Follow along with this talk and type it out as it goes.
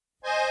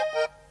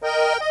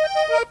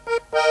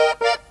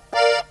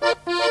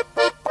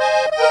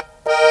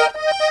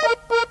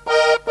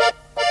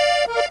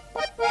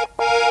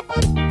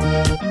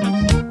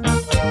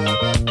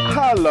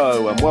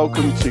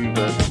welcome to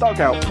the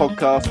Dugout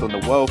Podcast on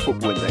the World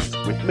Football Index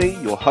with me,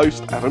 your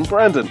host, Adam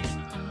Brandon.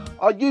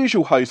 Our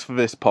usual host for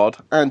this pod,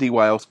 Andy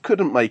Wales,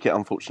 couldn't make it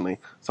unfortunately,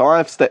 so I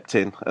have stepped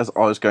in as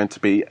I was going to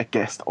be a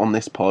guest on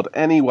this pod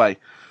anyway.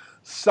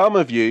 Some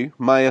of you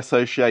may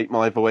associate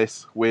my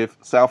voice with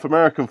South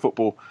American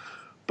football,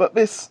 but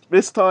this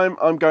time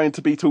I'm going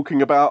to be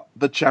talking about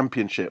the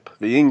Championship,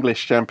 the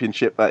English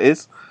Championship that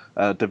is,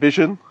 a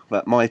division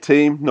that my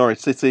team, Norwich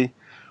City,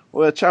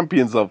 were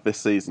champions of this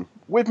season.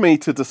 With me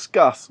to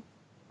discuss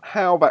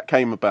how that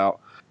came about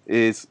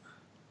is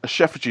a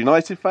Sheffield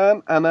United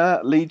fan and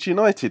a Leeds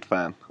United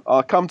fan.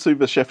 I'll come to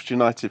the Sheffield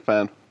United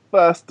fan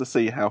first to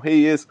see how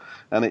he is,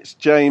 and it's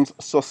James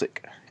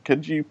Sosick.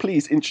 Could you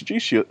please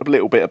introduce you a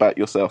little bit about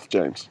yourself,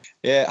 James?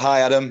 Yeah, hi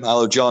Adam,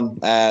 hello John,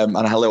 and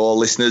hello all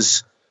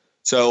listeners.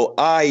 So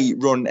I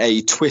run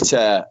a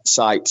Twitter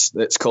site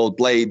that's called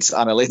Blades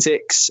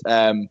Analytics.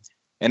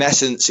 In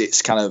essence,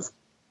 it's kind of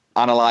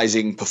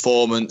analysing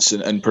performance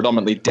and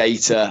predominantly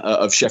data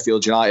of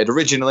Sheffield United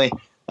originally,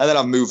 and then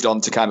I've moved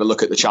on to kind of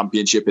look at the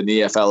Championship and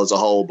the EFL as a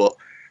whole, but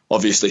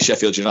obviously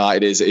Sheffield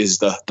United is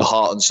the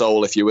heart and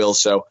soul, if you will.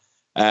 So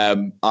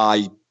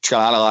I try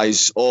to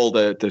analyse all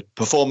the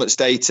performance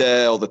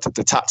data, all the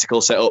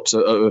tactical setups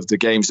of the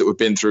games that we've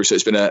been through. So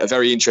it's been a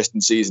very interesting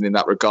season in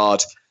that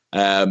regard.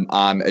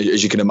 And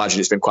as you can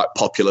imagine, it's been quite a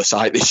popular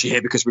site this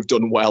year because we've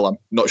done well. I'm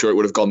not sure it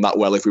would have gone that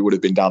well if we would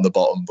have been down the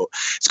bottom, but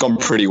it's gone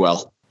pretty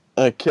well.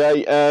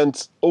 Okay,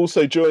 and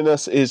also joining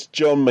us is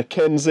John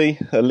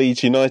McKenzie, a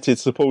Leeds United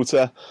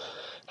supporter.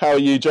 How are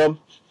you, John?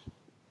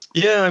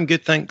 Yeah, I'm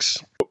good, thanks.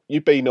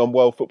 You've been on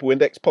World Football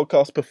Index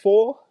podcast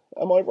before,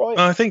 am I right?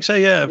 I think so,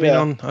 yeah.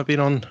 I've been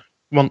on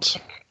once.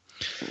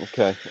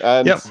 Okay,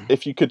 and Yep.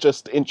 If you could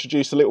just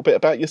introduce a little bit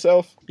about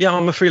yourself. Yeah,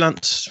 I'm a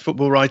freelance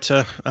football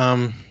writer.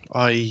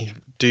 I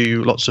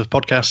do lots of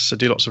podcasts. I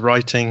do lots of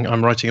writing.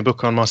 I'm writing a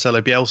book on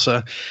Marcelo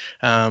Bielsa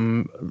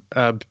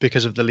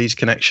because of the Leeds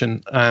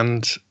connection.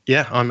 And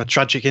yeah, I'm a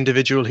tragic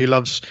individual who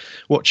loves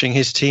watching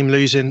his team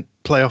lose in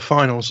playoff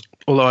finals,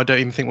 although I don't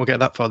even think we'll get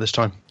that far this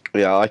time.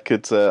 Yeah, I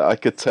could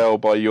tell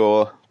by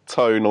your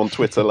tone on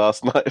Twitter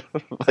last night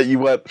that you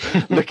weren't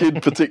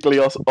looking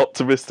particularly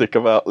optimistic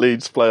about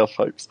Leeds' playoff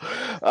hopes.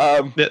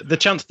 The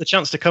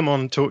chance to come on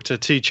and talk to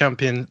two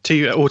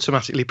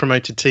automatically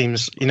promoted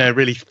teams,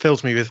 really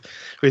fills me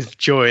with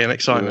joy and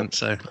excitement.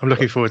 So I'm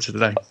looking forward to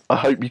the day. I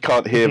hope you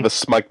can't hear the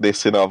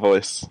smugness in our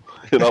voices.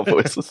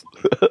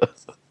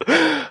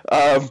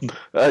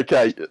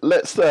 Okay,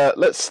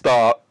 let's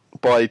start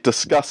by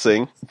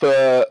discussing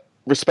the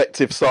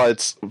respective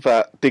sides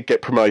that did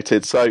get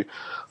promoted. So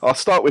I'll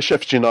start with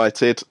Sheffield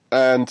United,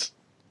 and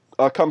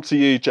I'll come to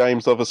you,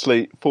 James,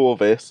 obviously, for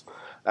this.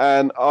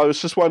 And I was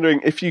just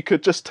wondering if you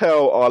could just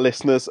tell our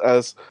listeners,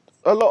 as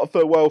a lot of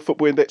the World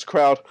Football Index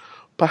crowd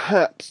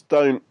perhaps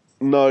don't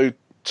know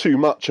too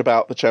much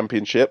about the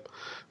Championship.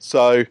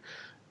 So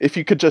if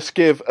you could just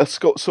give a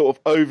sort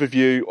of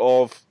overview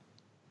of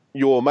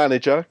your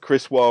manager,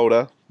 Chris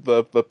Wilder,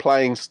 the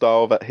playing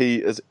style that he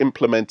has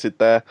implemented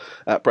there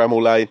at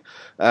Bramall Lane,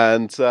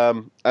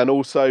 and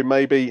also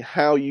maybe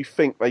how you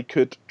think they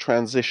could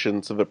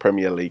transition to the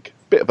Premier League.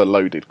 Bit of a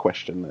loaded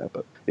question there,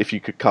 but if you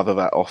could cover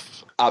that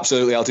off.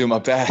 Absolutely, I'll do my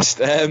best.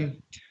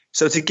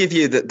 So to give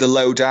you the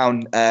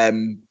lowdown,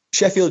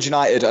 Sheffield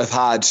United have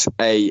had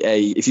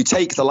if you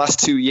take the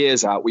last 2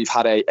 years out, we've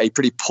had a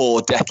pretty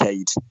poor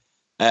decade.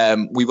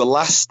 We were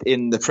last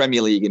in the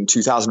Premier League in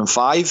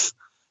 2005.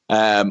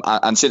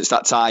 And since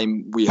that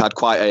time, we had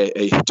quite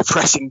a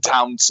depressing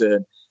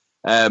downturn.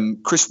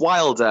 Chris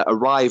Wilder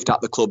arrived at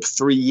the club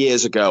 3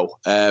 years ago.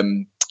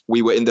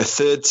 We were in the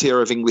third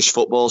tier of English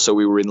football, so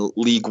we were in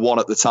League One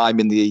at the time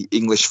in the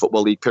English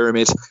Football League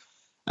pyramid.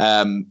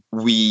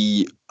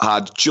 We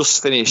had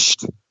just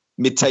finished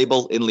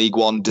mid-table in League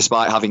One,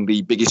 despite having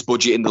the biggest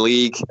budget in the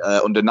league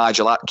under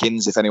Nigel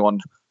Atkins. If anyone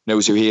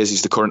knows who he is,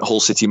 he's the current Hull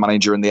City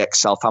manager and the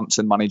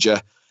ex-Southampton manager.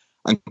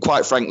 And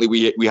quite frankly,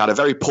 we had a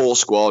very poor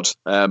squad,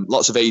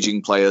 lots of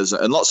ageing players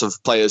and lots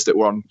of players that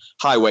were on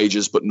high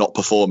wages but not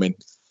performing.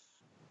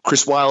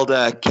 Chris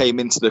Wilder came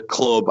into the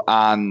club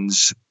and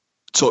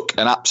took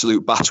an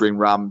absolute battering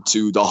ram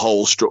to the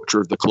whole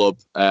structure of the club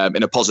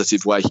in a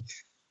positive way.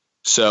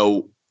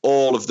 So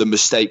all of the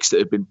mistakes that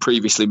had been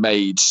previously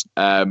made,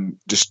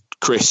 just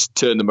Chris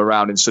turned them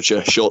around in such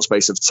a short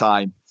space of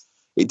time.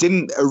 It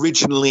didn't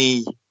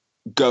originally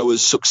go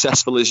as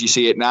successful as you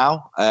see it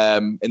now.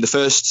 In the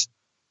first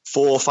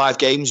 4 or 5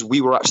 games,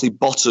 we were actually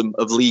bottom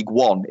of League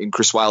One in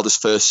Chris Wilder's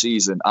first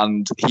season,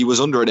 and he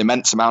was under an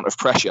immense amount of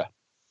pressure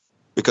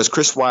because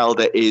Chris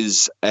Wilder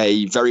is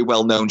a very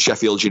well-known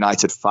Sheffield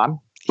United fan.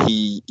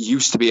 He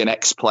used to be an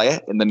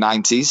ex-player in the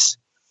 90s.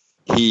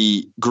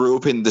 He grew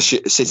up in the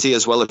city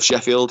as well as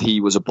Sheffield.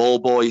 He was a ball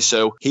boy,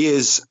 so he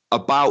is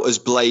about as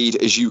Blade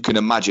as you can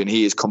imagine.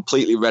 He is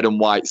completely red and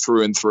white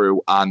through and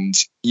through, and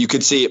you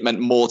could see it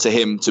meant more to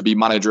him to be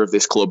manager of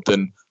this club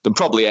than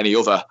probably any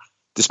other,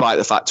 despite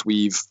the fact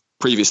we've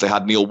previously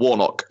had Neil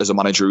Warnock as a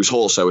manager who's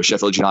also a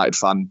Sheffield United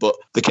fan, but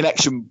the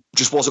connection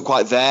just wasn't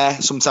quite there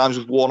sometimes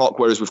with Warnock,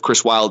 whereas with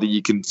Chris Wilder,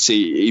 you can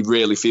see he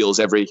really feels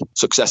every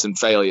success and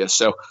failure.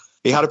 So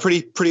he had a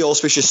pretty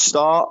auspicious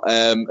start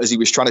as he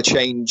was trying to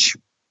change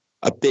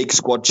a big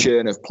squad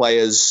churn of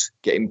players,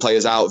 getting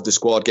players out of the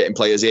squad, getting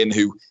players in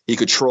who he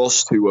could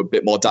trust, who were a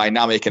bit more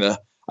dynamic, and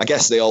I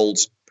guess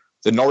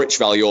the Norwich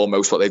value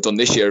almost what they've done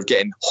this year of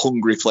getting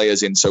hungry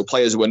players in. So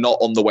players who are not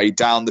on the way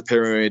down the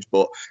pyramid,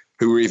 but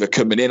who are either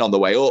coming in on the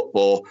way up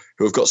or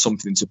who have got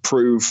something to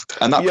prove.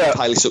 And that was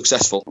highly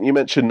successful. You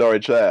mentioned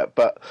Norwich there,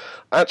 but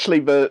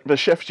actually the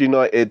Sheffield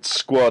United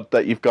squad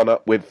that you've gone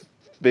up with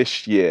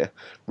this year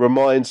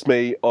reminds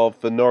me of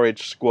the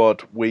Norwich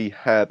squad we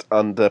had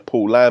under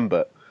Paul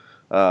Lambert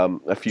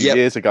a few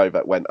years ago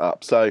that went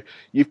up. So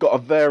you've got a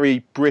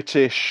very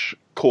British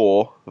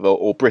core,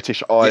 or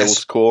British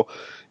Isles core.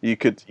 You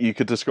could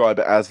describe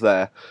it as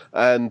there.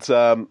 And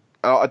I'm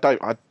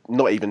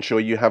not even sure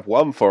you have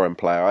one foreign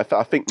player.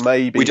 I think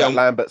maybe the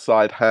Lambert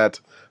side had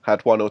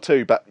one or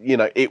two, but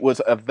it was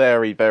a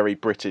very, very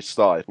British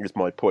side, is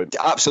my point.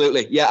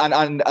 Absolutely, yeah,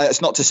 and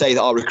it's not to say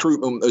that our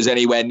recruitment was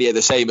anywhere near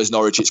the same as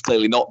Norwich. It's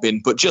clearly not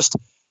been, but just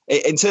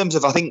in terms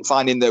of, I think,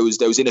 finding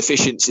those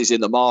inefficiencies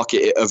in the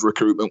market of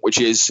recruitment, which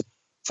is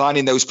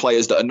finding those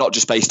players that are not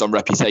just based on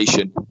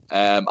reputation.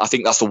 I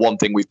think that's the one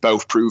thing we've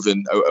both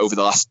proven over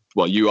the last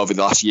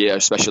year,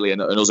 especially,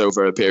 and us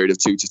over a period of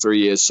 2 to 3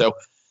 years. So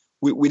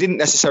we didn't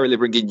necessarily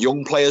bring in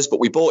young players, but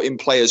we brought in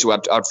players who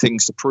had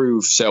things to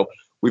prove. So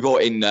we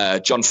brought in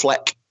John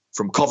Fleck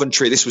from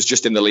Coventry. This was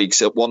just in the league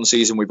one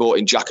season. We brought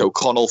in Jack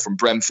O'Connell from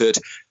Brentford.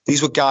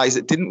 These were guys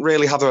that didn't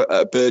really have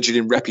a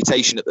burgeoning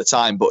reputation at the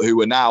time, but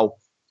who are now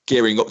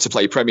gearing up to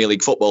play Premier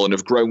League football and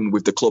have grown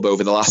with the club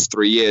over the last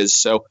 3 years.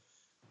 So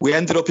we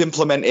ended up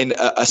implementing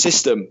a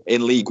system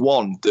in League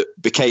One that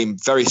became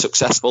very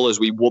successful as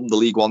we won the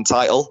League One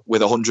title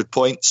with 100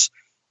 points.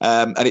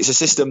 And it's a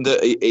system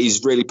that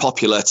is really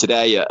popular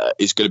today,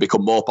 is going to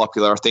become more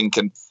popular, I think.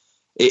 And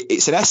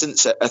it's in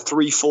essence a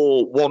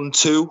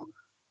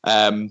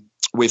 3-4-1-2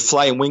 with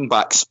flying wing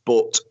backs.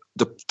 But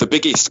the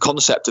biggest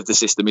concept of the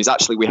system is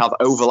actually we have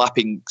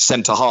overlapping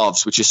centre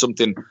halves, which is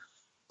something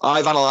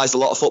I've analysed a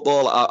lot of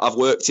football. I've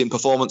worked in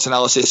performance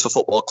analysis for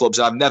football clubs.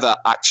 I've never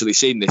actually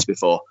seen this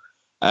before.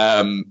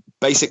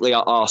 Basically,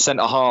 our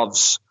centre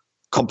halves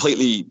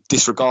completely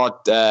disregard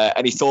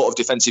any thought of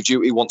defensive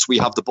duty once we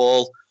have the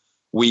ball.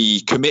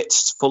 We commit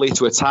fully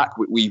to attack.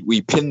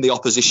 We pin the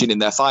opposition in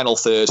their final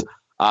third,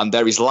 and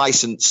there is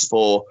license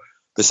for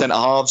the centre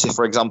halves. If,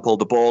 for example,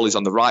 the ball is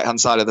on the right hand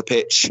side of the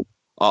pitch,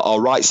 our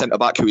right centre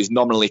back, who is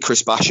nominally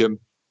Chris Basham,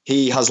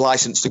 he has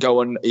license to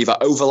go and either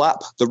overlap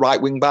the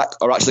right wing back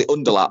or actually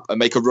underlap and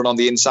make a run on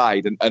the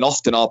inside. And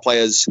often our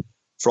players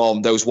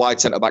from those wide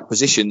centre back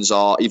positions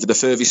are either the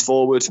furthest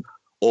forward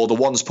or the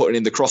ones putting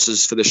in the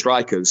crosses for the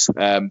strikers.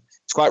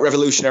 It's quite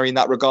revolutionary in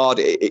that regard.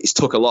 It's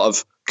took a lot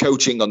of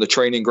coaching on the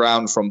training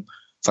ground from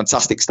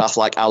fantastic staff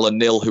like Alan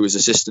Nill, who is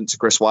assistant to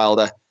Chris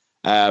Wilder.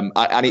 And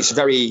it's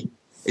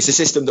a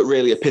system that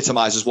really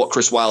epitomises what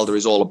Chris Wilder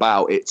is all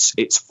about.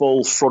 It's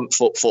full front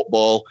foot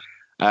football.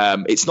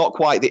 It's not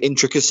quite the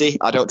intricacy,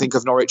 I don't think,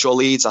 of Norwich or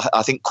Leeds.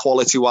 I think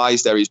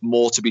quality-wise, there is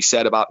more to be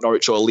said about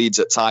Norwich or Leeds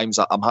at times.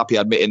 I'm happy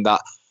admitting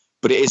that.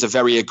 But it is a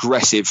very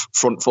aggressive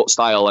front foot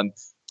style. And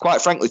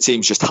quite frankly,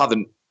 teams just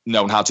haven't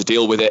known how to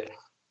deal with it.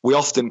 We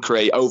often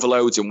create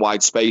overloads in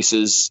wide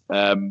spaces.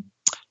 There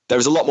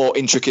is a lot more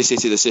intricacy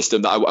to the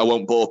system that I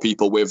won't bore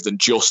people with than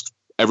just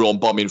everyone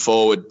bombing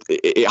forward.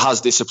 It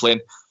has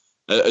discipline,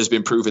 has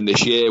been proven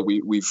this year.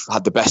 We've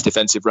had the best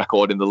defensive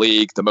record in the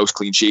league, the most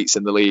clean sheets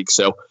in the league.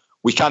 So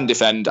we can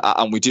defend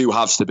and we do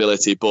have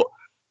stability, but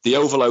the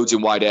overloads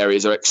in wide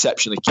areas are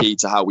exceptionally key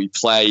to how we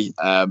play.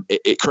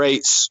 It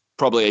creates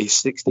probably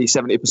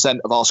 60-70%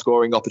 of our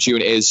scoring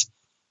opportunities.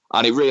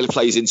 And it really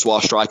plays into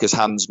our strikers'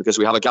 hands because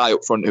we have a guy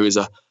up front who is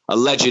a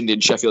legend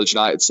in Sheffield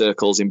United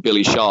circles in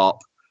Billy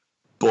Sharp.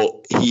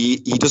 But he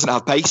doesn't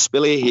have pace,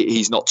 Billy.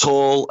 He's not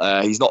tall.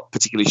 He's not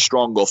particularly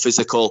strong or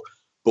physical.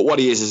 But what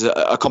he is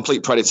a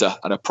complete predator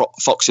and a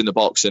fox in the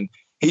box. And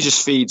he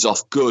just feeds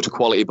off good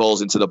quality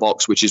balls into the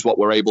box, which is what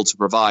we're able to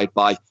provide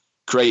by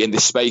creating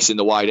this space in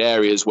the wide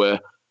areas where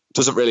it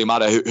doesn't really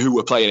matter who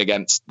we're playing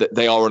against, that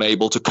they are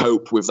unable to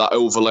cope with that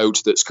overload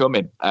that's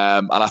coming.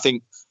 And I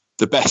think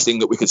the best thing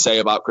that we could say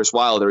about Chris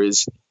Wilder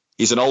is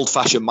he's an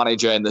old-fashioned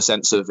manager in the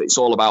sense of it's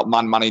all about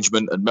man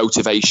management and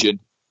motivation.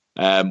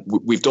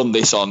 We've done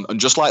this on, and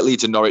just like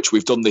Leeds and Norwich,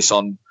 we've done this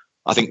on,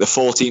 I think, the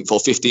 14th or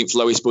 15th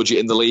lowest budget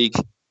in the league.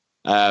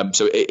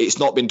 So it's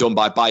not been done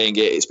by buying it.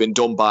 It's been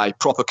done by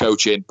proper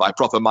coaching, by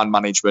proper man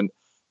management.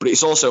 But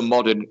it's also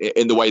modern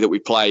in the way that we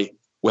play.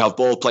 We have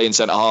ball-playing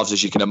centre-halves,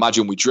 as you can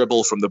imagine. We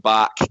dribble from the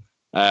back.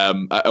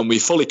 And we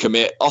fully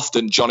commit.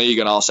 Often John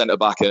Egan, our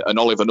centre-back, and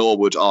Oliver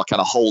Norwood, are kind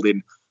of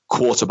holding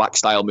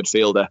quarterback-style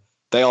midfielder.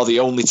 They are the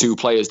only two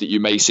players that you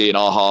may see in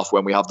our half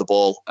when we have the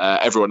ball.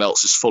 Everyone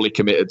else is fully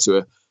committed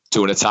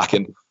to an attack.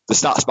 And the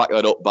stats back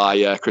that up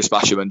by Chris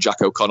Basham and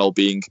Jack O'Connell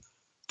being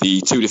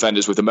the two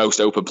defenders with the most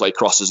open play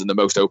crosses and the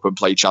most open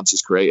play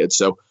chances created.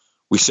 So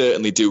we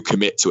certainly do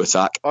commit to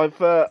attack.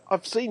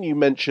 I've seen you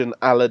mention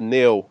Alan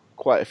Neil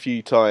quite a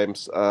few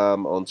times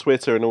on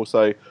Twitter, and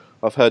also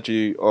I've heard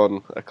you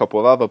on a couple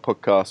of other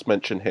podcasts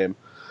mention him.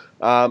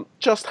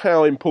 Just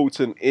how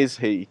important is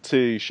he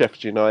to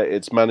Sheffield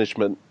United's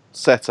management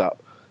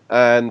setup?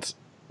 And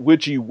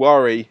would you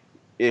worry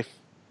if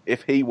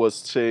he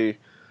was to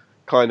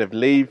kind of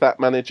leave that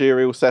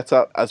managerial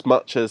setup as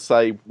much as,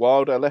 say,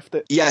 Wilder left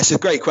it? Yeah, it's a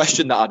great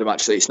question, that, Adam,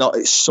 actually.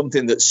 It's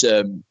something that's,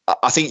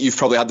 I think you've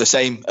probably had the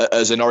same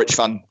as a Norwich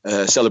fan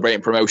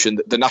celebrating promotion.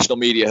 The national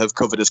media have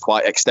covered us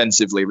quite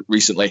extensively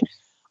recently.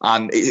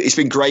 And it's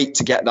been great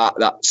to get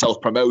that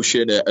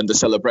self-promotion and the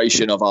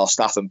celebration of our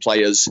staff and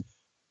players.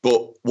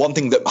 But one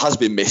thing that has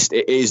been missed,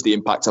 it is the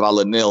impact of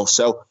Alan Neil.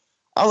 So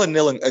Alan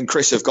Neil and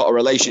Chris have got a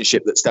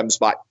relationship that stems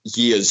back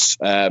years,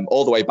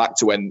 all the way back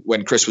to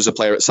when Chris was a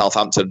player at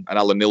Southampton and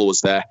Alan Neil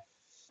was there.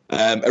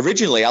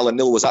 Originally, Alan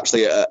Neil was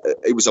actually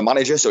he was a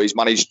manager, so he's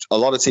managed a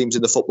lot of teams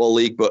in the Football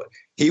League, but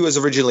he was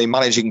originally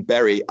managing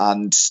Bury,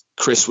 and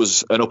Chris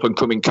was an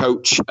up-and-coming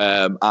coach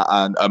and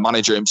a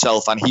manager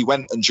himself, and he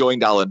went and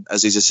joined Alan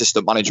as his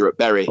assistant manager at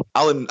Bury.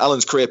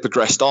 Alan's career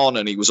progressed on,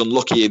 and he was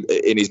unlucky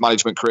in his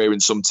management career in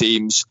some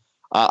teams.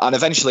 And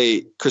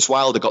eventually, Chris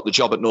Wilder got the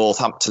job at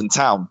Northampton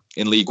Town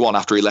in League One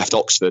after he left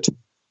Oxford.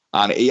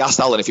 And he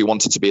asked Alan if he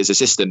wanted to be his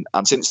assistant.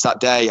 And since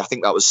that day, I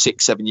think that was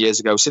 6-7 years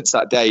ago, since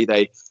that day,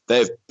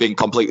 they've been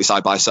completely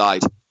side by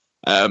side.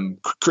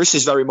 Chris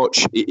is very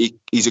much,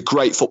 he's a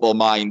great football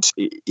mind.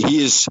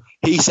 He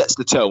sets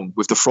the tone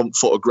with the front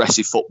foot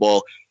aggressive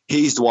football.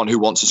 He's the one who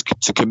wants us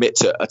to commit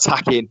to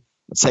attacking,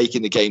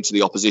 taking the game to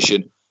the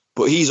opposition.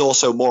 But he's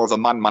also more of a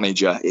man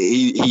manager.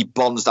 He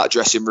bonds that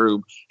dressing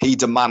room. He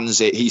demands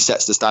it. He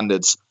sets the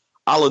standards.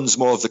 Alan's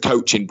more of the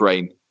coaching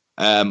brain.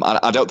 And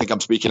I don't think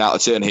I'm speaking out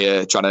of turn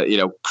here, trying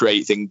to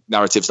create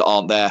narratives that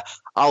aren't there.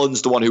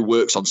 Alan's the one who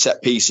works on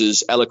set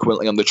pieces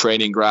eloquently on the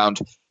training ground.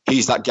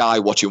 He's that guy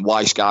watching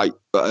Wiseguy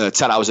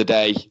 10 hours a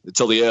day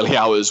until the early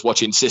hours,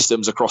 watching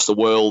systems across the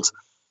world,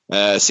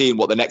 seeing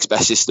what the next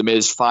best system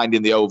is,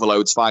 finding the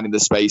overloads, finding the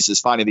spaces,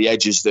 finding the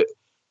edges that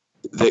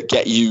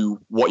get you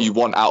what you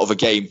want out of a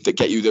game, that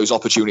get you those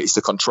opportunities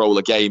to control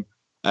a game.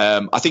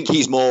 I think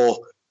he's more,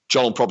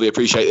 John will probably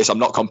appreciate this, I'm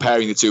not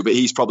comparing the two, but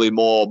he's probably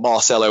more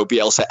Marcelo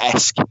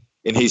Bielsa-esque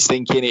in his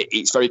thinking.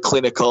 It's very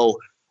clinical.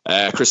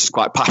 Chris is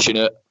quite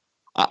passionate.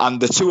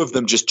 And the two of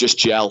them just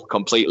gel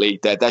completely.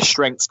 Their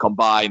strengths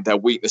combined, their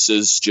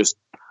weaknesses just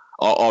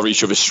are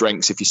each other's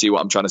strengths, if you see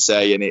what I'm trying to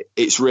say. And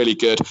it's really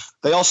good.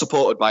 They are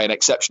supported by an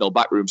exceptional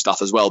backroom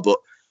staff as well, but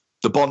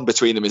the bond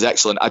between them is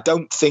excellent. I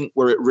don't think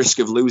we're at risk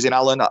of losing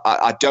Alan.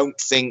 I don't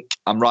think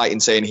I'm right in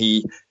saying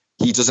he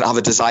doesn't have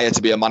a desire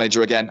to be a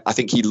manager again. I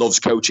think he loves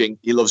coaching.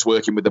 He loves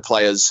working with the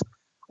players.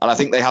 And I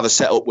think they have a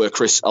setup where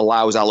Chris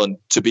allows Alan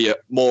to be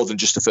more than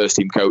just a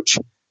first-team coach.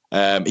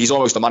 He's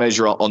almost a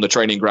manager on the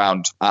training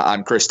ground,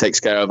 and Chris takes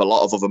care of a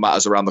lot of other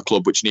matters around the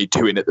club which need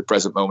doing at the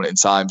present moment in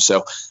time.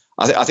 So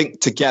I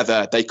think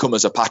together they come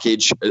as a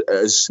package,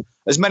 as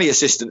many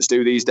assistants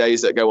do these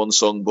days that go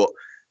unsung, but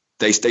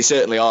they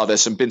certainly are.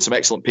 There's been some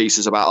excellent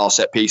pieces about our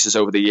set pieces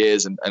over the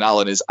years, and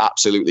Alan is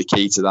absolutely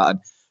key to that. And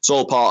it's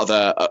all part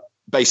of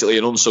basically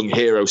an unsung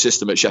hero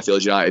system at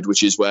Sheffield United,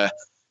 which is where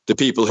the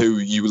people who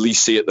you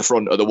least see at the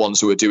front are the ones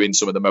who are doing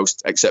some of the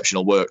most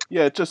exceptional work.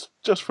 Yeah, just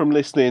from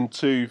listening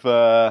to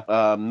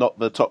the Not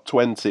the Top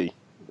 20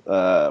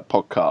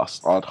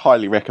 podcast, I'd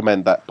highly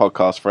recommend that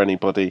podcast for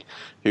anybody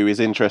who is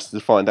interested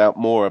to find out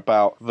more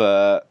about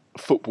the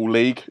Football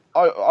League.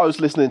 I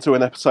was listening to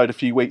an episode a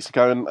few weeks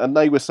ago, and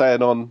they were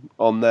saying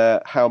on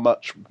there how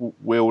much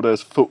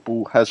Wilder's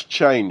football has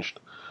changed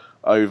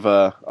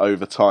over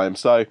time.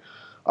 So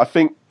I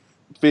think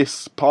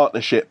this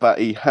partnership that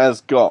he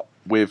has got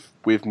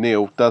with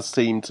Neil does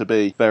seem to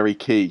be very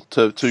key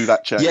to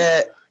that change.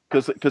 Yeah,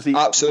 because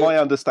my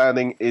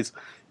understanding is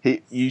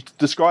you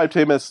described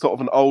him as sort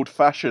of an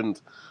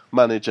old-fashioned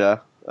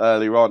manager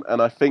earlier on,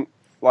 and I think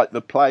like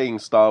the playing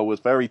style was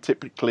very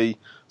typically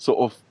sort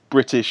of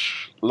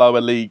British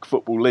lower league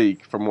football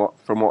league, from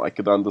what I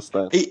could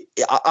understand.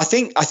 I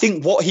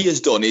think what he has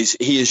done is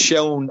he has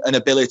shown an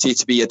ability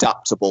to be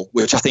adaptable,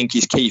 which I think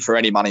is key for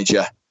any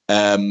manager.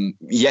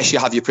 Yes, you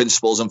have your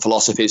principles and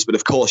philosophies, but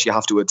of course you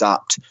have to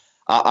adapt.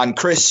 And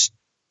Chris,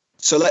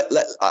 so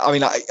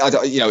I'm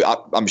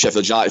a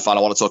Sheffield United fan.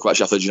 I want to talk about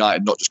Sheffield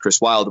United, not just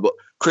Chris Wilder. But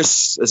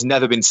Chris has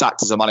never been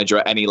sacked as a manager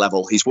at any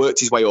level. He's worked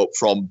his way up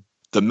from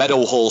the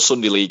Meadowhall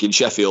Sunday League in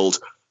Sheffield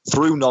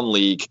through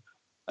non-league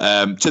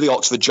to the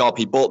Oxford job.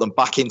 He brought them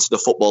back into the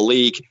Football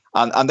League,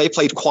 and they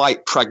played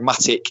quite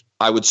pragmatic,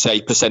 I would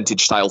say,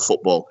 percentage style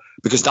football,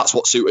 because that's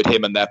what suited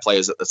him and their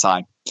players at the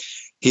time.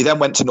 He then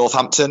went to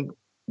Northampton,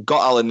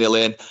 got Alan Neil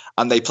in,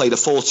 and they played a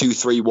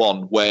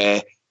 4-2-3-1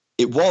 where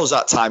it was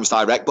at times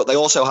direct, but they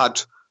also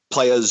had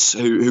players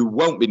who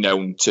won't be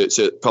known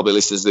to probably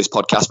listeners to this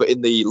podcast, but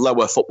in the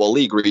lower Football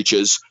League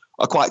reaches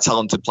are quite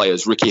talented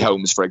players. Ricky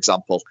Holmes, for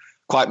example,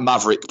 quite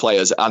maverick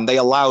players, and they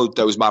allowed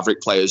those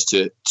maverick players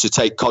to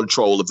take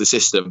control of the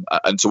system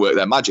and to work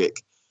their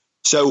magic.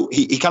 So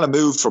he kind of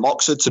moved from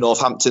Oxford to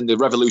Northampton. The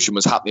revolution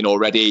was happening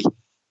already.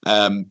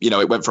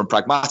 It went from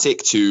pragmatic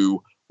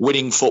to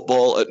winning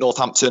football at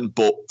Northampton,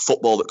 but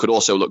football that could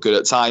also look good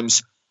at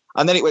times.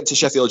 And then it went to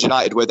Sheffield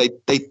United, where they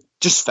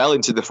just fell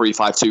into the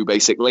 3-5-2,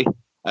 basically.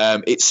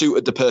 It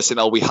suited the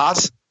personnel we had.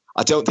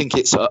 I don't think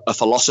it's a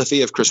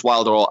philosophy of Chris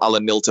Wilder or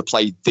Alan Knill to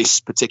play this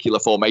particular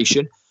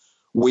formation.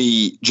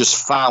 We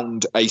just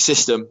found a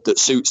system that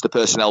suits the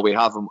personnel we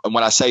have. And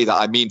when I say that,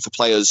 I mean for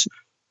players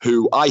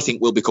who I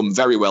think will become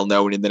very well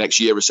known in the next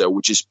year or so,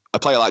 which is a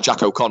player like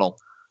Jack O'Connell,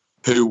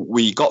 who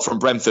we got from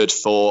Brentford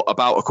for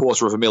about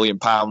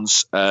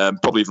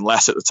 £250,000, probably even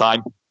less at the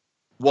time.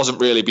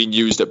 Wasn't really being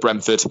used at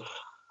Brentford.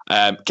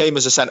 Came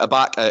as a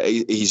centre-back.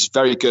 He's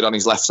very good on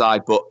his left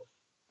side, but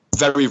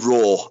very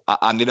raw.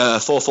 And in a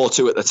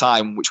 4-4-2 at the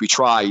time, which we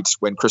tried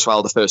when Chris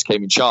Wilder first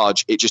came in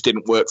charge, it just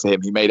didn't work for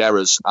him. He made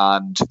errors,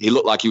 and he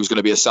looked like he was going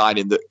to be a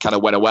signing that kind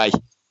of went away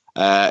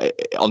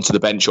onto the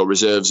bench or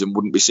reserves and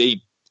wouldn't be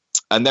seen.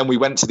 And then we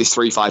went to this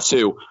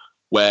 3-5-2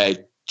 where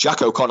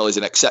Jack O'Connell is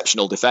an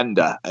exceptional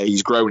defender.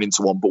 He's grown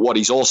into one. But what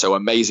he's also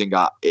amazing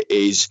at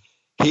is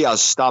he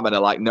has stamina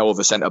like no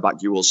other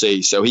centre-back you will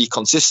see. So he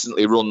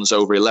consistently runs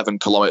over 11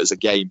 kilometres a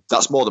game.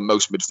 That's more than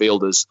most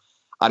midfielders.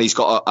 And he's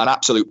got an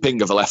absolute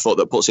ping of a left foot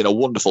that puts in a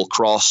wonderful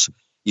cross.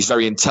 He's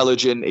very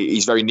intelligent.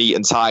 He's very neat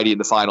and tidy in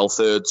the final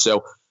third.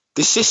 So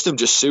this system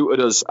just suited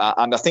us.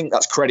 And I think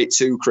that's credit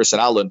to Chris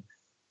and Alan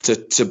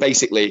to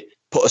basically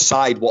put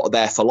aside what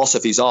their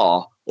philosophies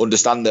are,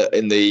 understand that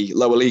in the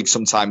lower league,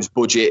 sometimes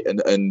budget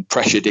and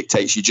pressure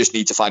dictates you just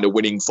need to find a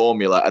winning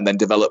formula and then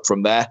develop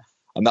from there.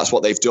 And that's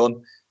what they've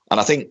done. And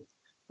I think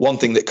one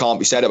thing that can't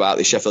be said about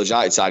the Sheffield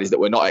United side is that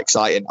we're not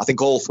exciting. I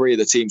think all three of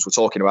the teams we're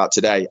talking about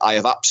today, I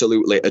have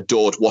absolutely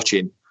adored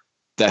watching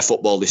their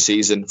football this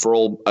season for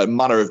all a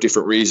manner of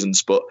different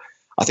reasons. But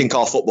I think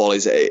our football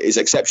is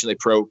exceptionally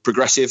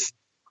progressive.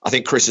 I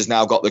think Chris has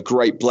now got the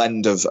great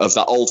blend of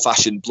that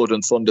old-fashioned blood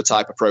and thunder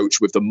type approach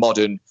with the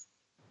modern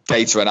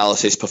data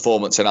analysis,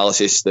 performance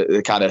analysis,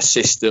 the kind of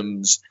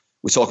systems.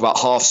 We talk about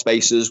half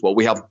spaces. Well,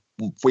 we have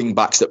wing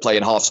backs that play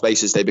in half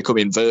spaces. They become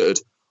inverted,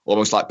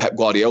 almost like Pep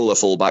Guardiola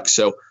fullbacks.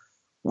 So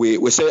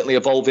we're certainly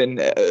evolving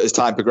as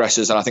time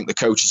progresses, and I think the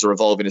coaches are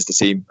evolving as the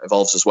team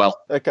evolves as well.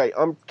 Okay,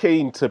 I'm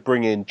keen to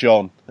bring in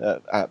John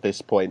at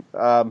this point.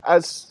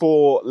 As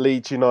for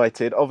Leeds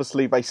United,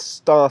 obviously they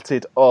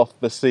started off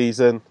the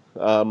season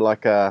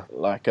like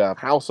a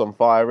house on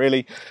fire,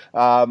 really,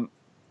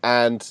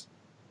 and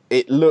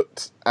it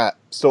looked at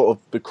sort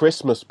of the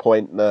Christmas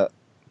point that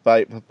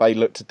they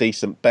looked a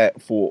decent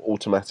bet for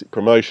automatic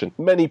promotion.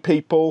 Many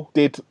people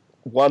did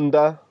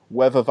wonder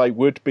whether they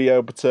would be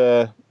able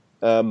to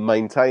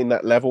maintain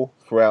that level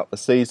throughout the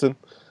season,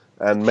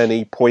 and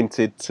many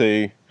pointed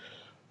to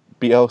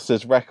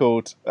Bielsa's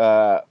record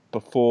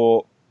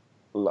before,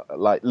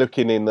 like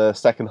looking in the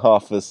second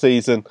half of the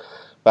season,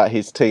 that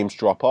his teams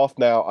drop off.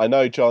 Now, I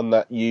know, John,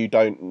 that you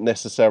don't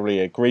necessarily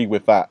agree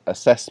with that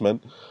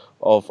assessment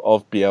of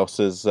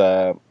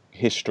Bielsa's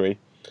history,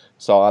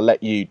 so I'll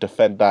let you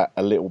defend that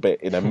a little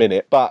bit in a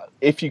minute. But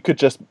if you could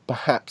just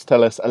perhaps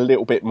tell us a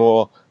little bit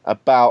more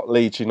about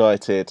Leeds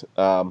United,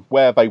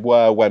 where they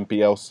were when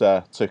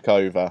Bielsa took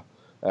over,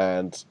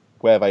 and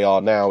where they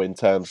are now in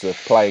terms of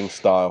playing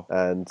style,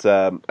 and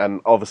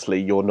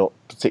obviously you're not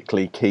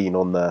particularly keen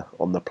on the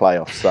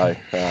playoffs, so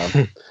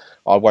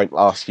I won't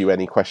ask you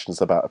any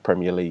questions about the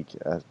Premier League.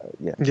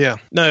 Yeah,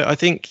 no, I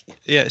think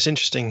it's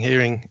interesting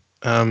hearing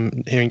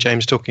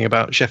James talking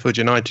about Sheffield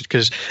United,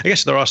 because I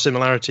guess there are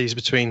similarities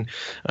between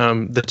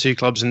the two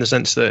clubs in the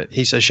sense that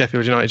he says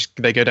Sheffield United,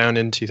 they go down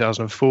in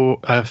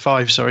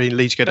 2005,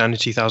 Leeds go down in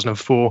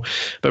 2004,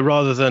 but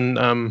rather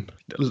than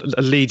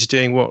Leeds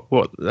doing what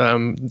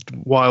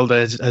Wilder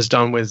has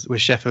done with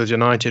Sheffield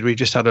United, we've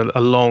just had a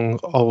long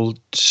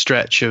old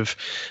stretch of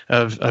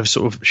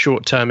sort of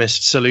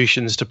short-termist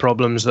solutions to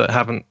problems that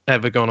haven't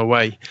ever gone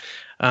away.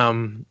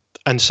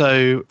 And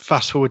so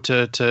fast forward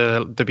to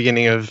the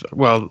beginning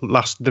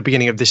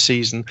of this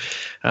season,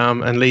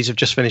 and Leeds have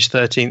just finished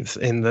 13th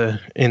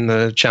in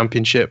the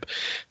Championship.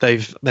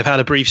 They've had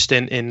a brief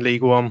stint in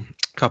League One,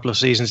 a couple of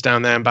seasons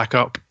down there and back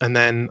up, and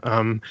then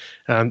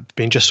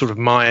been just sort of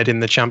mired in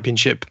the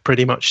Championship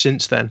pretty much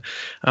since then.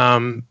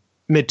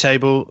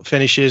 Mid-table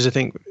finishes, I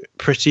think,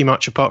 pretty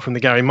much apart from the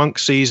Gary Monk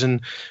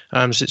season,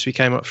 since we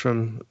came up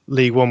from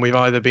League One, we've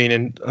either been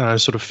in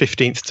sort of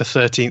 15th to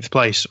 13th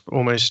place,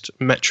 almost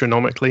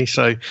metronomically.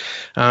 So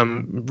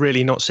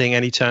really not seeing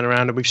any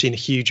turnaround. And we've seen a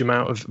huge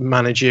amount of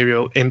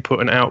managerial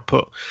input and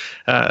output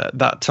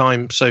that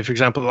time. So, for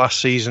example, last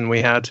season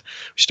we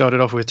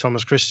started off with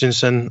Thomas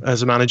Christensen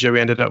as a manager. We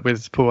ended up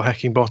with Paul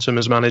Heckingbottom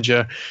as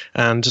manager,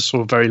 and just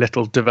sort of very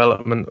little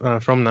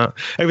development from that.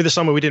 Over the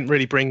summer, we didn't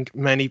really bring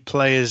many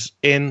players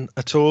in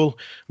at all.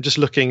 I'm just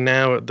looking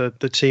now at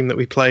the team that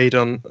we played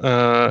on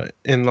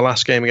in the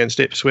last game against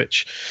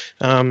Ipswich.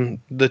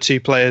 The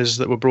two players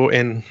that were brought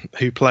in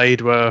who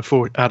played were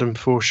Adam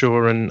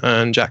Forshaw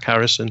and Jack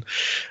Harrison.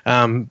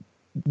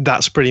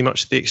 That's pretty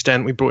much the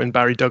extent. We brought in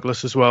Barry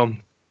Douglas as well.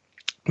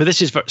 But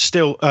this is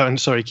still,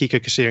 Kiko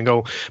Casilla in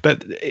goal.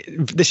 But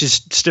this is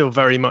still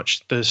very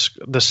much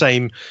the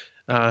same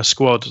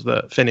squad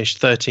that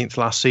finished 13th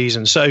last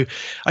season. So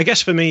I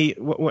guess for me,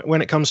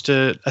 when it comes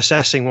to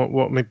assessing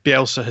what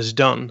Bielsa has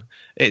done,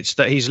 it's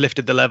that he's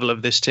lifted the level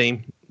of this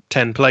team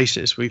 10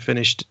 places. We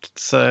finished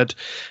third,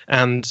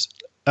 and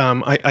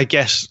I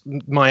guess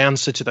my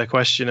answer to that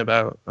question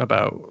about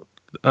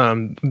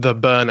the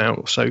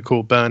burnout,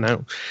 so-called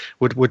burnout,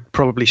 would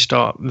probably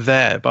start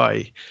there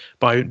by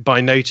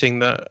noting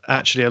that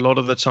actually a lot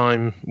of the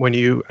time when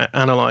you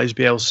analyse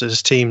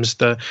Bielsa's teams,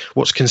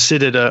 what's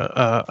considered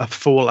a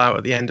fallout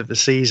at the end of the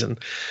season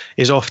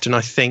is often,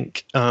 I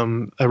think,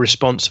 a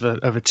response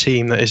of a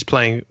team that is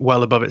playing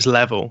well above its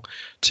level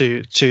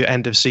to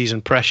end of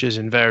season pressures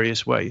in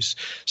various ways.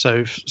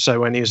 So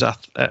when he's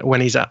at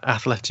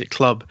Athletic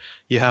Club,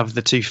 you have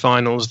the two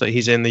finals that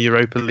he's in, the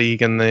Europa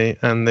League and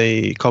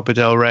the Copa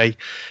del Rey,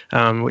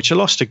 which are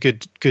lost to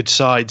good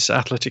sides,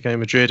 Atletico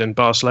Madrid and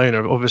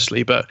Barcelona,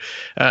 obviously, but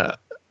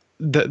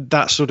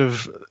that sort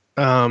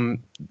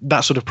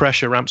of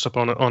pressure ramps up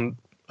on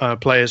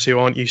players who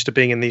aren't used to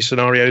being in these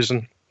scenarios,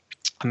 and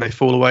they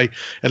fall away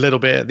a little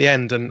bit at the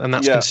end, and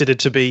that's considered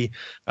to be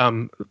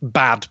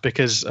bad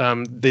because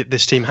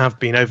this team have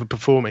been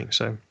overperforming.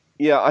 So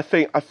yeah, I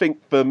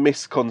think the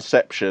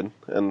misconception,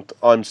 and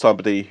I'm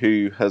somebody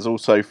who has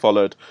also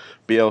followed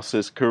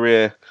Bielsa's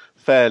career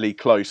fairly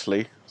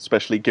closely,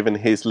 especially given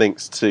his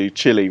links to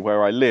Chile,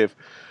 where I live.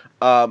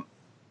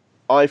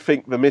 I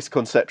think the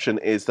misconception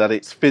is that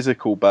it's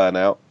physical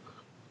burnout,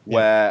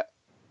 where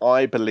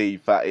I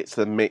believe that it's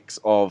a mix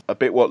of a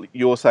bit what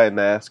you're saying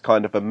there, it's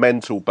kind of a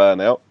mental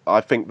burnout.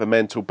 I think the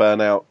mental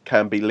burnout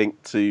can be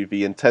linked to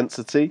the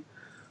intensity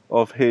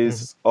of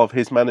his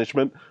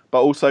management,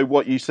 but also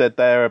what you said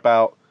there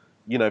about,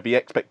 the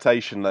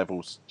expectation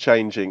levels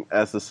changing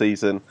as the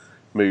season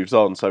moves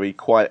on. So he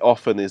quite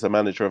often is a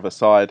manager of a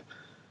side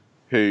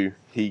who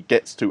he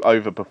gets to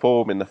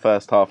overperform in the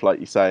first half, like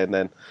you say, and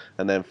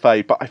then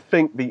fade. But I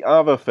think the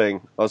other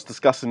thing, I was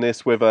discussing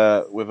this with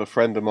a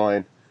friend of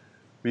mine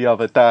the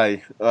other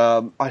day.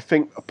 I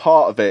think a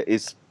part of it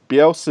is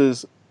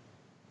Bielsa's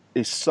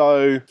is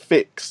so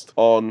fixed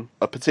on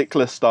a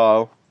particular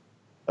style,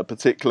 a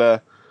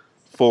particular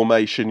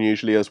formation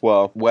usually as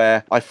well,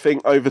 where I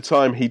think over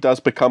time he does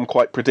become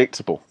quite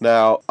predictable.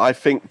 Now, I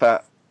think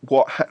that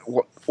what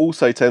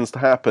also tends to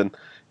happen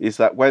is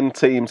that when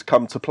teams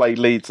come to play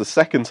Leeds the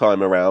second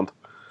time around,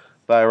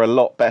 they're a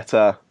lot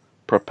better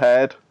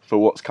prepared for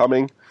what's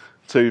coming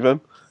to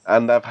them,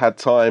 and they've had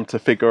time to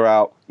figure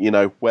out,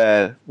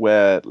 where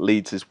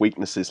Leeds'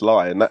 weaknesses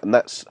lie, and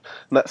that's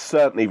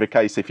certainly the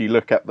case if you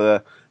look at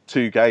the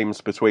two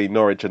games between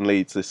Norwich and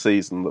Leeds this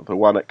season. The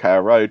one at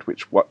Carrow Road,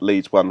 which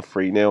Leeds won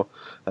 3-0,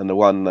 and the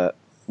one that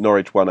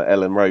Norwich won at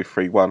Ellen Road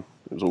 3-1.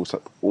 It was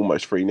also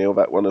almost 3-0,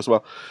 that one as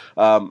well.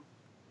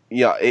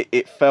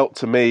 It felt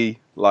to me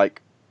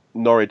like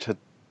Norwich had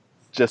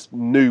just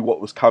knew what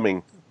was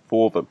coming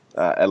for them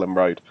at Ellen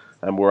Road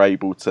and were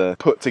able to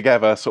put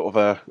together sort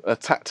of a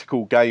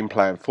tactical game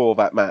plan for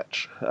that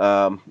match,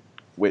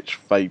 which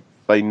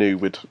they knew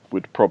would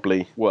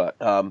probably work.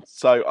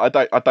 So I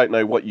don't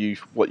know what you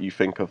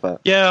think of that.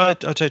 Yeah, I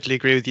totally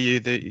agree with you.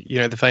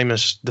 The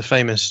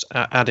famous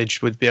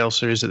adage with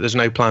Bielsa is that there's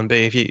no plan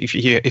B. If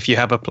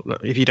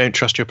you don't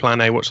trust your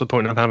plan A, what's the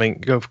point of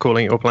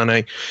calling it your plan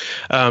A?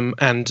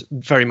 And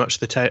very much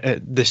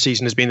this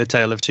season has been the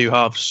tale of two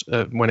halves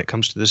when it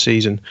comes to the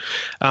season.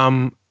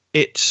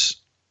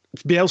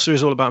 Bielsa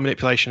is all about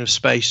manipulation of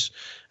space.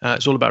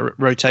 It's all about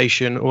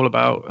rotation, all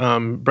about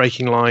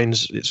breaking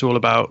lines. It's all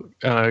about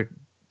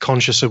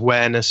conscious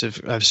awareness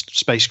of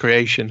space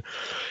creation.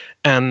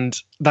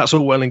 And that's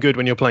all well and good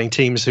when you're playing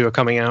teams who are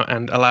coming out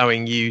and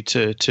allowing you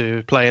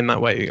to play in that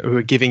way, who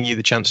are giving you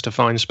the chance to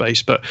find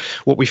space. But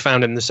what we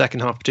found in the second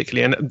half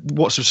particularly, and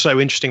what's so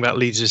interesting about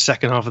Leeds'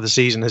 second half of the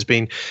season has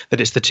been that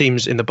it's the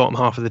teams in the bottom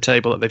half of the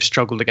table that they've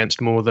struggled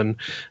against more than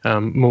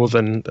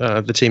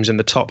the teams in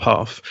the top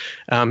half.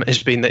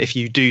 Has been that if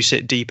you do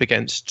sit deep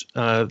against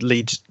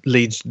Leeds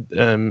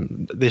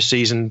this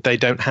season, they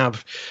don't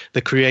have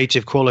the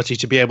creative quality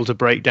to be able to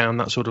break down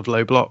that sort of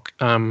low block.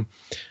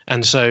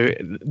 And so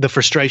the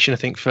frustration, I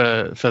think,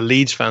 for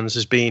Leeds fans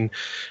has been,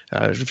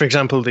 for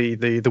example,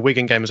 the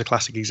Wigan game is a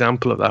classic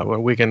example of that, where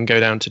Wigan go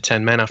down to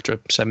 10 men after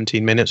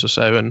 17 minutes or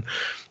so, and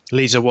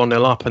Leeds are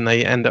 1-0 up, and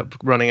they end up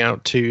running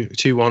out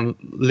 2-1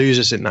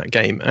 losers in that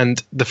game.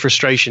 And the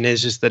frustration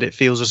is that it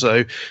feels as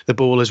though the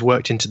ball has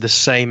worked into the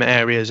same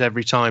areas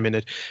every time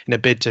in a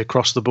bid to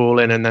cross the ball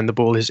in, and then the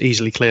ball is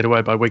easily cleared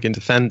away by Wigan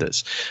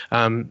defenders.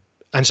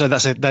 And so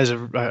there's a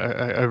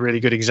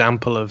really good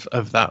example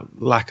of that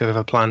lack of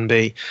a plan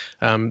B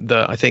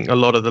that I think a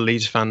lot of the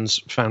Leeds fans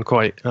found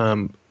quite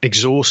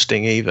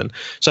exhausting even.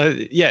 So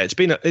yeah, it's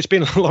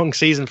been a long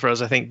season for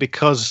us, I think,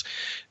 because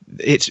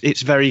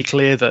it's very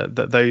clear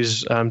that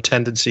those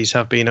tendencies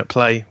have been at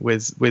play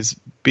with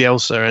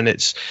Bielsa,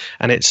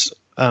 and it's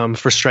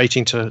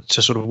frustrating to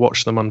sort of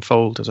watch them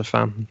unfold as a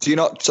fan. Do you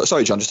not?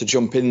 Sorry, John, just to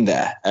jump in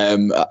there.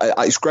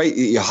 It's great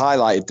that you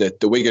highlighted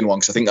the Wigan one,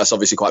 because I think that's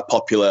obviously quite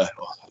popular.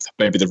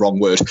 Maybe the wrong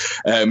word.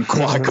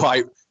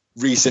 Quite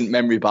recent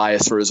memory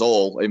bias for us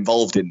all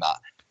involved in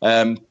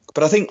that.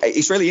 But I think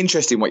it's really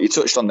interesting what you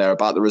touched on there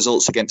about the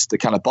results against the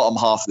kind of bottom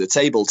half of the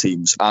table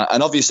teams.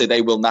 And obviously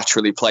they will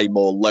naturally play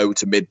more low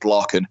to mid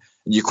block. And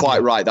you're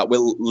quite right, that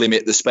will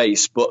limit the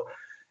space. But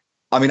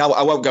I mean,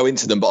 I won't go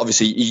into them, but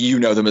obviously you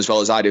know them as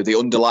well as I do. The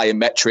underlying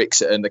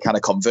metrics and the kind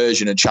of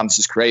conversion and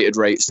chances created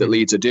rates that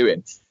Leeds are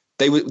doing,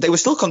 they were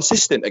still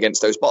consistent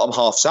against those bottom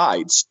half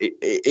sides.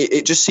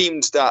 It just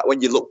seemed that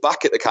when you look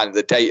back at the kind of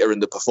the data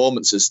and the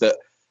performances that,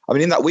 I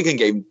mean, in that Wigan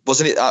game,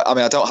 wasn't it? I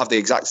mean, I don't have the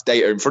exact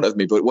data in front of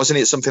me, but wasn't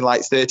it something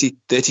like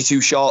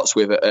 32 shots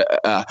with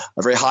a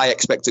very high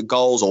expected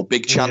goals or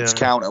big chance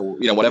count or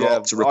whatever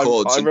to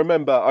record? I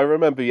remember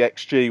the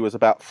XG was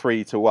about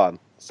 3-1.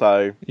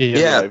 So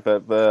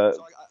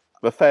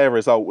the fair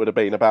result would have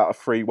been about a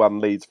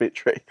 3-1 Leeds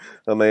victory,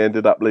 and they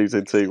ended up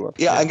losing 2-1.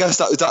 Yeah, I guess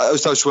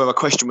that was where my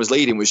question was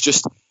leading. Was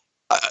just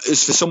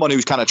as for someone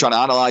who's kind of trying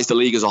to analyse the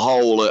league as a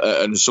whole,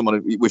 and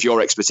someone with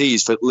your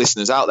expertise for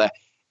listeners out there.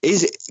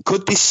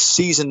 Could this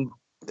season,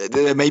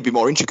 there may be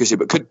more intricacy,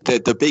 but could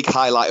the big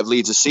highlight of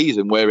Leeds'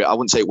 season, where I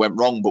wouldn't say it went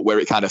wrong, but where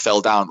it kind of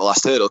fell down at the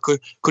last hurdle, could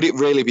it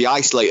really be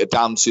isolated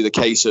down to the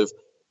case of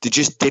they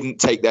just didn't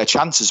take their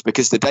chances?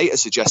 Because the data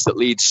suggests that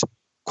Leeds,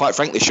 quite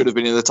frankly, should have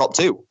been in the top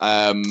two,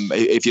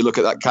 if you look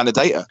at that kind of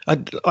data.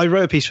 I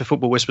wrote a piece for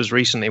Football Whispers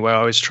recently where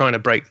I was trying to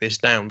break this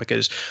down,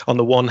 because on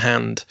the one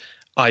hand,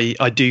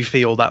 I do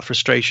feel that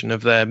frustration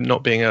of there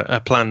not being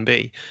a plan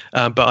B,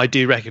 but I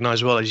do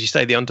recognise, well, as you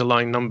say, the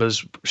underlying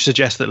numbers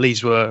suggest that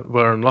Leeds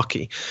were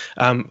unlucky.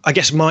 I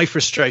guess my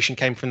frustration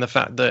came from the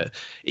fact that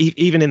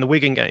even in the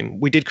Wigan game,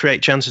 we did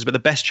create chances, but the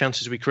best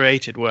chances we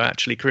created were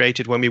actually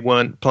created when we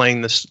weren't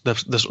playing the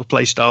sort of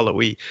play style that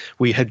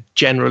we had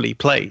generally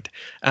played.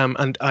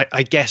 And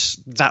I guess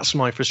that's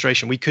my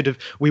frustration.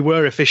 We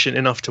were efficient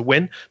enough to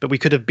win, but we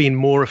could have been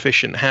more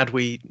efficient had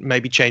we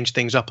maybe changed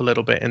things up a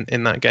little bit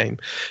in that game.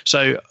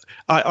 So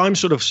I'm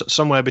sort of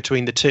somewhere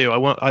between the two.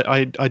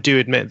 I do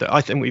admit that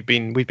I think we've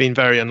been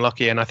very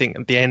unlucky, and I think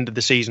at the end of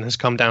the season has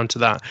come down to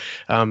that.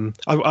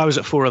 I was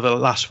at 4 of the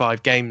last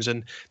 5 games,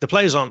 and the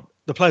players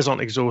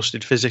aren't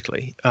exhausted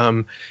physically.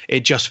 It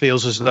just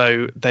feels as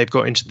though they've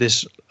got into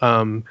this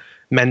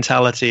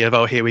mentality of,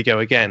 oh, here we go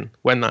again.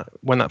 When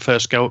that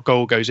first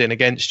goal goes in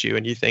against you,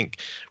 and you think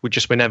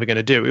we're never going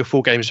to do it. We're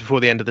 4 games before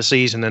the end of the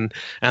season,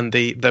 and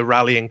the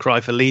rallying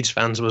cry for Leeds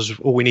fans was,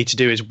 all we need to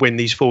do is win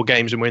these 4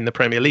 games and win the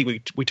Premier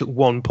League. We took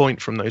 1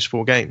 point from those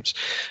 4 games,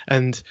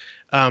 and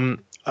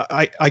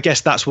I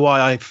guess that's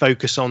why I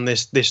focus on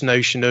this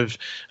notion of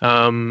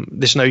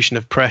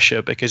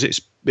pressure, because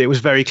it was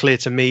very clear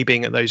to me,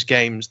 being at those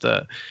games,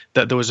 that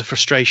there was a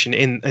frustration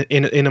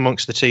in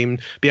amongst the team.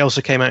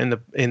 Bielsa came out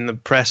in the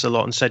press a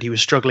lot and said he was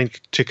struggling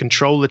to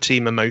control the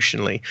team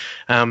emotionally,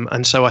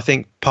 and so I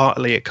think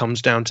partly it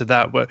comes down to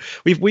that. But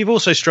we've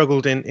also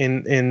struggled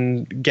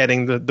in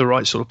getting the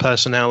right sort of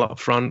personnel up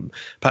front.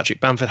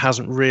 Patrick Bamford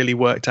hasn't really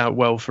worked out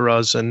well for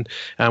us, and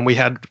we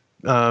had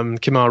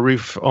Kemar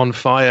Roofe on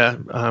fire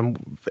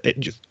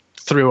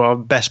through our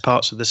best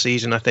parts of the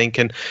season, I think,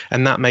 and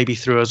that maybe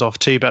threw us off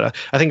too. But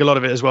I think a lot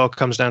of it as well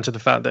comes down to the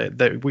fact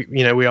that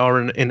we are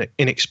an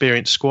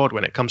inexperienced squad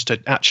when it comes to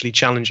actually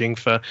challenging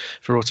for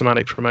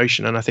automatic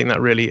promotion, and I think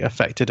that really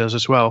affected us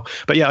as well.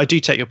 But yeah, I do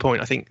take your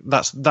point. I think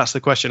that's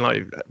the question.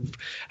 Like,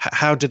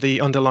 how did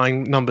the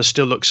underlying numbers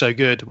still look so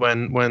good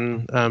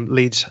when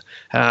Leeds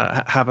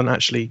haven't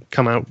actually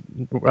come out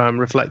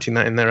reflecting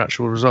that in their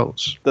actual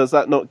results? Does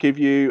that not give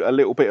you a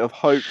little bit of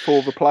hope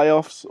for the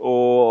playoffs,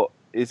 or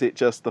is it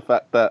just the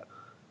fact that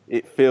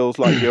it feels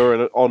like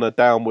you're on a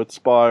downward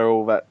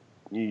spiral that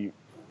you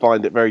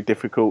find it very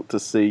difficult to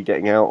see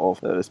getting out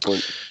of at this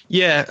point?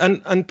 Yeah,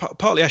 and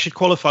partly I should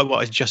qualify what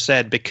I just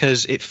said,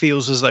 because it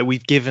feels as though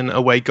we've given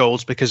away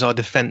goals because our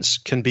defence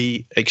can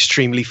be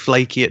extremely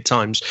flaky at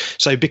times.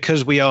 So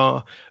because we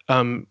are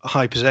a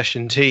high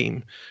possession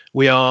team,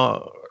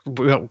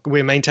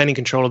 we're maintaining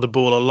control of the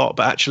ball a lot,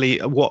 but actually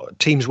what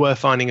teams were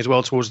finding as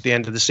well towards the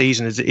end of the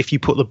season is that if you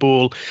put the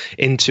ball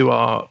into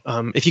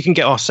if you can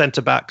get our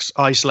centre backs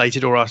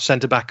isolated, or our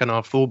centre back and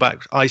our full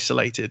back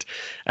isolated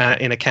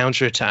in a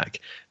counter attack,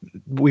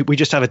 we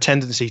just have a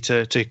tendency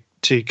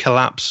to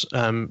collapse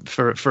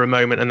for a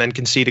moment and then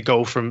concede a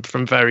goal from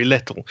very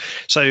little.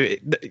 So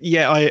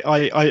yeah,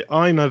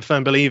 I'm a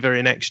firm believer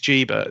in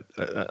XG, but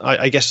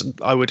I guess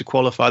I would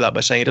qualify that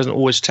by saying it doesn't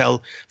always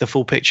tell the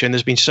full picture. And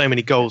there's been so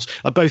many goals.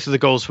 Both of the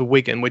goals for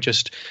Wigan were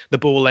just, the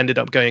ball ended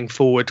up going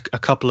forward a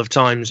couple of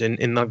times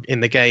in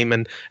the game,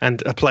 and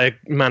a player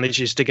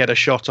manages to get a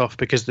shot off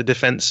because the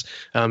defence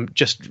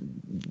just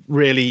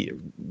really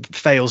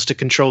fails to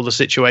control the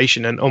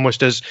situation, and almost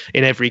does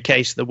in every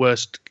case the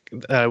worst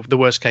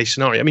case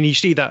scenario. I mean, you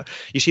see that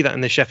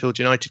in the Sheffield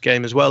United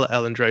game as well at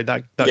Elland Road.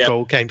 That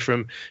goal came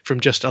from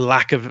just a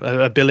lack of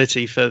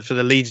ability for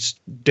the Leeds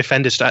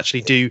defenders to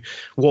actually do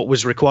what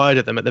was required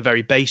of them at the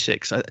very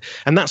basics,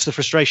 and that's the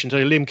frustration. So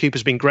Liam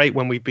Cooper's been great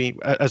when we've been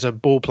as a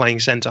ball playing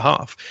centre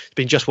half. It's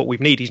been just what we've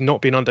needed. He's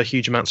not been under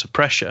huge amounts of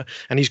pressure,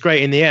 and he's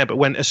great in the air. But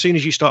as soon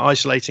as you start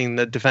isolating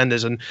the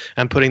defenders and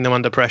putting them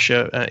under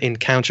pressure in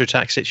counter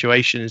attack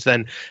situations,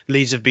 then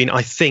Leeds have been,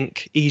 I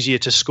think, easier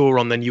to score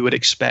on than you would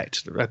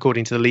expect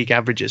according to the league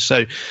averages.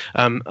 So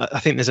I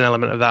think there's an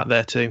element of that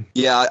there too.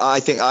 Yeah, I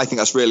think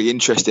that's really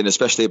interesting,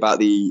 especially about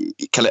the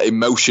kind of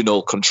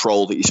emotional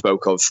control that you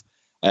spoke of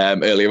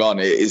earlier on.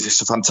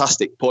 It's a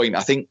fantastic point.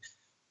 I think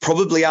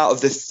probably out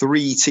of the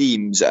three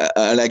teams,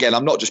 and again,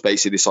 I'm not just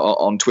basing this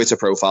on Twitter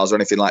profiles or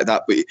anything like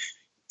that, but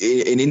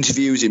in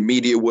interviews, in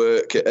media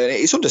work, and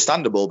it's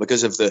understandable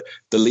because of the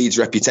Leeds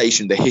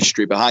reputation, the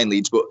history behind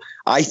Leeds. But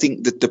I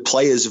think that the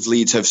players of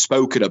Leeds have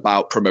spoken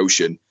about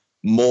promotion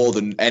more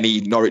than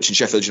any Norwich and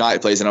Sheffield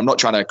United players. And I'm not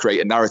trying to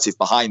create a narrative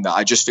behind that.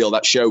 I just feel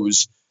that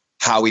shows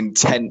how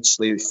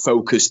intensely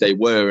focused they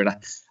were. And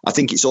I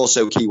think it's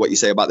also key what you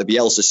say about the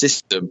Bielsa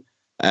system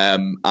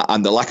and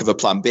the lack of a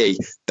plan B.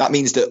 That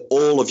means that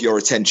all of your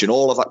attention,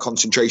 all of that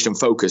concentration and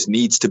focus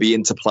needs to be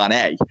into plan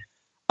A.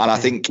 And I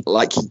think,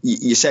 like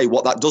you say,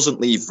 what that doesn't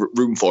leave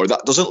room for,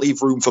 that doesn't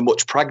leave room for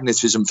much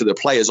pragmatism for the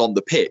players on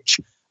the pitch.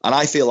 And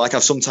I feel like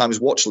I've sometimes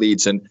watched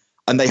Leeds and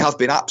they have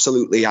been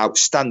absolutely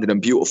outstanding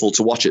and beautiful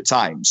to watch at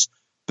times.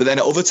 But then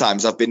at other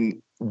times I've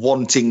been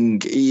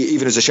wanting,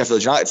 even as a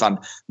Sheffield United fan,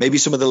 maybe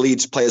some of the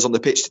Leeds players on the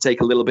pitch to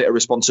take a little bit of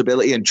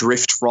responsibility and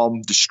drift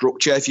from the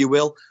structure, if you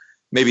will.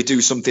 Maybe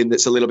do something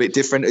that's a little bit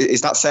different.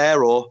 Is that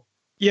fair or...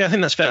 Yeah, I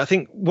think that's fair. I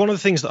think one of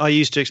the things that I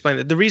used to explain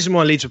that the reason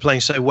why Leeds were playing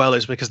so well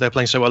is because they're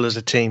playing so well as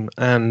a team,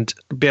 and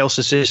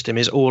Bielsa's system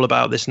is all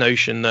about this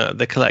notion that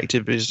the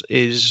collective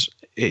is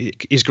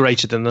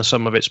greater than the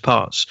sum of its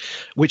parts,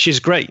 which is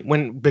great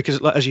because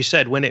as you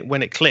said, when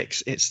it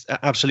clicks, it's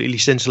absolutely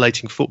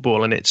scintillating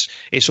football, and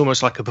it's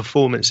almost like a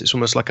performance, it's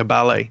almost like a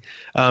ballet.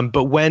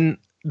 But when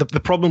the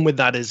problem with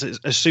that is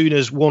as soon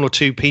as one or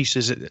two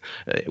pieces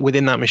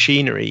within that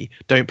machinery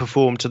don't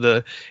perform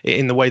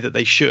in the way that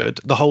they should,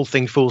 the whole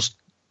thing falls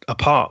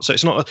apart. So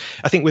it's not.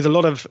 I think with a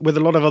lot of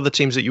other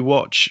teams that you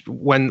watch,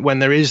 when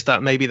there is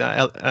that maybe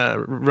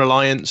that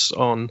reliance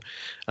on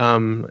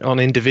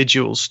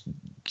individuals'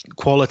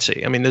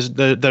 quality. I mean,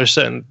 there are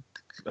certain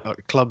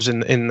clubs in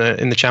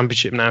the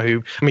Championship now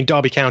who, I mean,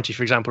 Derby County,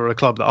 for example, are a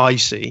club that I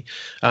see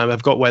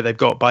have got where they've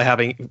got by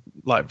having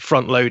like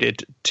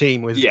front-loaded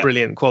team with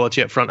brilliant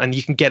quality up front, and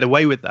you can get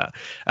away with that.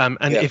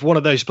 If one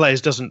of those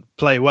players doesn't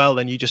play well,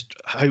 then you just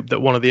hope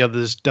that one of the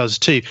others does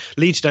too.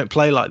 Leeds don't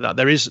play like that.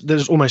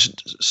 There's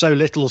almost so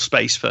little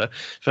space for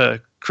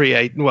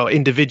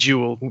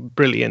individual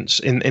brilliance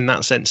in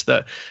that sense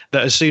that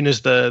as soon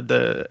as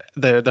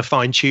the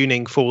fine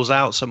tuning falls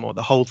out somewhat,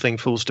 the whole thing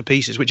falls to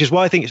pieces, which is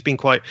why I think it's been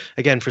quite,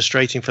 again,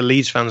 frustrating for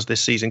Leeds fans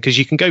this season, because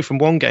you can go from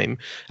one game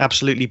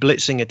absolutely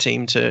blitzing a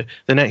team to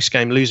the next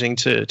game losing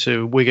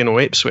to Wigan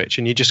or Ipswich,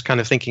 and you're just kind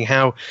of thinking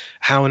how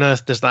on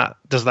earth does that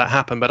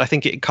happen? But I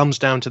think it comes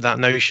down to that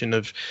notion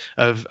of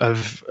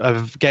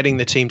getting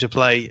the team to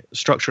play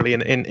structurally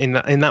in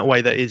that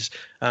way that is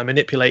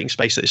manipulating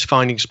space, that is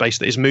finding space,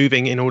 that is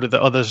moving in order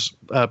that others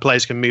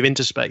players can move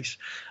into space.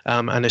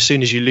 And as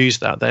soon as you lose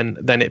that,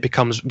 then it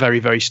becomes very,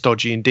 very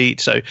stodgy indeed.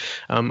 So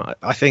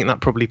I think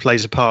that probably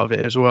plays a part of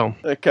it as well.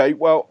 Okay,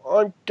 well,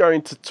 I'm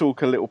going to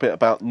talk a little bit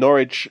about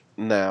Norwich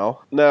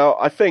now. Now,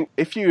 I think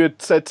if you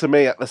had said to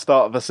me at the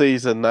start of the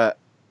season that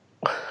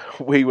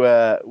we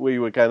were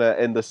going to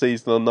end the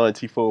season on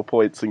 94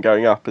 points and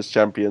going up as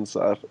champions,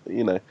 I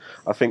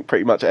think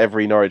pretty much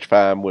every Norwich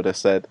fan would have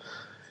said,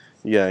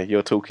 yeah,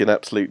 you're talking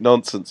absolute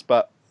nonsense.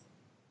 But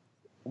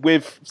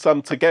with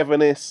some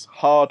togetherness,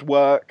 hard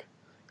work,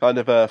 kind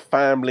of a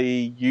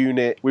family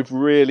unit, we've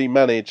really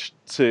managed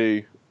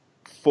to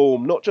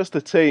form not just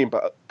a team,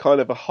 but kind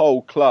of a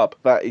whole club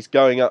that is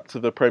going up to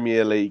the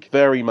Premier League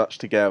very much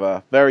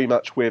together, very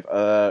much with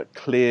a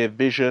clear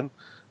vision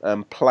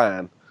and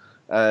plan.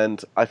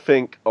 And I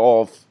think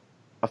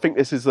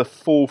this is the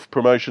fourth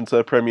promotion to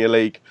the Premier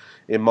League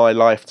in my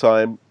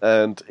lifetime,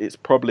 and it's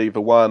probably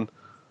the one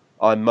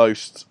I'm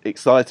most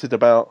excited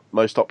about,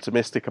 most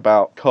optimistic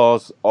about,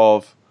 because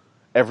of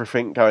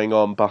everything going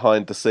on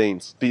behind the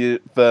scenes. The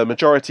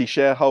majority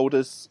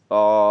shareholders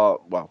are,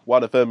 well,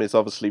 one of them is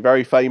obviously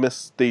very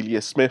famous,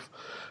 Delia Smith,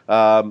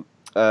 and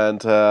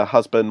her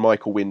husband,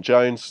 Michael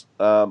Wynne-Jones.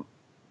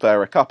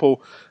 They're a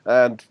couple,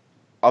 and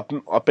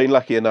I've been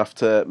lucky enough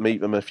to meet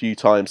them a few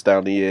times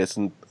down the years,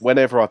 and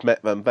whenever I've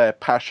met them, their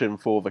passion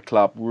for the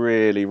club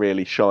really,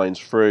 really shines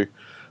through.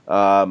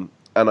 And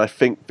I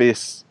think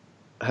this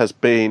has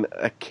been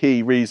a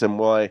key reason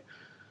why,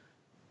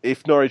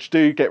 if Norwich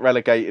do get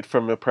relegated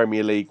from the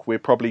Premier League, we'll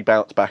probably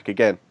bounce back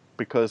again,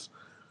 because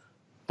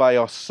they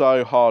are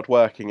so hard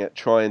working at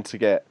trying to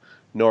get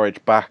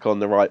Norwich back on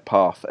the right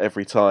path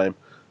every time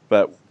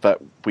that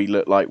we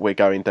look like we're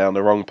going down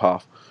the wrong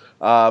path.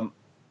 And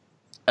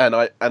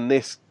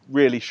this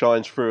really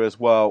shines through as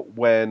well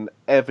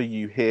whenever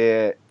you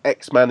hear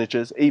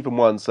ex-managers, even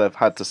ones that have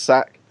had to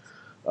sack,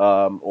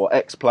 or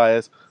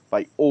ex-players,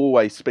 they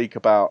always speak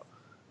about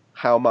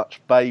how much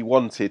they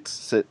wanted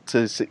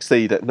to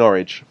succeed at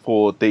Norwich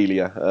for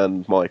Delia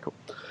and Michael.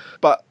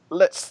 But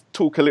let's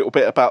talk a little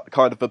bit about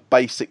kind of a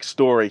basic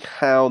story,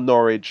 how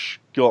Norwich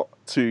got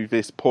to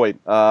this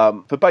point.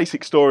 The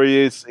basic story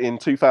is in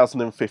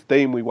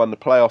 2015 we won the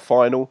playoff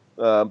final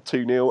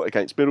 2-0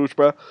 against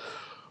Middlesbrough.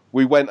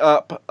 We went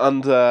up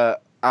under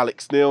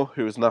Alex Neil,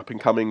 who was an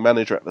up-and-coming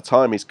manager at the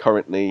time. He's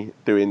currently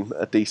doing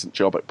a decent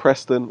job at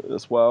Preston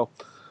as well.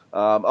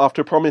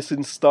 After a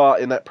promising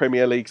start in that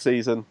Premier League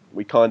season,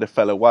 we kind of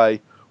fell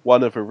away.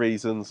 One of the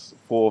reasons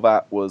for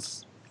that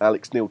was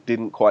Alex Neil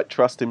didn't quite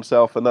trust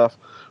himself enough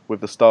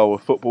with the style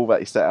of football that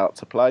he set out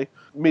to play.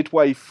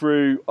 Midway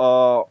through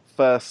our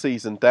first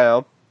season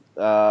down,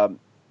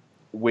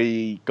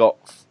 we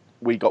got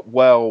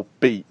well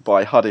beat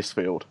by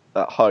Huddersfield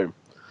at home.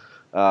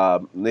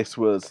 This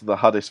was the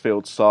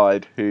Huddersfield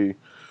side who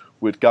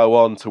would go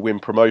on to win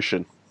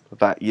promotion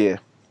that year.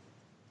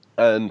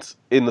 And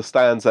in the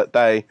stands that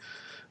day,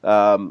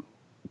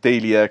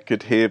 Delia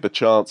could hear the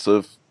chants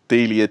of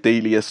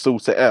Delia,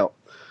 sort it out.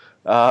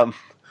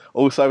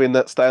 Also in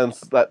that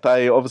stands that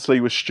day, obviously,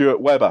 was Stuart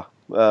Webber,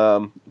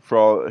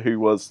 who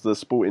was the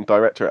sporting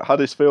director at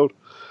Huddersfield.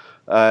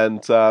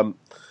 And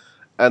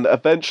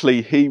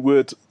eventually he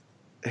would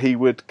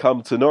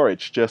come to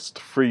Norwich just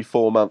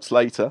 3-4 months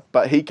later.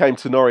 But he came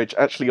to Norwich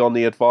actually on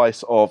the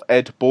advice of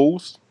Ed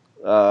Balls,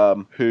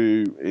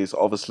 who is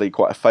obviously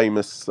quite a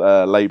famous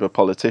Labour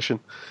politician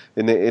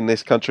in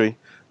this country.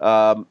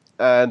 And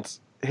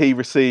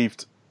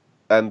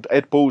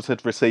Ed Balls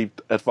had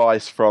received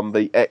advice from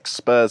the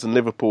ex-Spurs and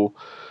Liverpool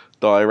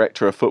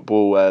director of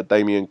football,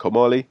 Damien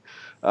Comolli.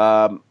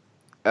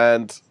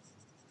 And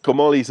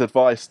Comolli's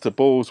advice to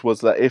Balls was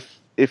that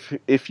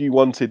if you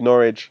wanted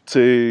Norwich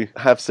to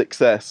have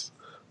success,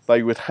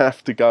 they would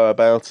have to go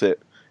about it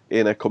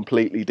in a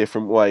completely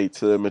different way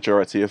to the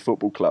majority of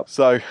football clubs.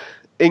 So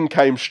in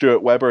came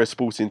Stuart Webber as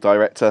sporting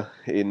director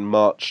in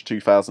March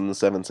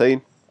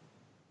 2017.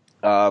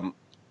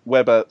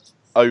 Webber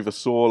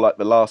oversaw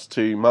the last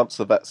 2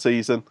 months of that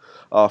season.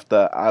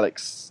 After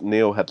Alex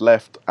Neil had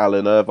left,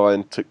 Alan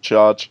Irvine took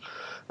charge.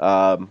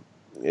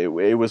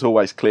 It was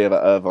always clear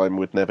that Irvine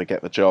would never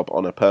get the job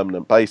on a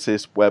permanent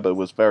basis. Webber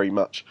was very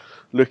much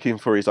looking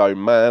for his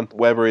own man.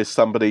 Webber is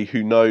somebody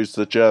who knows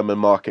the German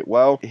market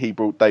well. He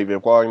brought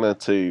David Wagner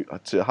to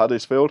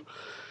Huddersfield.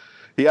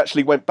 He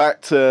actually went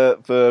back to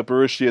the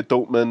Borussia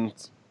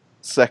Dortmund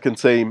second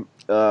team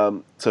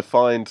to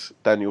find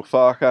Daniel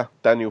Farke.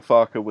 Daniel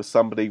Farke was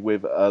somebody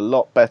with a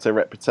lot better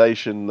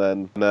reputation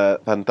than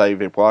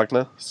David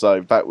Wagner,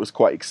 so that was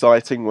quite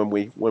exciting when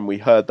we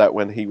heard that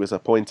when he was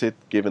appointed,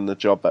 given the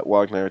job that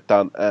Wagner had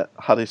done at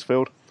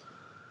Huddersfield.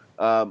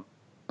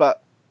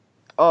 But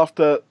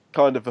after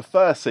kind of the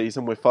first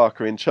season with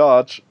Farke in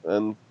charge,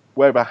 and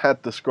Webber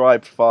had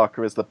described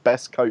Farke as the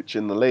best coach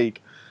in the league,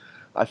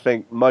 I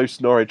think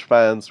most Norwich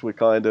fans were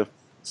kind of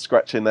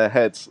scratching their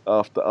heads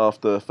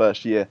after the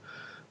first year.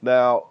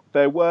 Now,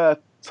 there were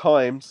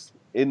times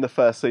in the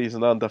first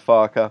season under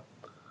Farke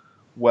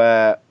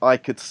where I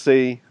could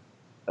see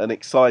an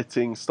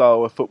exciting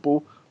style of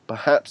football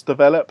perhaps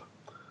develop,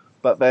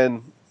 but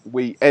then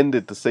we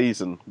ended the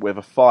season with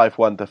a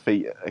 5-1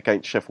 defeat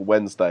against Sheffield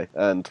Wednesday,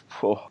 and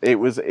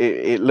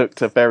it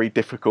looked a very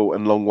difficult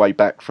and long way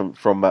back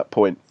from that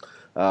point,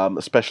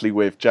 especially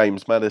with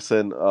James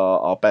Maddison,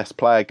 our best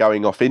player,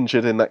 going off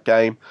injured in that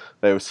game.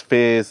 There was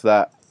fears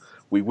that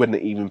we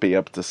wouldn't even be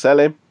able to sell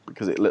him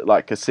because it looked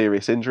like a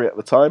serious injury at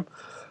the time.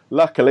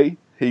 Luckily,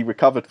 he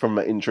recovered from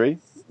that injury.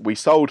 We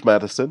sold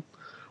Maddison,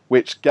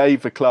 which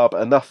gave the club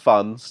enough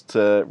funds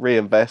to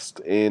reinvest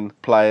in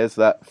players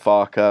that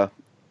Farke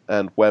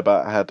and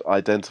Webber had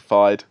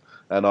identified,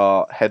 and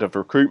our head of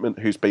recruitment,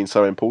 who's been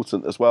so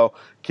important as well,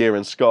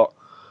 Kieran Scott.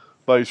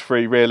 Those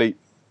three really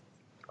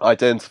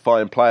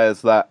identifying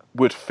players that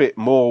would fit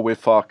more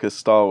with Farke's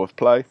style of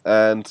play.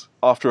 And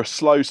after a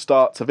slow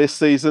start to this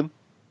season,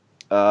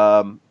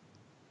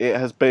 it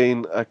has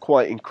been a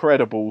quite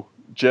incredible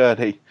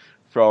journey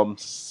from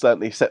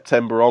certainly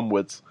September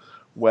onwards,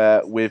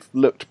 where we've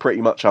looked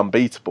pretty much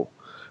unbeatable.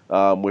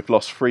 We've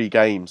lost 3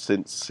 games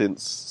since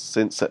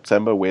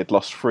September. We had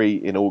lost 3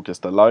 in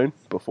August alone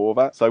before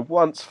that. So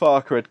once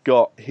Farke had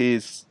got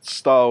his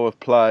style of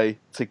play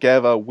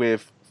together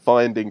with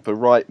finding the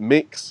right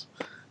mix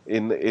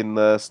in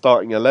the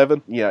starting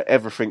 11,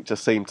 everything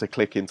just seemed to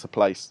click into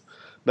place.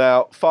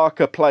 Now,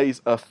 Farke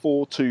plays a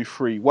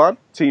 4-2-3-1.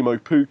 Timo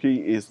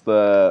Pukki is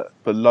the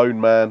lone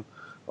man,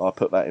 I'll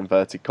put that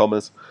inverted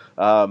commas,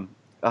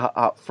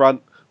 up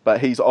front.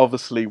 But he's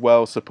obviously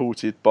well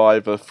supported by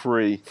the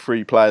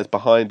three players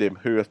behind him,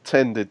 who have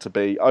tended to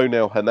be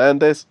Onel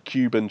Hernandez,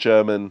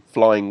 Cuban-German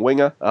flying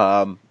winger,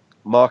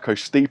 Marco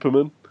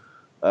Stiepermann,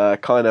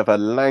 kind of a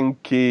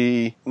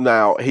lanky...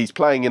 Now, he's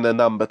playing in a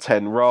number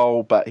 10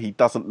 role, but he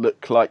doesn't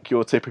look like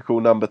your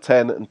typical number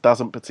 10 and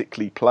doesn't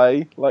particularly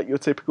play like your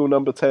typical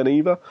number 10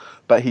 either.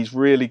 But he's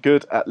really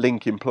good at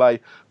linking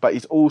play, but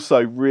he's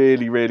also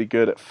really, really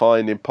good at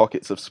finding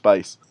pockets of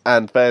space.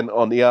 And then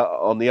on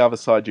the other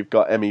side, you've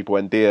got Emi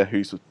Buendia,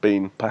 who's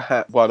been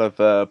perhaps one of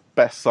the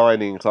best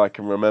signings I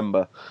can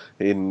remember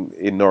in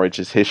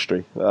Norwich's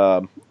history,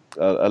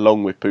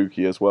 along with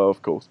Pukki as well,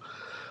 of course.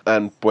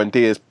 And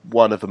Buendia is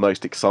one of the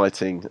most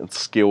exciting and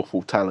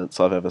skillful talents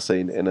I've ever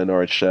seen in a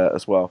Norwich shirt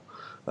as well.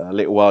 a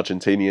little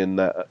Argentinian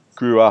that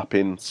grew up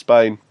in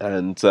Spain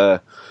and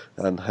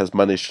has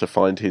managed to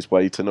find his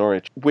way to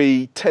Norwich.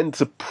 We tend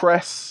to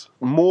press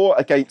more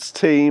against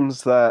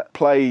teams that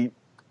play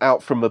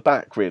out from the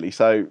back, really.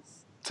 So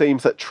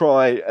teams that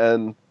try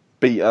and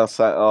beat us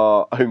at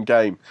our own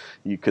game,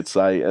 you could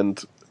say.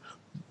 And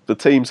the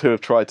teams who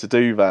have tried to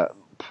do that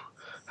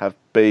have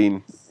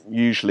been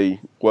usually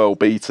well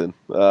beaten.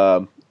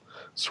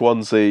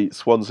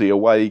 Swansea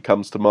away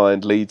comes to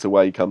mind, Leeds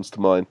away comes to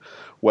mind,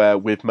 where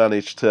we've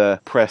managed to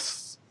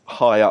press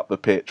high up the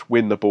pitch,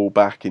 win the ball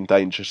back in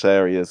dangerous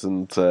areas,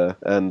 and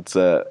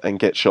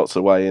get shots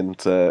away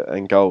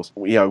and goals.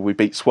 We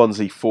beat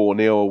Swansea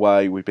 4-0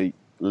 away. We beat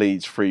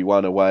Leeds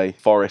 3-1 away.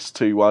 Forest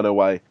 2-1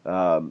 away.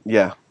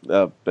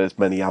 There's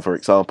many other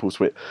examples.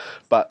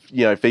 But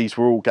these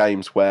were all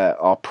games where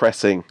our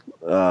pressing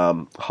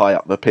high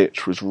up the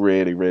pitch was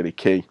really, really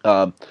key.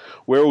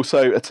 We're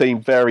also a team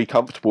very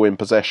comfortable in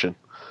possession.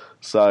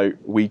 So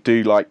we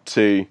do like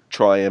to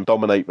try and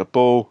dominate the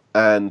ball,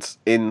 and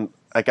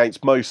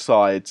against most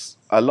sides,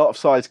 a lot of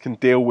sides can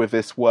deal with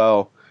this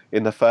well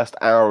in the first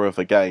hour of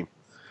a game.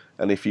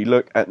 And if you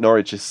look at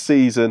Norwich's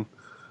season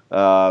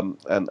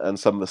and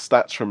some of the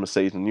stats from the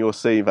season, you'll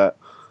see that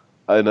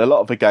in a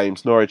lot of the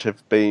games, Norwich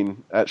have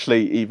been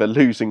actually either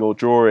losing or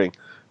drawing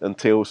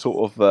until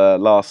sort of the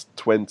last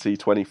 20,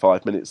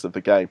 25 minutes of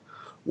the game.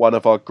 One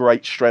of our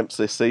great strengths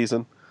this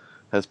season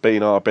has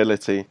been our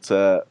ability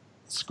to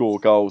score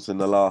goals in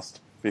the last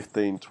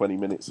 15, 20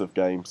 minutes of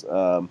games.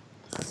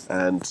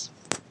 And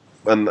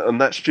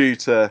that's due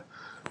to,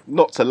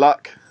 not to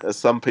luck, as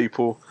some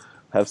people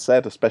have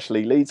said,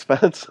 especially Leeds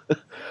fans.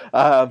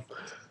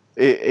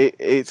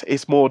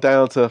 It's more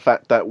down to the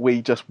fact that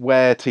we just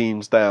wear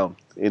teams down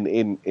in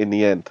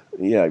the end.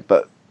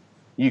 But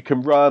you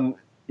can run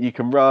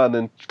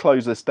and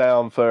close us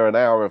down for an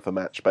hour of a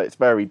match, but it's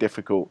very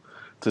difficult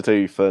to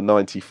do for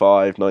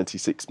 95,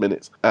 96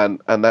 minutes.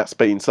 And that's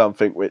been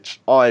something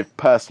which I've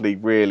personally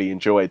really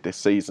enjoyed this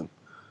season,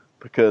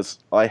 because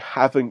I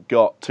haven't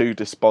got too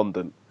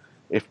despondent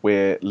if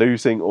we're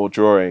losing or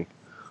drawing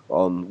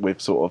on with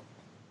sort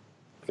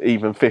of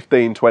even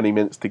 15, 20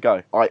 minutes to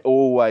go. I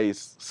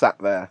always sat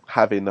there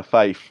having the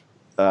faith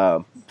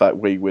that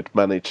we would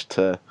manage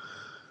to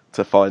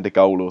find a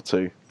goal or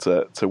two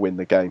to win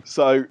the game.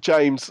 So,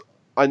 James,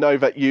 I know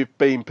that you've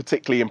been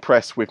particularly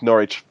impressed with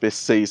Norwich this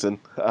season.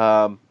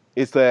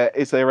 Is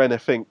there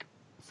anything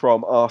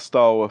from our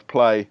style of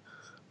play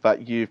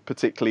that you've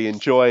particularly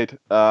enjoyed?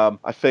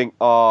 I think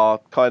our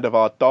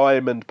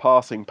diamond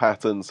passing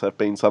patterns have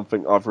been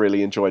something I've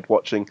really enjoyed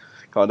watching,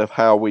 kind of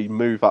how we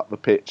move up the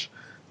pitch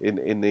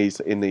in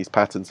these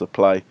patterns of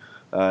play,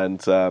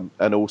 and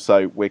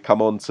also we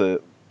come on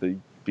to the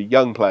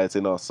young players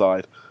in our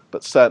side,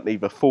 but certainly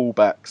the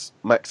fullbacks,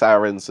 Max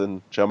Aarons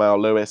and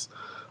Jamal Lewis.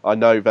 I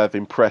know they've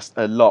impressed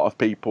a lot of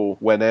people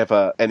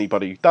whenever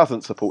anybody who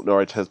doesn't support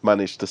Norwich has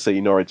managed to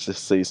see Norwich this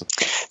season.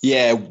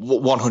 Yeah,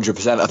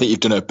 100%. I think you've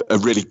done a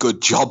really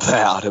good job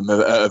there, Adam,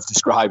 of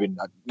describing.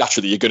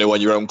 Naturally, you're going to own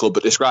your own club,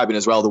 but describing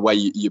as well the way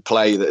you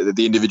play,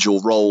 the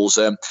individual roles.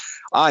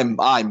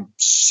 I'm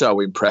so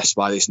impressed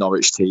by this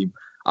Norwich team.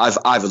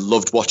 I've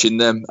loved watching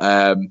them.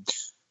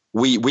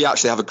 We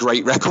actually have a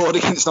great record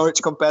against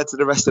Norwich compared to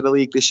the rest of the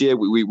league this year.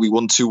 We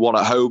won 2-1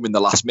 at home in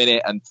the last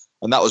minute, and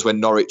that was when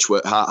Norwich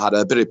had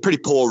a pretty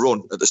poor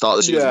run at the start of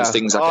the season. Yeah,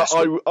 Things, I guess.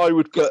 I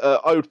would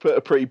put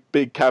a pretty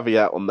big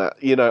caveat on that.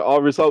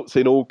 Our results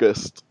in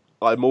August,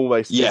 I'm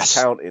almost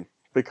discounting,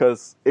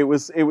 because it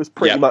was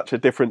pretty much a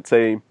different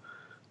team,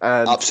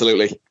 and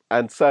absolutely,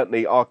 and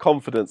certainly our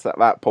confidence at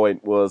that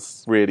point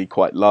was really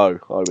quite low,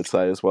 I would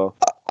say as well.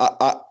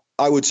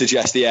 I would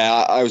suggest,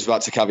 I was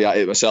about to caveat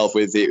it myself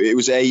with it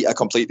was a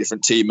complete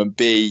different team, and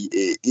B,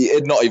 it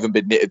had not even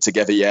been knitted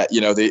together yet.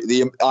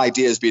 The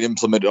idea has been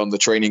implemented on the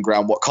training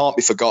ground. What can't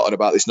be forgotten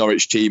about this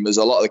Norwich team is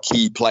a lot of the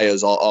key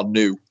players are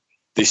new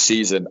this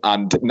season,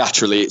 and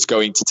naturally it's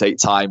going to take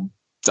time,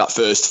 that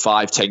first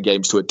 5-10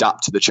 games, to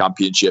adapt to the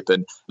Championship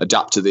and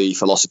adapt to the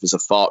philosophies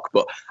of Farke.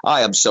 But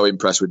I am so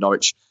impressed with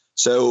Norwich.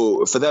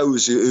 So for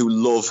those who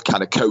love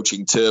kind of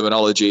coaching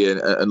terminology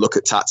and look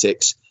at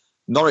tactics,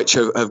 Norwich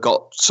have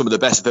got some of the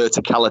best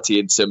verticality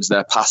in terms of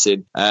their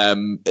passing.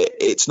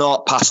 It's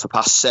not pass for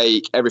pass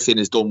sake. Everything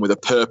is done with a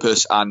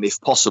purpose, and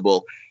if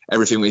possible,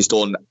 everything is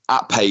done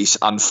at pace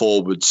and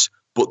forwards,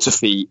 but to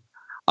feet,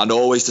 and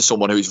always to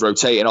someone who's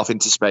rotating off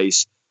into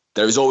space.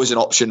 There is always an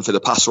option for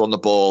the passer on the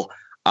ball,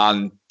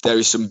 and there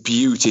is some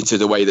beauty to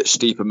the way that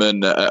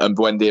Stiepermann and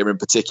Buendia in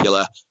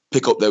particular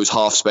pick up those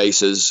half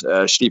spaces.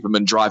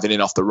 Stiepermann driving in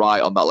off the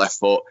right on that left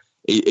foot.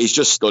 He's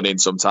just stunning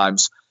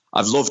sometimes.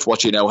 I've loved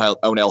watching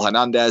Onel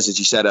Hernandez, as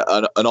you said,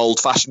 an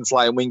old-fashioned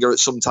flying winger at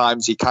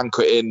sometimes. He can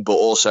cut in, but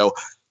also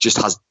just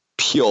has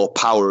pure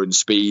power and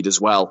speed as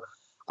well.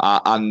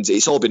 And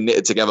it's all been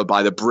knitted together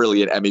by the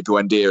brilliant Emi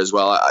Buendia as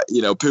well.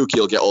 Pukki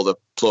will get all the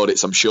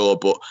plaudits, I'm sure,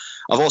 but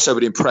I've also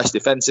been impressed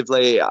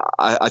defensively.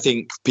 I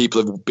think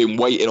people have been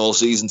waiting all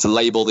season to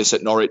label this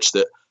at Norwich,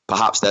 that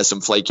perhaps there's some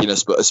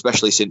flakiness, but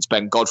especially since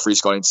Ben Godfrey's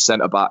gone into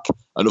centre-back,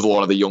 another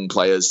one of the young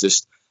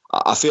players,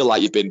 I feel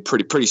like you've been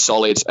pretty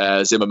solid.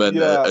 Zimmerman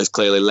has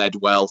clearly led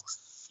well.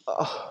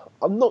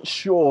 I'm not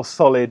sure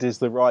solid is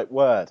the right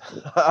word.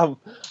 I've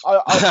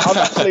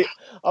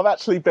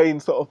actually been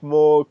sort of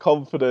more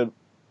confident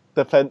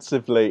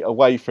defensively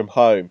away from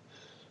home.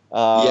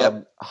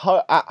 At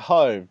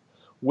home,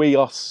 we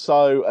are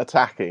so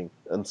attacking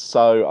and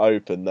so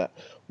open that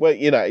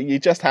you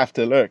just have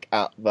to look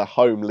at the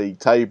home league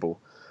table.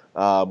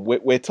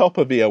 We're top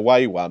of the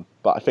away one,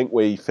 but I think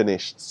we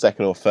finished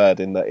second or third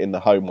in the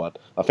home one.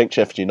 I think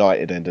Sheffield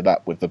United ended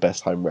up with the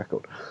best home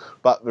record.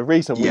 But the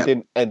reason we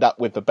didn't end up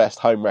with the best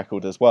home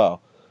record as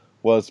well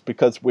was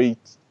because we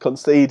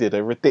conceded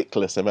a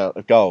ridiculous amount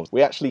of goals.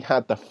 We actually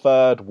had the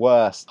third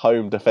worst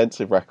home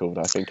defensive record,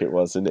 I think it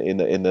was, in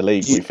the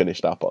league we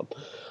finished up on.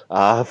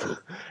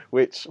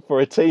 Which, for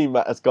a team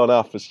that has gone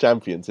up as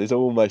champions, is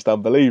almost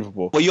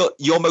unbelievable. Well,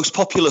 your most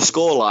popular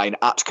scoreline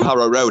at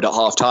Carrow Road at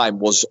half-time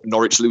was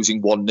Norwich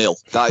losing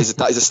 1-0. That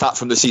is a stat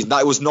from the season.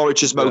 That was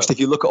Norwich's most. If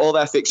you look at all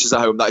their fixtures at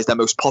home, that is their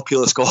most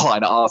popular scoreline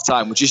at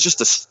half-time, which is just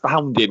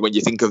astounding when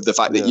you think of the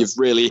fact that you've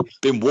really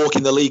been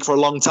walking the league for a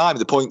long time.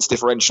 The points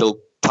differential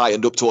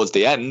tightened up towards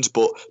the end,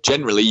 but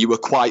generally you were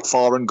quite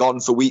far and gone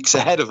for weeks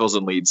ahead of us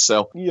and Leeds.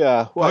 So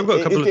well, I've got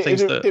a couple of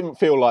things it didn't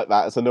feel like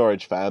that as a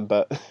Norwich fan,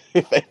 but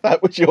if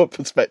that was your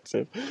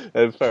perspective,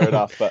 then fair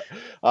enough. But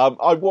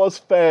I was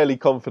fairly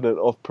confident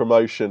of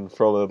promotion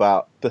from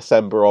about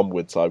December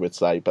onwards, I would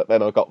say. But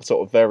then I got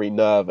sort of very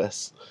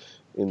nervous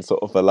in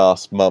sort of the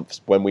last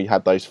months when we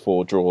had those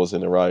 4 draws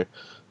in a row,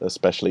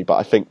 especially. But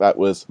I think that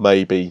was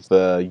maybe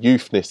the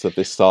youthness of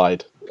this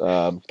side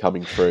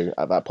coming through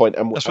at that point.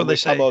 And that's what they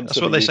say.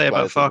 That's what they say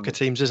about Farke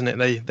teams, isn't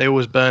it? They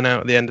always burn out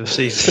at the end of the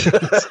season.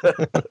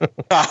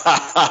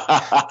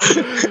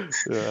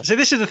 So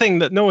this is the thing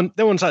that no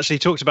one's actually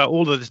talked about.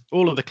 All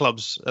of the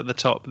clubs at the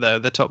top,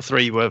 the top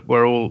 3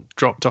 were all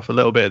dropped off a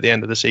little bit at the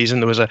end of the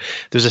season. There was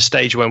a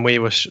stage when we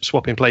were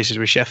swapping places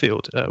with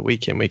Sheffield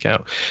week in, week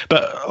out.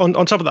 But on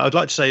top of that, I'd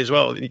like to say as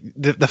well,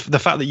 the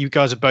fact that you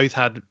guys have both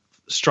had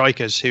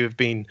strikers who have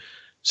been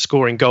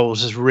scoring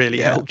goals has really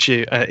helped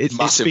you.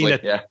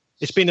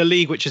 It's been a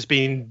league which has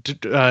been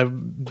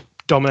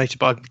dominated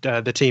by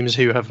the teams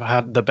who have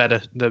had the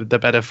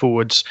better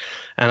forwards,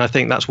 and I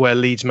think that's where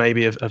Leeds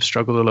maybe have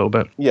struggled a little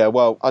bit. Yeah,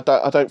 well, I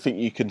don't think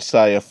you can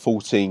say a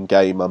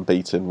 14-game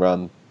unbeaten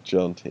run,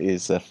 John,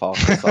 is a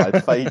Farke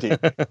side fading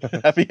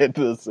at the end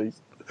of the season.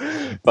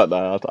 But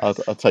no, I'll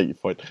take your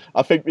point.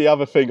 I think the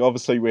other thing,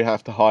 obviously, we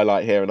have to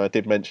highlight here, and I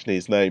did mention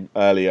his name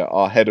earlier,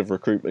 our head of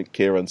recruitment,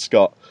 Kieran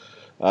Scott.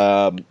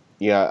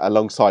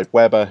 Alongside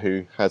Webber,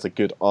 who has a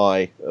good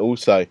eye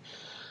also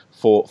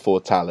for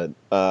talent.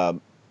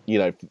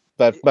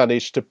 They've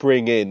managed to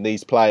bring in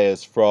these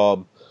players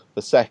from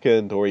the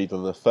second or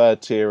even the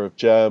third tier of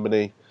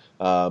Germany,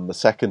 the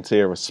second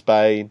tier of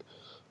Spain.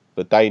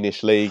 The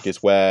Danish league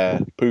is where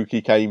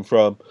Pukki came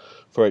from,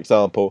 for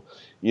example.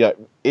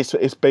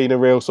 It's been a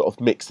real sort of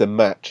mix and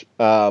match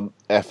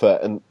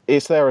effort, and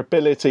it's their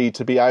ability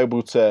to be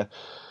able to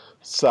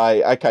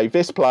say, okay,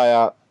 this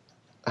player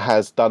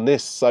has done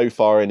this so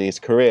far in his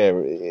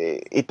career.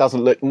 It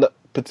doesn't look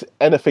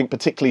anything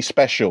particularly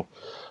special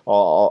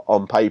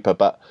on paper,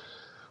 but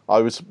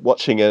I was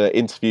watching an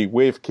interview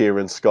with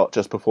Kieran Scott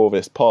just before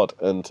this pod,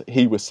 and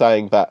he was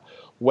saying that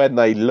when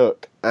they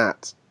look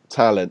at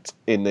talent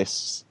in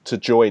this to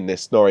join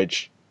this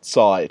Norwich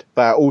side,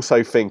 they're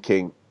also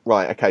thinking,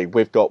 right, okay,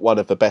 we've got one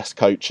of the best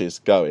coaches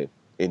going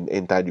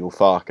in Daniel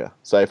Farke.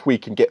 So if we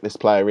can get this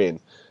player in,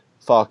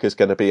 Farke's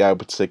going to be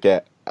able to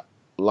get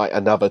like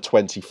another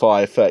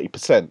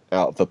 25-30%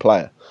 out of the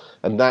player,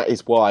 and that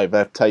is why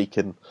they've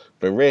taken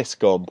the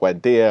risk on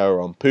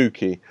Buendia, on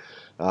Pukki,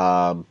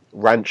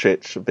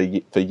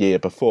 Rancic the year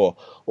before.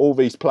 All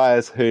these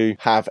players who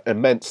have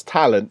immense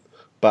talent,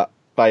 but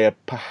they are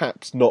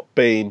perhaps not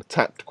being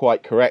tapped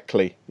quite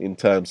correctly in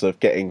terms of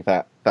getting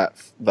that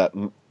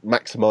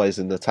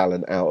maximising the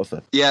talent out of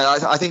them. Yeah,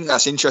 I think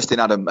that's interesting,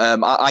 Adam.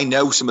 I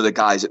know some of the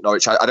guys at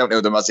Norwich. I don't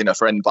know them as in a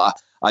friend, but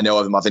I know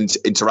of them. I've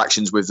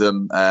interactions with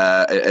them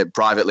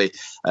privately.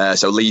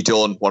 So Lee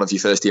Dunn, one of your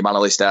first team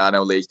analysts there, I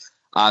know Lee.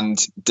 And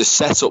the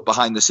setup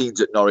behind the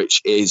scenes at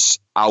Norwich is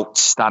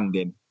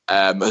outstanding.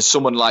 As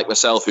someone like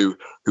myself who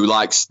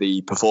likes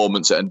the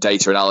performance and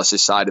data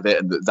analysis side of it,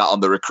 and that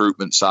on the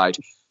recruitment side,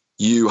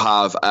 you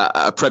have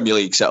a Premier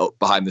League setup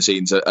behind the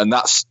scenes, and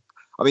that's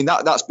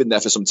been there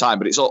for some time,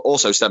 but it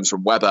also stems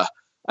from Webber.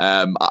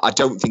 I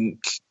don't think,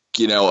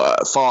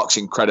 Farke's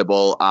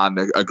incredible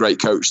and a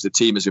great coach. The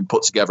team has been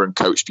put together and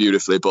coached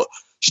beautifully, but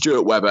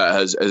Stuart Webber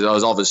has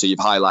obviously you've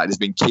highlighted, has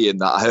been key in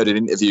that. I heard an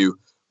interview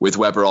with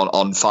Webber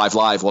on 5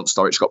 Live once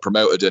Norwich got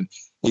promoted, and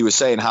he was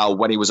saying how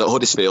when he was at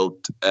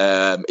Huddersfield,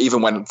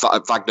 even when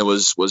Wagner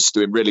was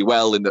doing really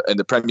well in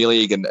the Premier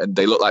League and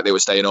they looked like they were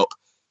staying up,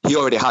 he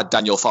already had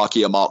Daniel Farke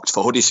earmarked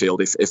for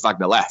Huddersfield if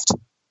Wagner left.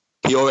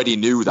 He already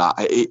knew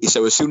that.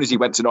 So as soon as he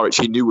went to Norwich,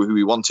 he knew who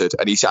he wanted.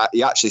 And he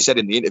actually said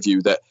in the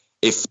interview that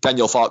if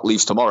Daniel Farke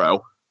leaves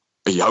tomorrow,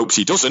 he hopes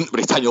he doesn't, but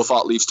if Daniel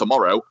Farke leaves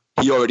tomorrow,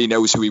 he already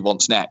knows who he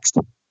wants next.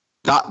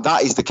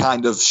 That is the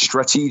kind of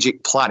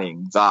strategic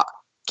planning that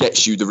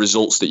gets you the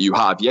results that you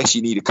have. Yes,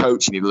 you need a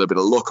coach, you need a little bit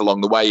of luck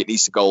along the way. It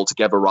needs to go all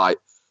together right.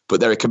 But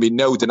there can be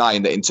no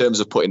denying that in terms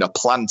of putting a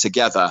plan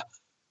together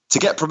to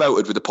get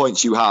promoted with the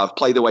points you have,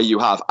 play the way you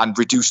have, and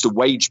reduce the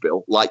wage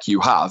bill like you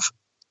have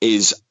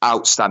is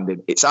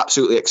outstanding. It's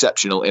absolutely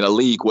exceptional in a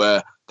league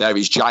where there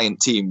is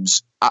giant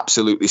teams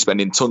absolutely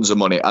spending tons of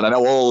money. And I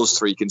know all us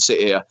three can sit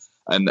here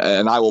and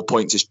I will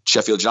point to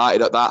Sheffield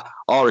United at that.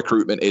 Our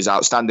recruitment is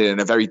outstanding in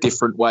a very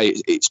different way.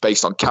 It's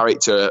based on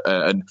character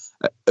and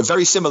a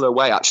very similar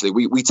way, actually.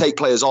 We take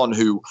players on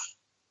who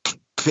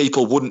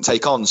people wouldn't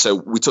take on. So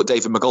we took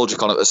David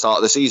McGoldrick on at the start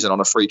of the season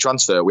on a free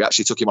transfer. We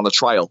actually took him on a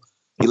trial.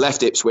 He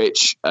left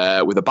Ipswich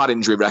with a bad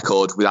injury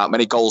record, without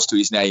many goals to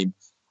his name.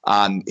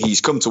 And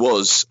he's come to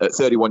us at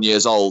 31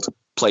 years old,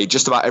 played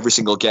just about every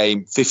single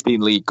game,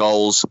 15 league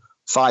goals,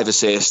 5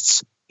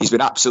 assists. He's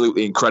been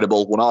absolutely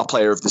incredible, won our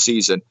player of the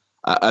season.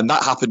 And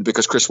that happened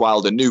because Chris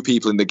Wilder knew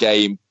people in the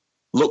game,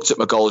 looked at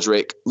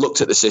McGoldrick,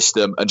 looked at the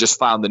system and just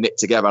found the knit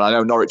together. And I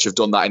know Norwich have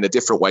done that in a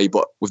different way,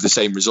 but with the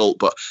same result.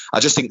 But I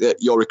just think that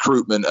your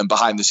recruitment and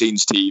behind the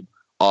scenes team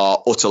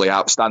are utterly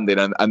outstanding.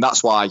 And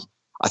that's why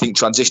I think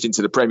transitioning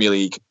to the Premier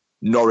League,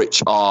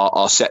 Norwich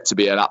are set to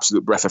be an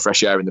absolute breath of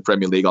fresh air in the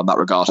Premier League on that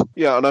regard.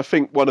 Yeah, and I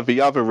think one of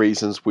the other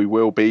reasons we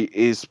will be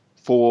is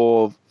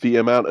for the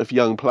amount of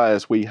young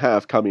players we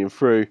have coming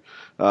through.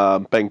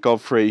 Ben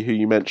Godfrey, who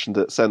you mentioned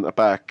at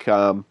centre-back,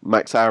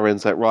 Max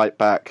Aarons at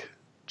right-back,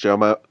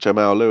 Jamal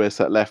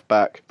Lewis at left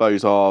back.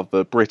 Those are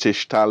the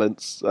British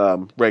talents,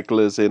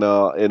 regulars in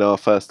our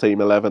first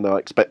team 11. I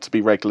expect to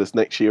be regulars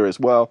next year as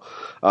well.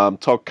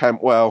 Todd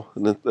Cantwell,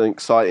 an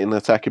exciting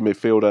attacking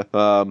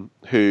midfielder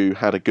who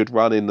had a good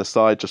run in the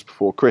side just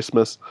before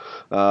Christmas.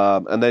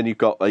 And then you've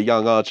got a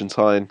young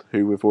Argentine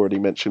who we've already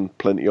mentioned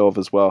plenty of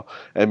as well,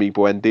 Emi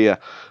Buendia.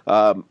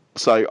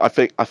 So I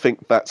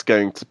think that's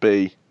going to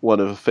be one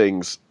of the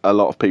things a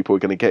lot of people are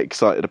going to get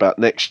excited about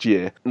next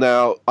year.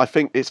 Now, I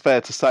think it's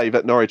fair to say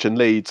that Norwich and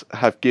Leeds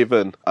have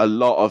given a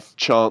lot of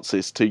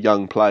chances to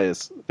young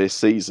players this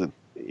season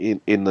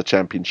in the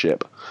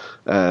Championship.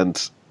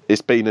 And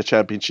it's been a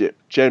Championship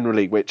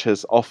generally which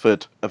has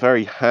offered a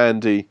very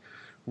handy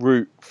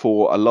route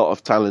for a lot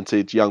of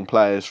talented young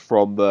players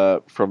from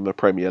the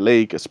Premier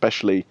League,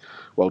 especially,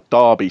 well,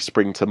 Derby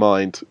spring to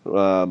mind,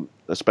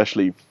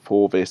 especially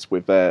for this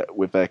with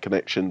their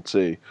connection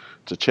to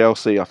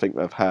Chelsea. I think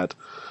they've had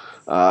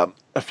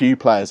a few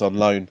players on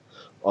loan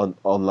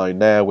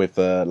now with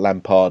the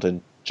Lampard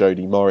and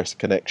Jody Morris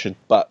connection,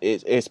 but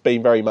it's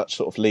been very much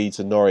sort of Leeds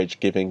and Norwich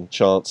giving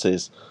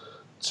chances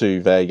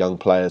to their young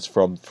players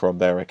from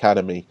their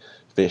academy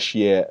this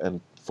year, and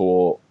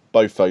for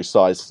both those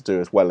sides to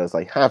do as well as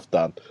they have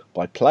done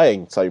by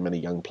playing so many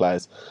young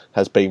players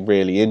has been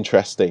really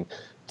interesting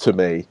to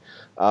me.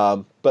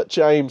 But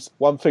James,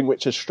 one thing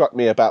which has struck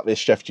me about this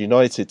Sheffield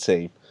United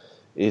team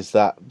is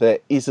that there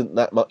isn't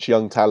that much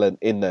young talent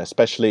in there,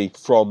 especially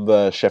from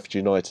the Sheffield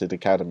United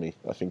academy.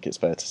 I think it's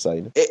fair to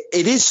say.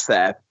 It is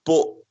fair,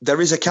 but there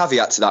is a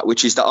caveat to that,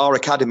 which is that our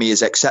academy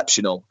is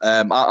exceptional.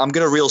 I'm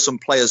going to reel some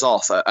players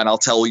off, and I'll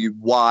tell you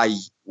why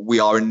we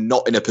are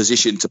not in a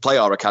position to play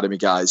our academy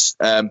guys.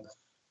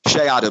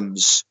 Shea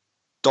Adams,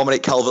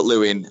 Dominic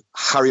Calvert-Lewin,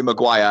 Harry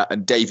Maguire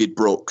and David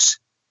Brooks.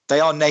 They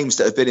are names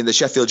that have been in the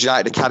Sheffield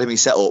United Academy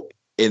setup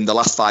in the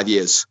last 5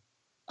 years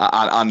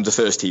and the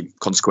first team,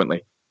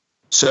 consequently.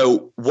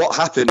 So what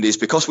happened is,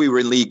 because we were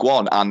in League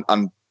One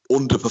and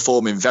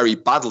underperforming very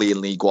badly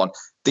in League One,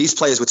 these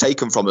players were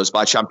taken from us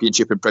by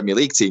Championship and Premier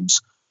League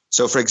teams.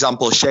 So, for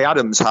example, Shea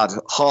Adams had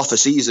half a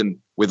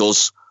season with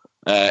us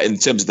in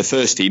terms of the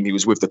first team. He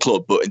was with the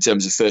club, but in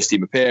terms of first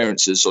team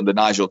appearances under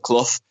Nigel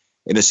Clough,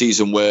 in a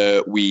season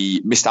where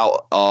we missed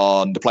out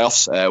on the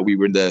playoffs. We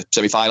were in the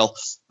semi-final,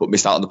 but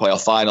missed out on the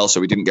playoff final,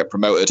 so we didn't get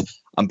promoted.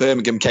 And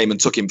Birmingham came and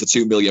took him for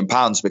 £2 million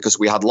because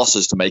we had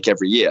losses to make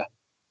every year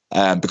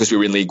because we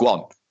were in League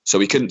One. So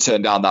we couldn't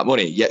turn down that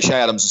money. Yet Shea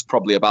Adams is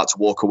probably about to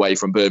walk away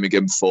from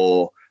Birmingham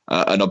for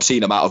an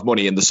obscene amount of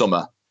money in the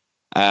summer.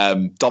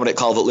 Dominic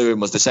Calvert-Lewin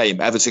was the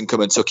same. Everton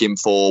come and took him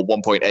for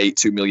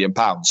 £1.82 million.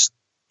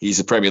 He's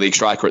a Premier League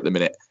striker at the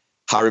minute.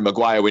 Harry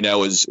Maguire, we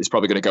know, is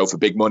probably going to go for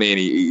big money, and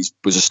he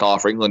was a star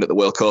for England at the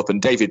World Cup.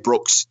 And David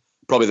Brooks,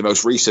 probably the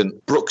most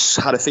recent. Brooks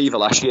had a fever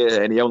last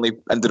year, and he only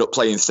ended up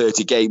playing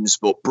 30 games,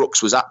 but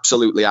Brooks was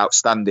absolutely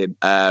outstanding.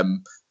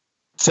 In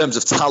terms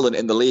of talent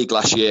in the league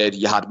last year,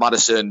 you had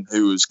Maddison,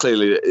 who was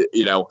clearly,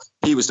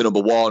 he was the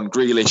number one.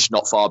 Grealish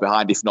not far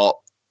behind, if not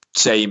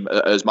same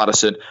as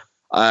Maddison.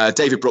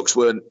 David Brooks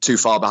weren't too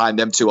far behind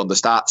them two on the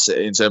stats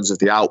in terms of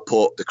the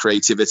output, the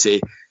creativity.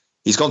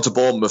 He's gone to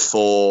Bournemouth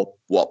for,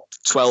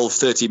 12,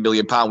 13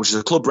 million pounds, which is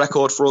a club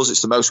record for us.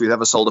 It's the most we've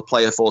ever sold a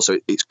player for, so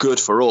it's good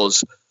for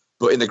us.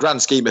 But in the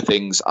grand scheme of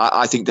things,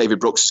 I think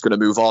David Brooks is going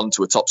to move on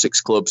to a top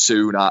 6 club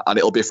soon, and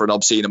it'll be for an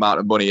obscene amount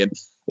of money. And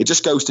it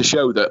just goes to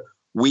show that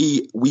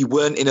we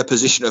weren't in a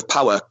position of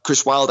power.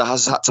 Chris Wilder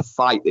has had to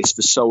fight this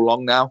for so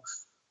long now.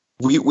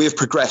 We've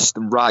progressed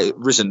and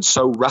risen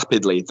so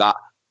rapidly that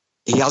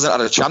he hasn't had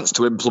a chance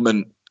to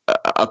implement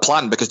a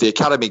plan, because the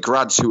academy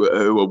grads who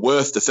are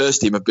worth the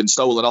first team have been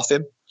stolen off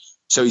him.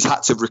 So he's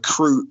had to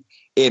recruit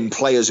in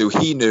players who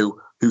he knew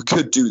who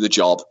could do the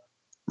job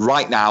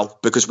right now,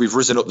 because we've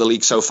risen up the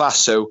league so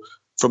fast. So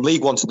from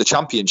League One to the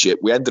Championship,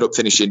 we ended up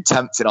finishing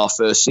 10th in our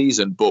first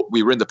season, but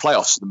we were in the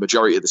playoffs the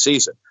majority of the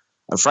season.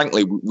 And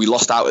frankly, we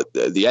lost out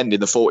at the end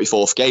in the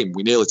 44th game.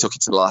 We nearly took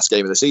it to the last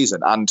game of the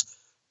season. And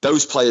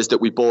those players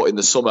that we bought in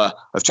the summer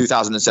of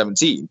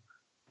 2017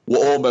 were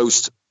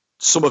almost,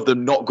 some of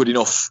them, not good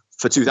enough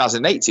for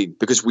 2018,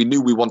 because we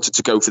knew we wanted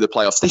to go for the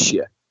playoffs this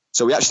year.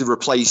 So we actually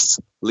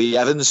replaced Lee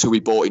Evans, who we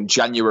bought in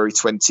January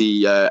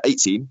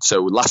 2018,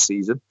 so last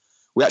season.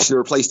 We actually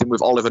replaced him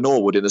with Oliver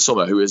Norwood in the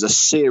summer, who is a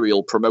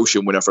serial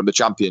promotion winner from the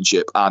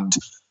Championship and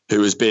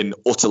who has been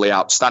utterly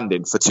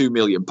outstanding for £2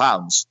 million.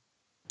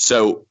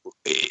 So,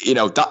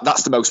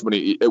 that's the most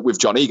money with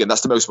John Egan.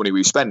 That's the most money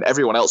we've spent.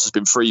 Everyone else has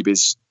been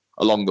freebies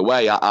along the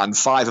way. And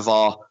 5 of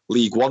our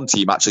League One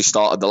team actually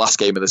started the last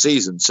game of the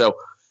season. So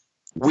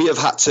we have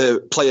had to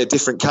play a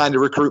different kind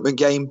of recruitment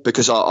game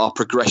because our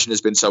progression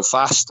has been so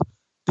fast.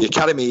 The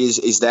academy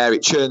is there.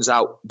 It churns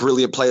out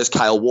brilliant players.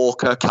 Kyle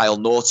Walker, Kyle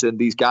Norton.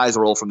 These guys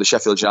are all from the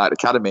Sheffield United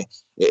Academy.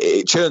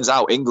 It churns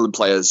out England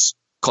players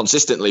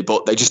consistently,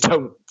 but they just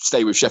don't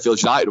stay with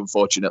Sheffield United,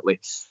 unfortunately.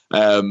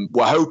 We're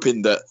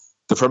hoping that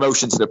the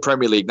promotion to the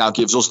Premier League now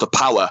gives us the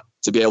power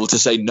to be able to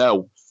say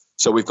no.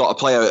 So we've got a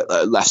player,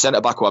 left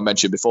centre-back, who I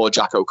mentioned before,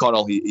 Jack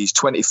O'Connell. He's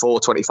 24,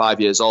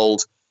 25 years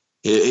old.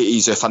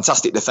 He's a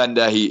fantastic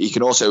defender.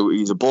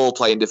 He's a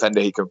ball-playing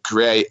defender. He can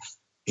create.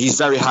 He's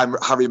very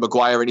Harry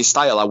Maguire in his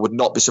style. I would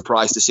not be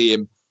surprised to see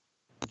him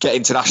get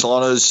international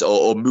honours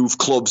or move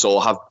clubs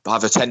or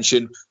have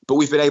attention. But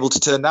we've been able to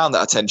turn down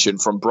that attention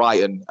from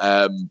Brighton.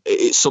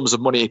 It's sums of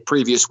money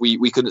previous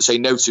we couldn't say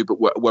no to,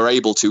 but we're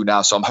able to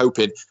now. So I'm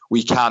hoping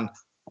we can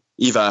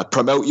either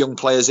promote young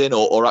players in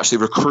or actually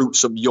recruit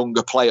some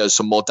younger players,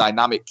 some more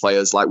dynamic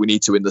players like we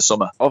need to in the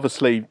summer.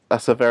 Obviously,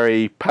 that's a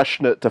very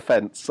passionate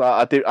defence.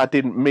 I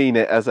didn't mean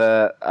it as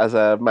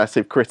a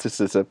massive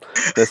criticism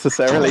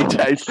necessarily,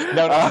 James.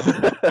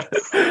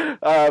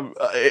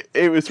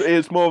 It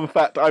was more of a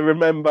fact. I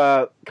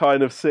remember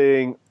kind of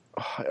seeing,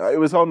 it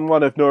was on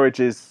one of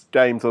Norwich's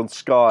games on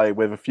Sky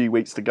with a few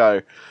weeks to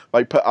go.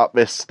 They put up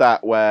this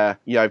stat where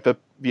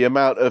the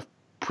amount of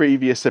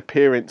previous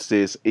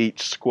appearances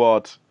each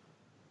squad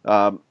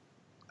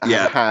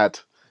had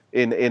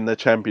in the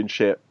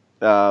Championship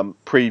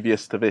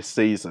previous to this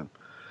season,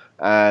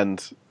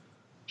 and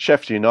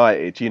Sheffield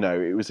United,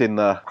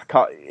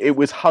 it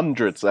was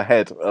hundreds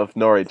ahead of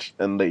Norwich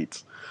and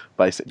Leeds,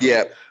 basically.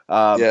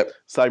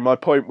 So my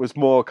point was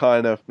more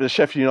kind of the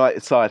Sheffield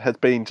United side has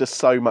been just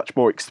so much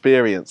more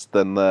experienced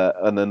than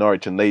the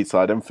Norwich and Leeds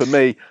side, and for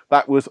me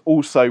that was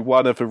also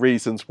one of the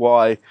reasons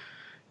why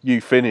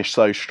you finished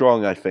so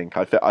strong. I think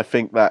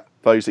that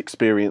those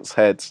experienced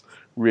heads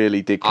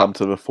really did come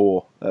to the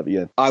fore at the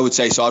end. I would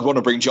say so. I'd want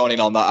to bring John in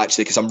on that,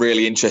 actually, because I'm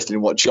really interested in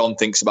what John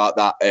thinks about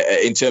that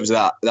in terms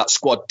of that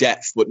squad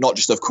depth, but not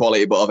just of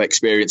quality, but of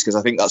experience, because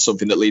I think that's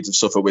something that Leeds have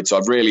suffered with. So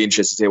I'm really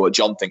interested to hear what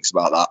John thinks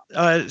about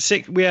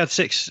that. We had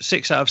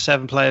six out of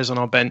 7 players on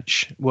our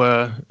bench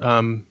were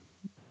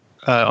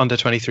under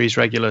 23s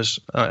regulars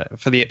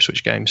for the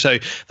Ipswich game. So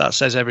that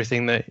says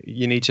everything that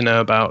you need to know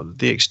about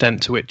the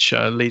extent to which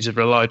Leeds have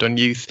relied on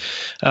youth.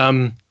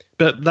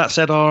 But that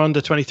said, our under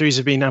 23s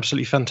have been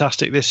absolutely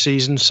fantastic this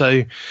season.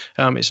 So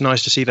it's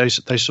nice to see those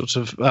sorts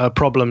of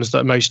problems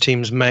that most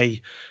teams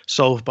may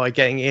solve by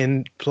getting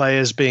in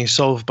players being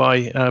solved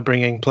by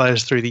bringing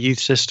players through the youth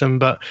system.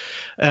 But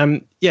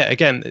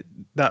again,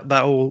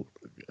 that all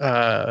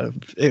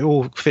it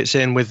all fits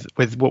in with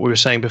what we were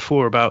saying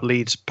before about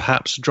Leeds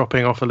perhaps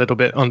dropping off a little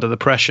bit under the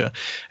pressure.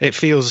 It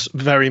feels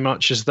very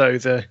much as though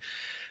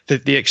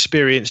the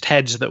experienced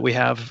heads that we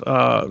have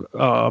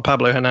are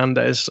Pablo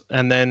Hernandez,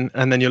 and then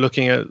you're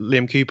looking at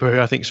Liam Cooper, who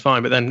I think is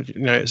fine, but then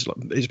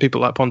it's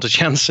people like Pontus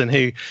Jansson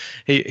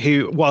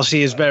who whilst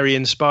he is very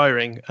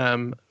inspiring,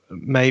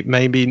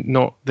 maybe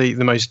not the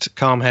most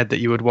calm head that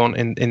you would want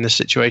in the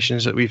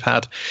situations that we've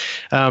had,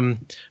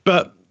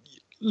 but.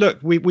 Look,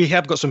 we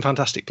have got some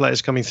fantastic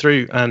players coming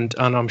through, and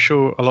I'm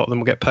sure a lot of them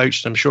will get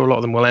poached. I'm sure a lot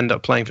of them will end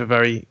up playing for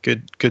very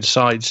good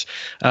sides.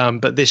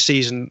 But this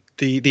season,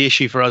 the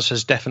issue for us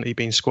has definitely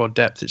been squad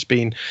depth. It's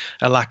been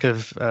a lack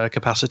of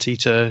capacity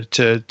to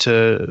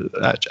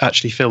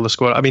actually fill the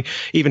squad. I mean,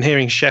 even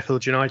hearing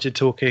Sheffield United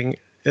talking.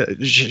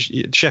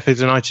 Sheffield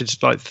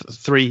United's like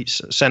 3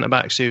 centre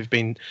backs who've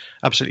been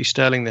absolutely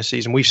sterling this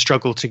season. We've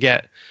struggled to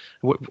get.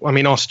 I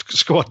mean, our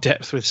squad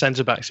depth with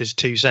centre backs is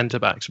 2 centre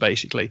backs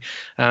basically.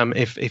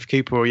 If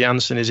Cooper or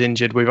Janssen is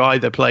injured, we've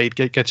either played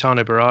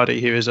Gaetano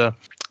Berardi, who is a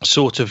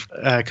sort of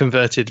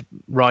converted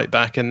right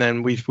back, and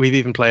then we've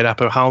even played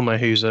Apo Halma,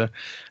 who's an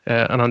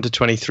under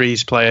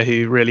 23s player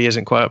who really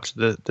isn't quite up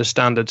to the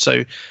standard.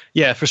 So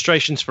yeah,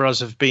 frustrations for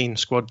us have been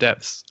squad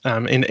depth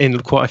in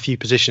quite a few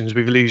positions.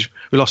 We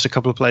lost a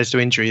couple of players to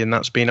injury, and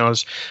that's been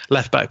ours.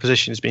 Left back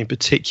position has been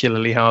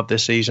particularly hard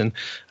this season,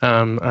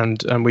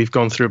 and we've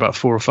gone through about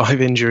 4 or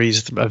 5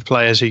 injuries of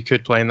players who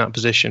could play in that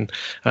position.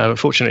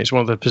 Fortunately, it's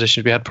one of the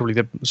positions we had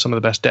probably some of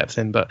the best depth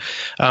in. But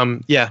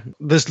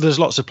there's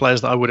lots of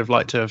players that I would have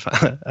liked to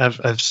to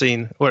have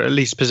seen, or at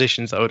least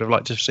positions that I would have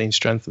liked to have seen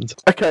strengthened.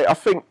 Okay, I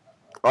think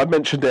I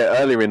mentioned it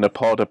earlier in the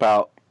pod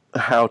about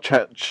how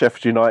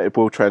Sheffield United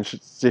will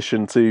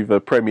transition to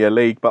the Premier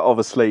League, but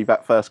obviously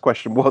that first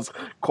question was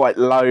quite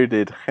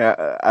loaded,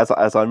 as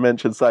I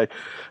mentioned, so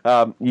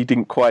you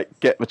didn't quite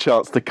get the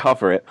chance to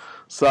cover it.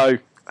 So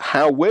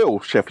how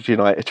will Sheffield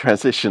United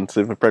transition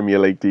to the Premier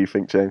League, do you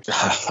think, James?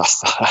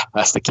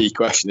 That's the key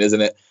question, isn't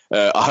it?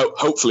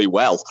 Hopefully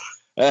well.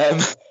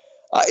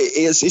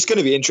 It's going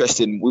to be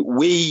interesting.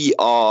 We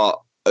are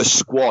a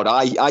squad.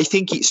 I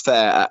think it's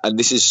fair, and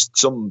this is,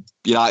 some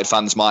United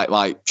fans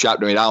might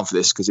shout me down for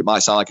this because it might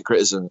sound like a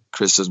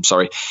criticism.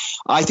 Sorry.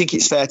 I think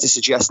it's fair to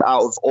suggest that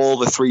out of all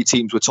the three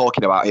teams we're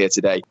talking about here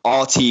today,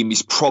 our team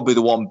is probably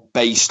the one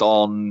based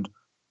on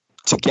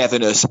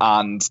togetherness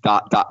and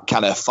that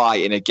kind of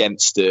fighting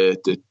against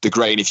the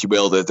grain, if you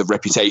will, the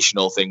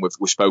reputational thing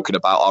we've spoken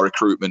about, our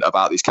recruitment,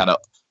 about these kind of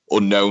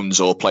unknowns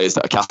or players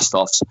that are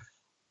cast-offs.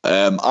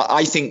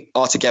 I think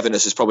our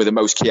togetherness is probably the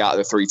most key out of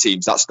the three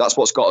teams. That's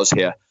what's got us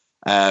here.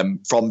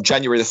 From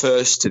January the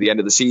 1st to the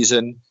end of the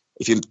season,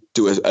 if you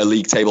do a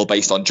league table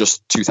based on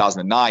just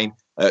 2019,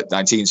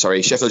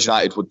 Sheffield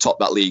United would top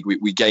that league.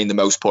 We gained the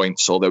most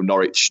points, although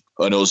Norwich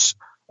and us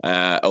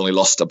only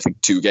lost, I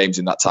think, 2 games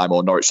in that time,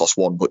 or Norwich lost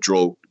 1 but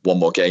drew 1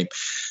 more game.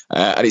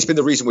 And it's been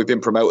the reason we've been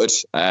promoted,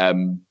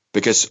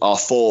 because our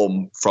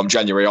form from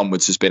January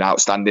onwards has been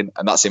outstanding,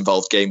 and that's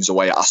involved games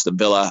away at Aston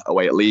Villa,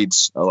 away at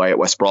Leeds, away at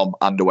West Brom,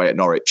 and away at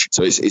Norwich.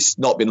 So it's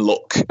not been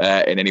luck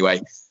in any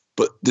way.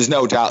 But there's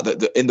no doubt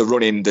that in the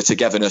running, the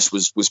togetherness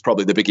was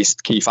probably the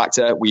biggest key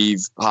factor.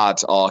 We've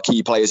had our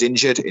key players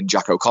injured in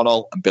Jack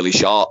O'Connell and Billy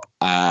Sharp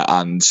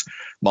and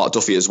Mark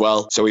Duffy as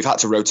well. So we've had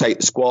to rotate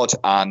the squad,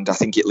 and I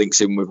think it links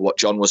in with what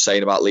John was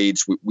saying about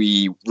Leeds.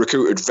 We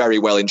recruited very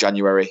well in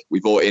January. We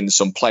brought in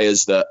some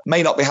players that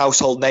may not be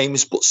household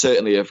names, but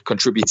certainly have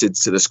contributed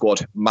to the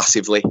squad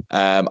massively,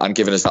 and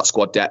given us that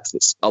squad depth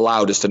that's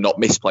allowed us to not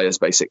miss players,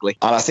 basically.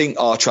 And I think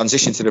our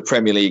transition to the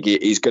Premier League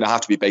is going to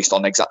have to be based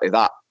on exactly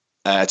that.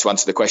 To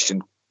answer the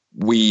question,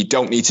 we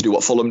don't need to do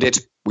what Fulham did.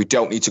 We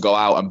don't need to go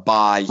out and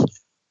buy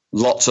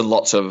lots and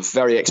lots of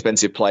very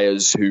expensive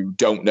players who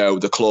don't know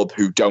the club,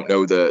 who don't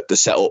know the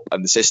setup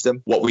and the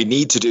system. What we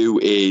need to do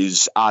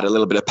is add a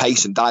little bit of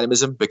pace and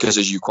dynamism, because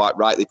as you quite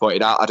rightly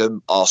pointed out,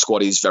 Adam, our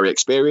squad is very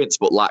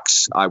experienced but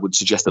lacks, I would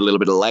suggest, a little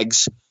bit of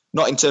legs.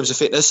 Not in terms of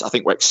fitness. I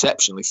think we're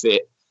exceptionally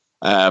fit.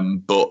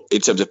 But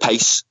in terms of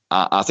pace,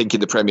 I think in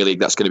the Premier League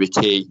that's going to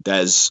be key.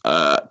 There's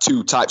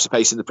 2 types of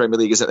pace in the Premier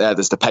League, isn't there?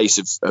 There's the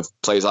pace of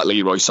players like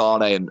Leroy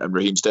Sané and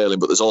Raheem Sterling,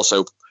 but there's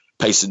also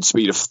pace and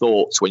speed of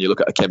thought when you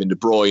look at a Kevin De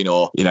Bruyne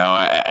or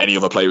any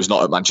other player who's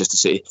not at Manchester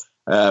City.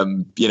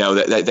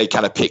 They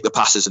kind of pick the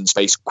passes and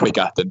space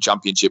quicker than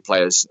Championship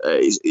players.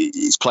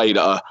 He's played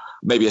at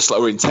maybe a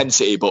slower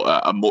intensity,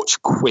 but a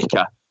much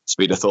quicker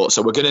speed of thought.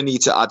 So we're going to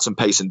need to add some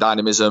pace and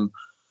dynamism.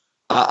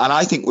 And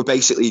I think we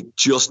basically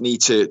just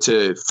need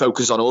to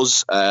focus on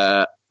us,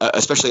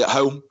 especially at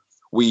home.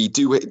 We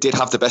did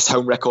have the best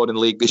home record in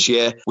the league this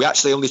year. We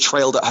actually only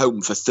trailed at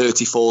home for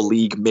 34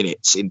 league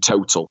minutes in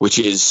total, which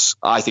is,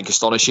 I think,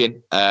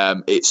 astonishing.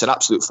 It's an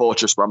absolute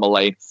fortress, Bramall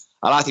Lane.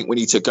 And I think we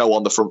need to go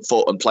on the front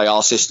foot and play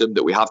our system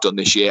that we have done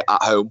this year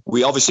at home.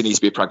 We obviously need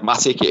to be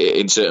pragmatic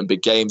in certain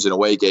big games and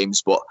away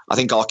games, but I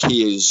think our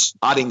key is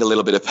adding a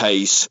little bit of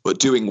pace, but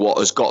doing what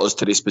has got us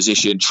to this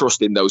position,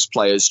 trusting those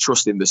players,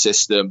 trusting the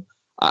system,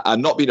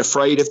 and not being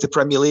afraid of the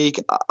Premier League.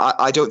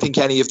 I don't think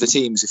any of the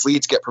teams, if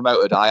Leeds get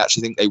promoted, I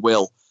actually think they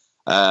will.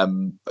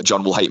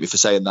 John will hate me for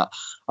saying that.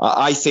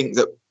 I think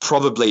that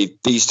probably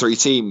these 3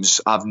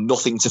 teams have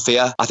nothing to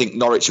fear. I think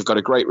Norwich have got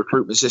a great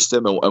recruitment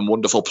system and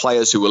wonderful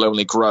players who will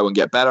only grow and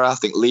get better. I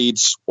think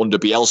Leeds under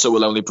Bielsa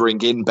will only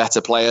bring in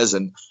better players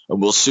and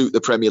will suit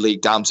the Premier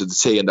League down to the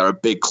T, and they're a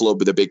big club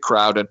with a big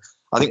crowd. And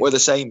I think we're the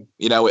same.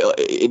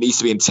 It needs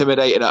to be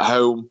intimidating at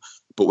home,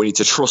 but we need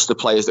to trust the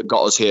players that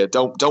got us here.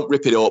 Don't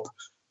rip it up,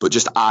 but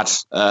just add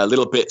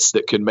little bits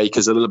that can make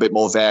us a little bit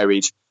more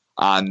varied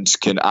and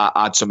can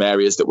add some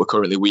areas that we're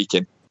currently weak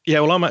in.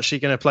 Yeah, well, I'm actually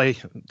going to play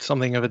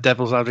something of a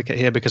devil's advocate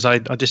here, because I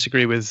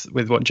disagree with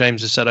what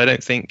James has said. I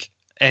don't think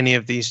any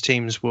of these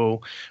teams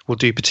will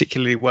do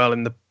particularly well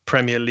in the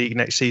Premier League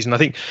next season. I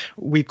think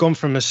we've gone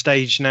from a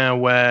stage now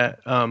where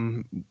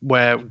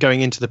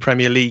going into the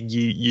Premier League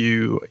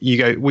you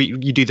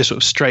do the sort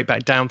of straight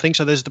back down thing.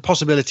 So there's the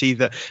possibility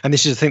that, and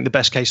this is I think the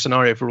best case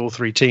scenario for all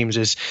 3 teams,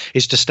 is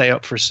to stay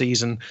up for a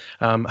season.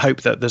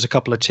 Hope that there's a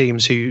couple of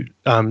teams who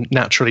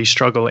naturally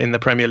struggle in the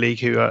Premier League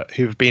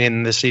who've been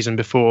in this season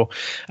before,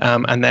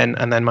 and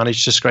then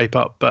manage to scrape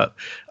up. But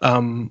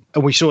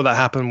we saw that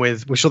happen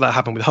with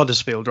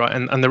Huddersfield, right?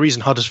 And the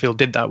reason Huddersfield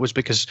did that was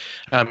because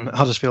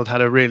Huddersfield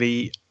had a really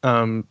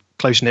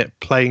close-knit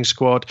playing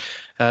squad.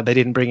 They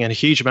didn't bring in a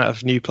huge amount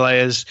of new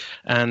players,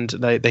 and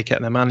they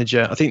kept their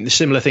manager. I think the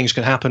similar things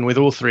can happen with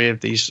all 3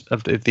 of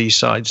these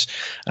sides.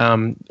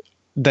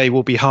 They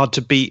will be hard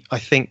to beat, I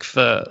think,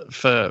 for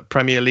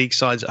Premier League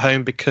sides at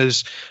home,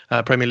 because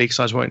Premier League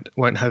sides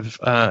won't have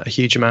a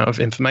huge amount of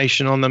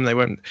information on them. They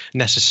won't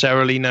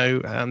necessarily know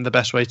the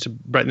best way to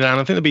break them down.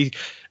 I think they'll be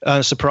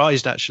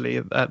surprised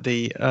actually at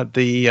the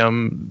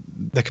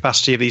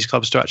capacity of these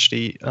clubs to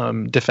actually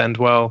defend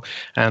well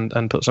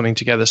and put something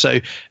together. So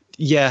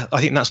yeah, I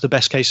think that's the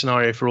best case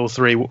scenario for all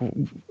three,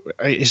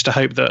 is to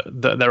hope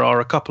that there are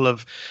a couple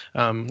of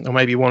or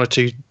maybe one or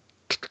two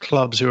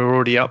clubs who are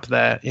already up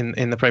there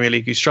in the Premier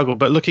League who struggle.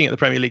 But looking at the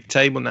Premier League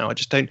table now, I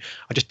just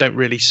don't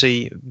really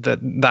see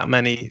that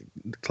many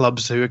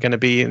clubs who are going to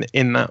be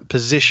in that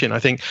position. I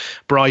think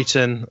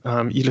Brighton,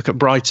 you look at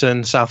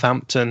Brighton,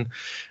 Southampton,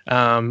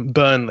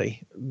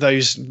 Burnley,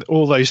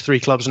 all those three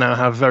clubs now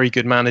have very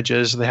good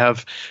managers. They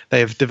have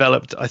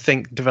developed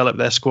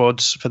their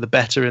squads for the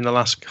better in the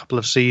last couple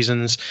of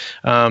seasons.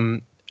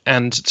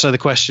 And so the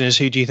question is,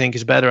 who do you think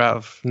is better out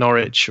of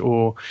Norwich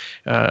or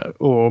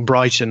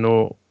Brighton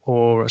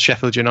or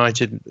Sheffield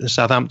United,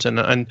 Southampton,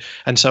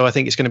 and so I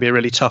think it's going to be a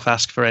really tough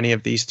ask for any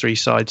of these three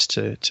sides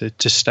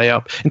to stay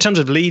up. In terms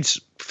of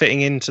Leeds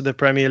fitting into the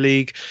Premier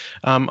League,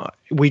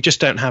 we just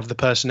don't have the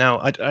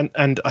personnel,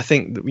 and I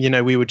think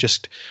we would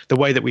just, the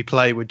way that we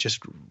play would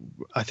just,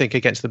 I think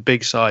against the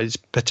big sides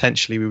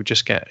potentially we would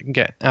just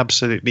get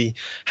absolutely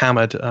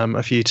hammered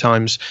a few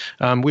times.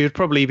 We would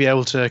probably be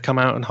able to come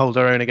out and hold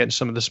our own against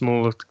some of the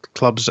smaller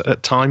clubs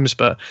at times,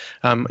 but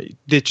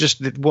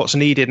what's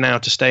needed now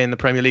to stay in the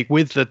Premier League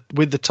with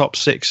the top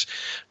six.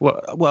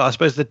 Well, I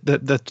suppose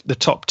the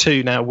top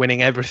two now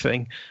winning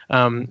everything,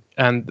 and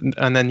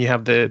then you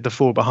have the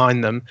four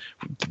behind them.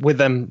 With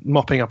them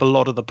mopping up a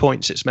lot of the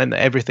points, it's meant that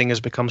everything has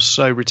become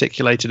so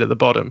reticulated at the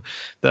bottom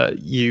that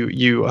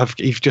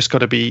you've just got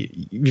to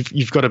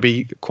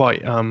be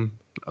quite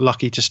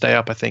lucky to stay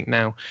up, I think,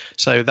 now.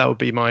 So that would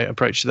be my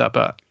approach to that.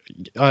 But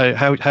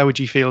how would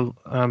you feel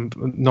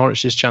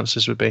Norwich's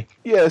chances would be?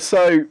 Yeah,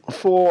 so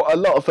for a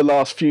lot of the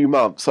last few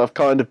months, I've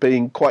kind of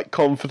been quite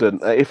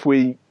confident that if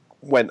we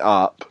went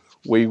up,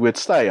 we would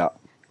stay up,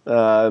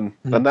 and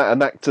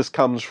that just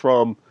comes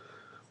from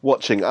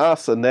watching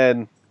us, and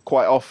then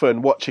quite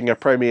often watching a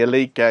Premier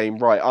League game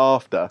right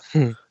after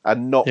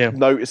and not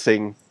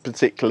noticing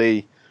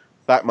particularly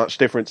that much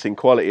difference in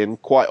quality,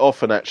 and quite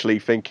often actually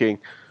thinking,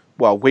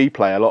 well, we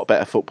play a lot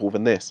better football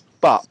than this.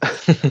 But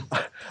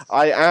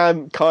I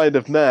am kind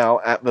of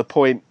now at the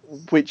point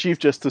which you've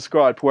just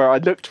described, where I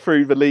looked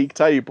through the league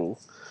table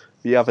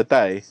the other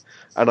day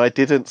and I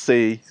didn't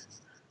see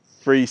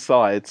three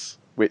sides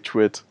which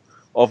would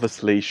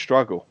obviously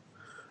struggle,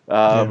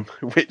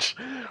 which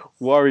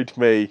worried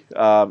me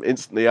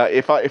instantly.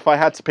 If I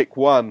had to pick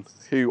one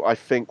who I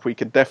think we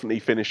can definitely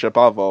finish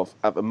above of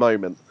at the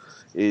moment,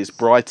 is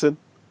Brighton.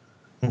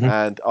 Mm-hmm.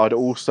 And I'd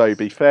also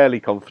be fairly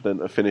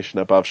confident of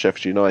finishing above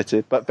Sheffield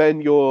United. But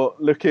then you're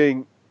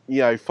looking,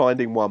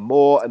 finding one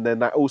more, and then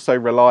that also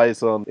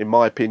relies on, in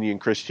my opinion,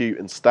 Chris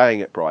Hughton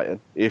staying at Brighton.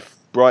 If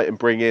Brighton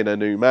bring in a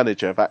new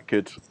manager, that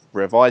could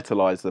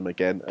revitalise them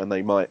again, and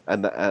they might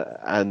and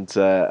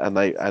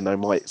they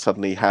might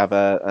suddenly have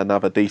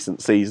another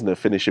decent season of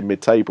finishing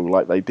mid-table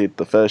like they did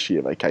the first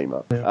year they came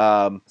up.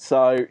 Yeah.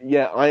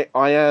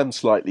 I am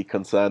slightly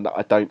concerned that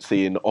I don't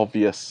see an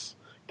obvious.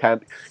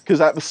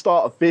 Because at the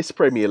start of this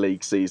Premier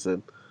League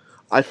season,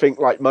 I think,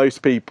 like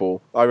most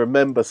people, I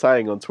remember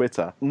saying on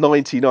Twitter,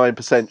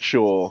 99%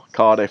 sure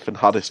Cardiff and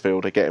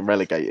Huddersfield are getting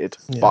relegated,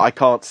 but I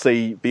can't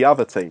see the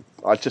other team.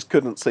 I just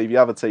couldn't see the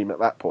other team at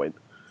that point.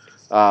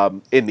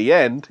 In the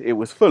end, it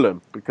was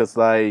Fulham, because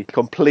they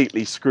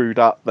completely screwed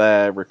up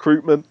their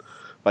recruitment.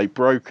 They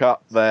broke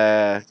up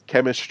their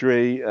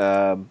chemistry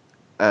and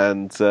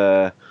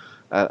their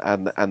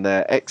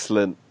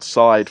excellent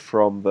side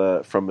from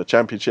the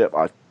Championship.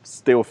 I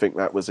still think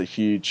that was a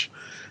huge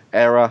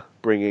error,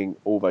 bringing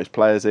all those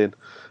players in,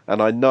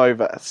 and I know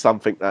that's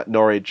something that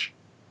Norwich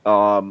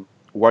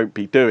won't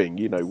be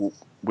doing.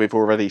 We've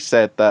already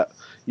said that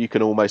you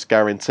can almost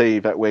guarantee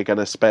that we're going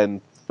to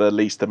spend the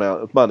least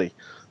amount of money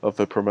of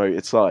the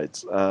promoted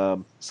sides,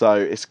 so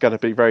it's going to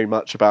be very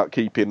much about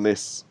keeping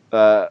this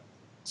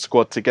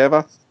squad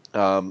together.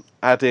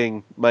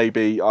 Adding,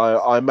 maybe,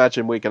 I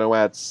imagine we're going to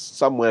add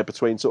somewhere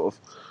between sort of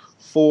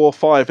 4 or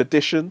 5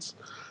 additions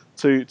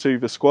to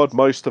the squad.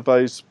 Most of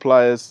those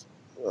players,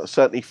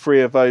 certainly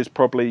 3 of those,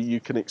 probably you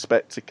can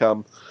expect to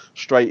come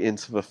straight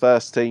into the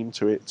first team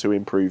to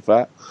improve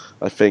that.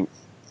 I think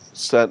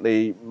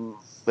certainly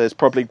there's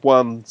probably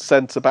one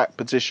centre-back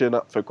position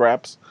up for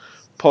grabs,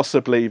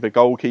 possibly the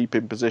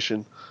goalkeeping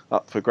position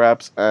up for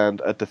grabs,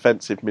 and a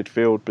defensive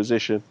midfield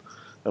position,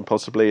 and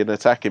possibly an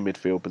attacking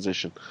midfield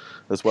position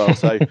as well.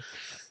 So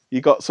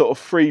you got sort of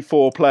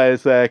 3-4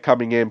 players there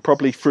coming in,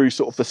 probably through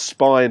sort of the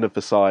spine of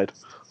the side,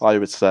 I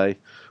would say,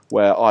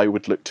 where I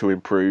would look to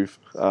improve.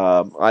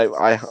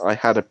 I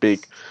had a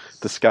big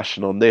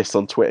discussion on this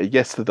on Twitter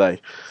yesterday,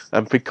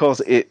 and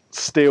because it's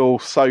still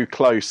so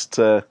close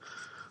to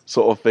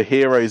sort of the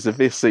heroes of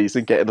this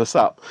season getting us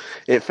up.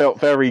 I felt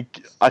very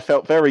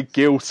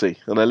guilty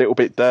and a little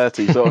bit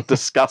dirty, sort of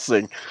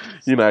discussing,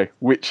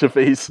 which of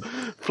these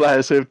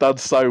players who have done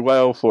so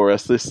well for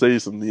us this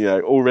season,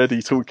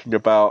 already talking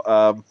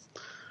about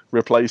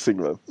replacing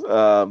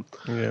them.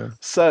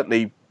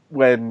 Certainly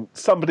when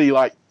somebody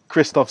like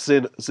Christoph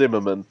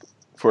Zimmermann,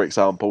 for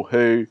example,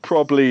 who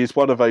probably is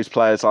one of those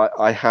players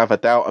I have a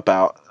doubt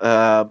about,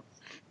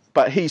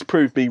 but he's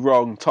proved me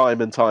wrong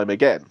time and time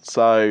again.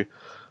 So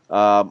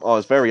I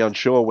was very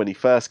unsure when he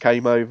first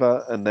came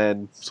over, and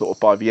then sort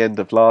of by the end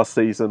of last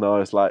season, I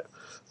was like,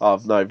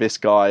 oh no, this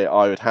guy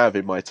I would have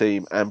in my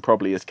team and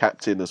probably as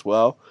captain as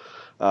well.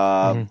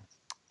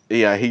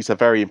 Yeah, he's a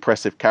very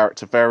impressive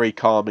character, very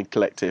calm and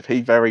collective.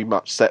 He very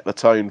much set the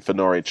tone for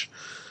Norwich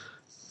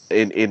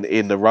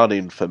in the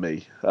run-in for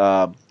me,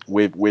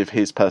 with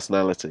his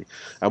personality.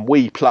 And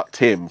we plucked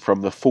him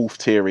from the 4th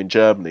tier in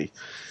Germany.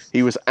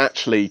 He was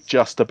actually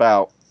just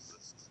about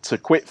to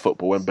quit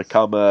football and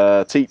become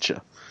a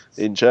teacher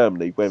in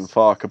Germany when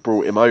Farke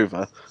brought him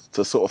over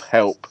to sort of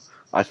help,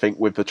 I think,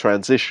 with the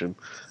transition,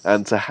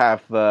 and to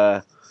have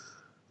that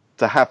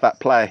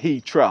player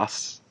he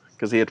trusts,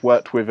 because he had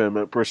worked with him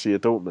at Borussia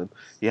Dortmund.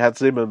 He had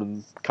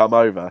Zimmermann come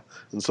over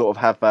and sort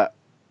of have that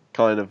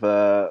kind of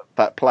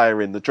that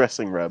player in the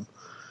dressing room,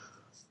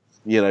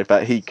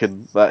 that he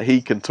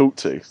can talk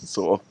to,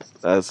 sort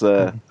of as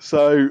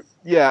so.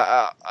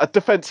 Yeah, a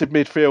defensive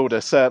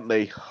midfielder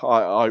certainly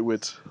I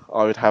would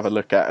have a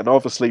look at, and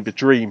obviously the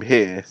dream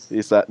here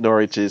is that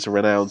Norwich's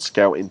renowned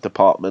scouting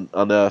department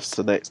unearths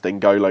the next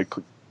N'Golo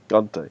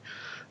Kante.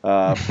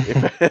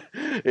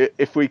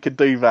 If we could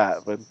do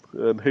that, then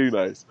who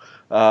knows?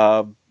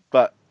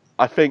 But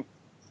I think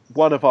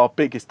one of our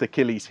biggest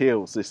Achilles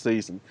heels this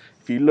season,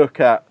 if you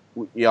look at,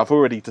 I've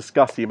already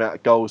discussed the amount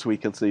of goals we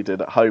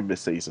conceded at home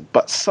this season,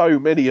 but so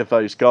many of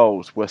those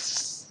goals were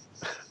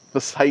the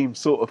same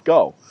sort of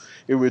goal.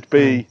 It would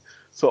be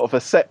sort of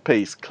a set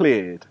piece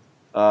cleared,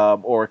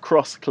 or a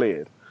cross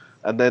cleared,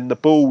 and then the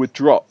ball would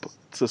drop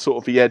to sort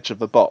of the edge of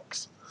the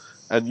box,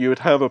 and you would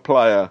have a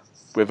player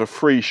with a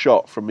free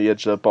shot from the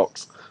edge of the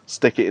box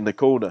stick it in the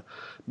corner.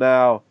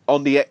 Now,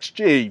 on the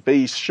XG,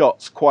 these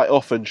shots quite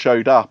often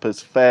showed up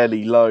as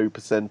fairly low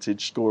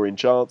percentage scoring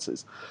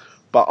chances,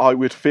 but I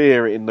would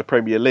fear in the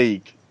Premier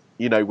League,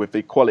 with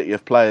the quality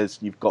of players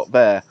you've got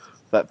there,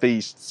 that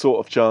these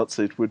sort of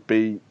chances would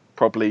be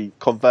probably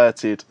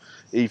converted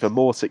even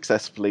more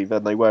successfully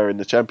than they were in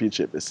the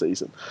Championship this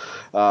season.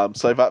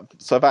 So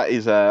that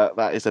is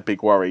a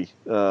big worry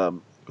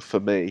for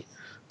me.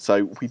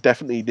 So we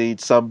definitely need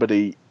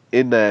somebody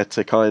in there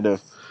to kind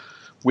of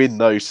win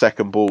those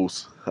second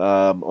balls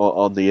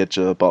on the edge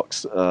of the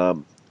box.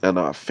 And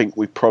I think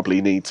we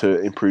probably need to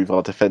improve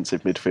our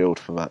defensive midfield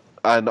for that.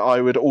 And I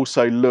would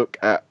also look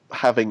at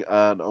having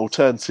an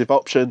alternative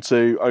option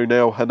to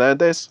Onel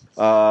Hernandez.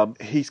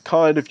 He's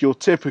kind of your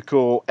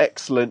typical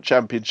excellent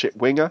Championship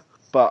winger,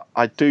 but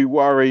I do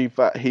worry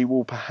that he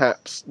will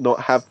perhaps not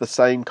have the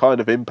same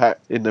kind of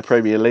impact in the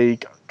Premier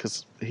League,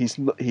 because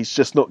he's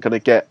just not going to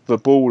get the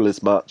ball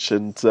as much,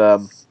 and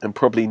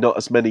probably not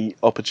as many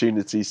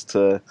opportunities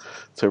to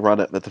run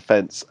at the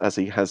defence as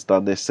he has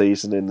done this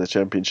season in the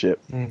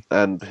Championship.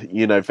 And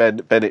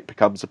then it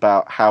becomes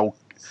about how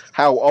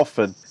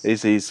often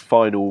is his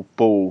final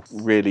ball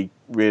really,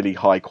 really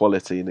high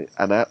quality,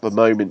 and at the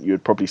moment you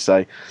would probably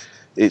say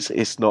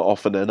it's not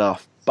often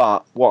enough.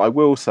 But what I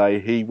will say,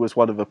 he was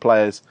one of the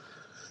players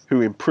who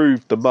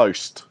improved the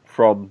most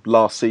from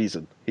last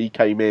season. He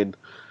came in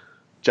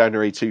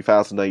January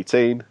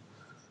 2018,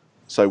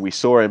 so we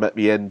saw him at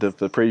the end of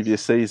the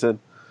previous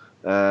season,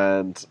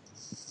 and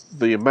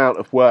the amount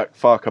of work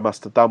Farke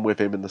must have done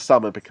with him in the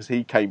summer, because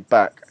he came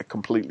back a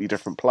completely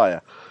different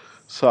player.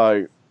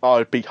 So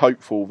I'd be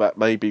hopeful that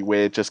maybe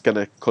we're just going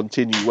to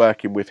continue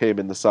working with him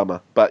in the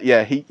summer. But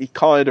yeah, he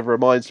kind of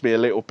reminds me a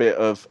little bit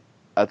of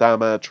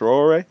Adama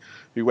Traore,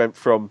 who went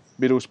from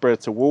Middlesbrough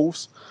to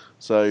Wolves,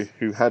 so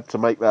who had to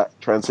make that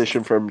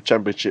transition from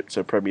Championship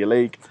to Premier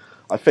League.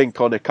 I think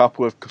on a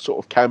couple of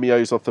sort of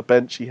cameos off the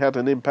bench he had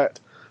an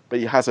impact, but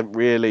he hasn't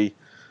really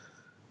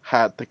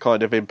had the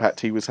kind of impact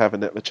he was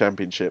having at the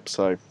Championship,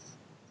 so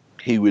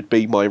he would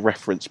be my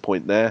reference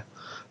point there.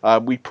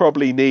 We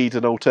probably need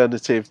an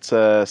alternative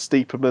to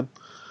Stiepermann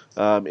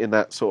in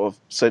that sort of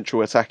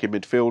central attacking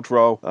midfield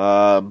role.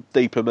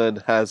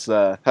 Stiepermann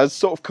has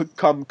sort of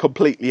come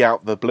completely out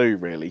of the blue,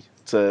 really.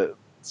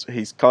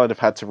 He's kind of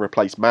had to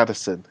replace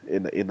Maddison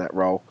in that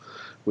role,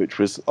 which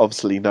was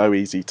obviously no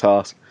easy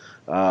task.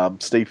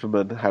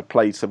 Stiepermann had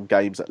played some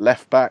games at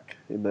left back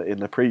in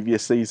the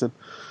previous season,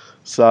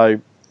 so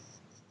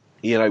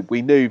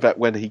we knew that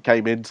when he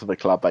came into the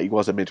club that he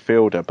was a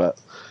midfielder, but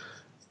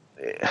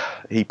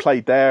he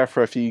played there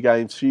for a few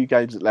games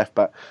at left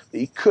back.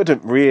 But you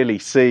couldn't really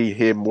see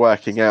him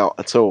working out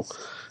at all,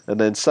 and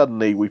then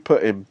suddenly we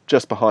put him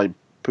just behind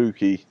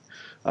Pukki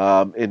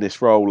in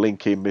this role,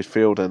 linking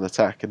midfield and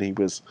attack, and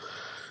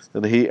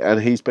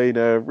he's been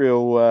a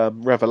real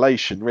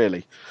revelation,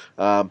 really.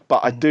 But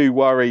I do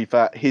worry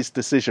that his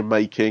decision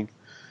making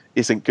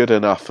isn't good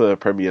enough for the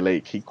Premier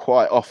League. He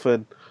quite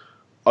often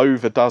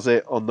overdoes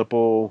it on the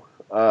ball,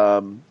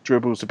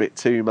 dribbles a bit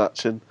too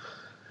much, and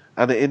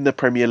in the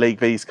Premier League,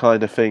 these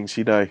kind of things,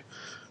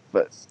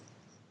 but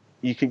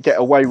you can get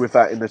away with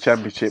that in the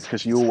Championship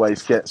because you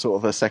always get sort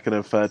of a second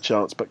and third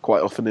chance, but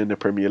quite often in the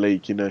Premier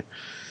League,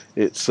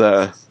 it's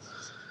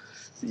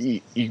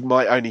you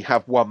might only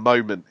have one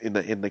moment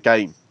in the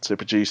game to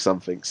produce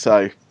something.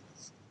 So,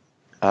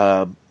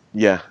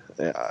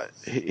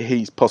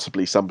 he's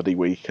possibly somebody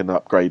we can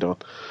upgrade on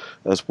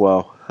as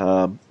well.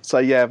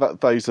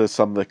 Those are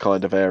some of the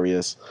kind of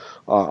areas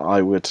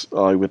I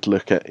would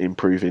look at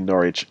improving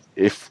Norwich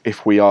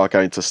if we are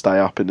going to stay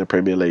up in the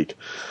Premier League.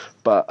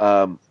 But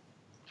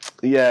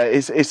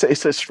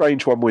it's a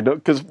strange one,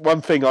 because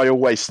one thing I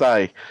always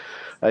say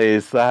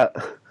is that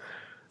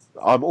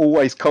I'm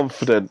always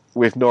confident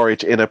with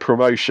Norwich in a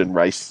promotion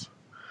race,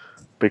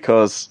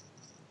 because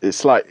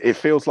it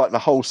feels like the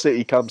whole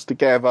city comes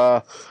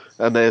together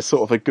and there's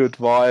sort of a good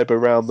vibe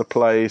around the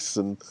place,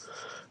 and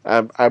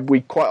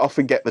we quite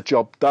often get the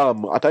job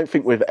done. I don't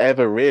think we've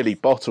ever really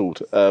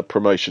bottled a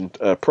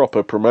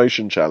proper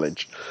promotion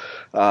challenge.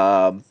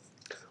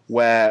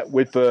 Where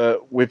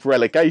with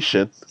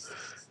relegation,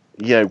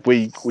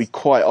 we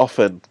quite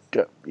often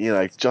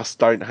just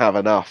don't have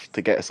enough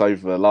to get us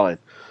over the line.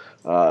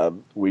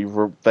 We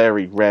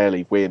very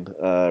rarely win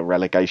a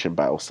relegation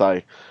battle.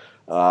 So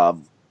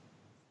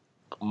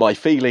my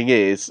feeling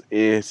is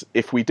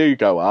if we do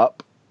go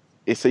up,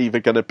 it's either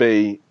going to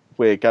be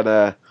we're going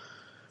to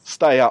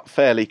stay up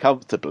fairly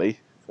comfortably,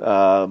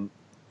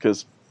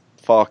 because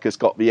Farke's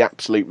got the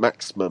absolute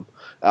maximum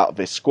out of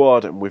this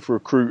squad, and we've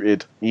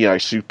recruited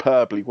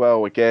superbly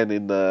well again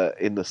in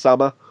the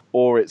summer,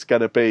 or it's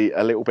going to be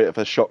a little bit of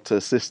a shock to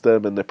the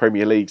system, and the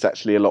Premier League's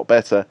actually a lot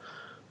better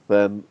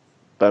than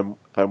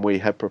we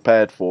had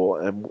prepared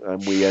for,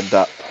 and we end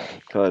up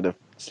kind of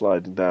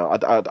sliding down.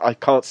 I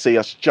can't see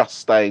us just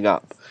staying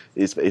up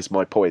is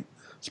my point.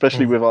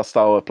 Especially with our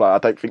style of play, I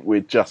don't think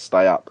we'd just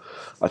stay up.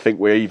 I think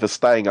we're either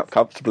staying up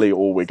comfortably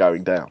or we're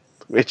going down,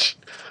 which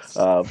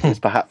is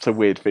perhaps a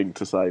weird thing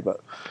to say.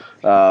 But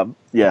for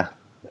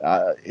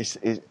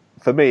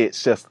me,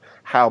 it's just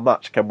how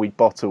much can we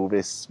bottle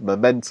this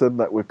momentum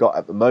that we've got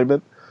at the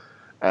moment,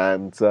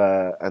 and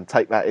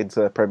take that into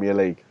the Premier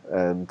League,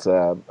 and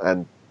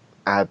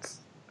add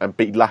and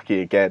be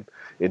lucky again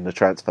in the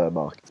transfer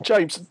market.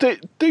 James, do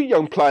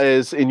young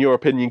players, in your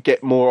opinion,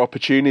 get more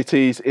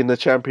opportunities in the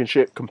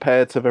Championship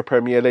compared to the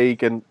Premier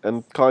League? And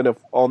kind of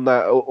on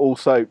that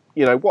also,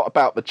 what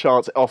about the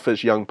chance it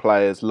offers young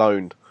players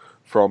loaned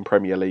from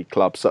Premier League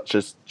clubs, such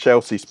as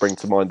Chelsea spring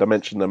to mind? I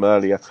mentioned them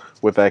earlier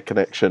with their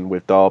connection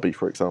with Derby,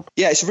 for example.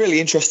 Yeah, it's a really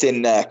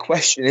interesting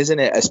question, isn't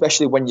it?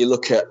 Especially when you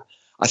look at,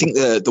 I think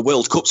the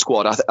World Cup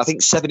squad, I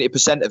think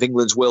 70% of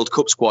England's World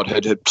Cup squad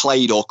had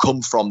played or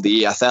come from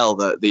the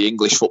EFL, the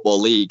English Football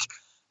League.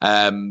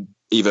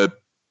 Either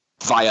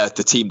via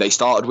the team they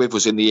started with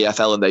was in the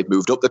EFL and they've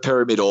moved up the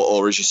pyramid,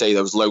 or as you say,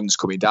 those loans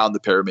coming down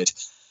the pyramid.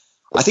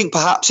 I think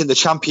perhaps in the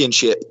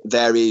Championship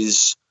there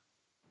is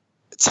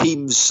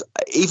teams,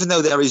 even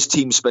though there is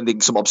teams spending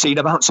some obscene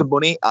amounts of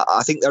money,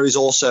 I think there is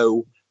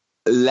also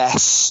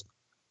less,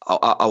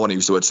 I want to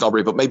use the word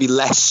snobbery, but maybe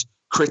less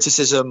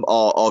criticism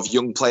of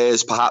young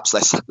players, perhaps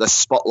less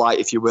spotlight,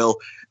 if you will.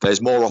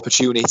 There's more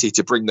opportunity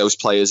to bring those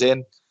players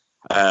in.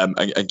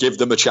 And give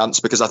them a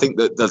chance, because I think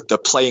that the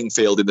playing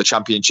field in the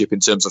Championship in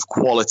terms of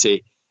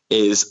quality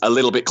is a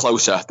little bit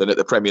closer than at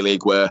the Premier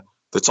League, where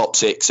the top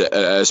six,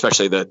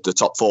 especially the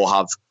top four,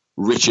 have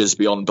riches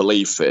beyond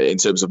belief in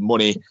terms of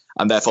money,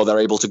 and therefore they're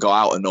able to go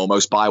out and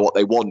almost buy what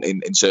they want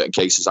in certain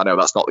cases. I know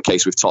that's not the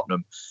case with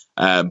Tottenham,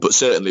 but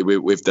certainly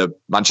with the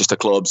Manchester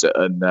clubs,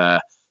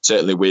 and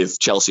certainly with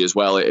Chelsea as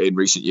well in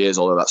recent years,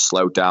 although that's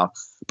slowed down.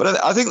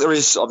 But I think there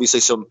is obviously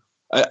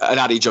an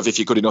adage of if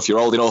you're good enough, you're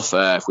old enough.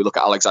 If we look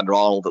at Alexander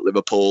Arnold at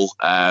Liverpool,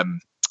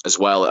 as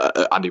well,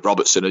 Andy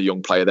Robertson, a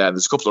young player there. And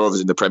there's a couple of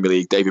others in the Premier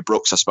League. David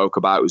Brooks, I spoke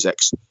about, who's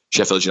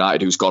ex-Sheffield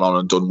United, who's gone on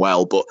and done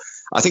well. But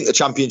I think the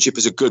Championship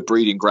is a good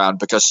breeding ground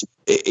because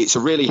it's a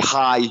really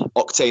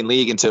high-octane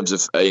league in terms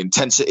of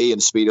intensity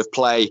and speed of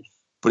play,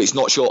 but it's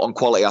not short on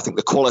quality. I think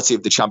the quality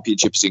of the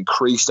Championship has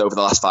increased over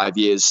the last 5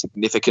 years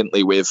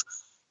significantly, with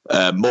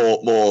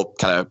more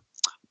kind of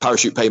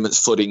parachute payments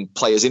flooding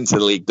players into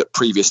the league that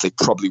previously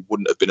probably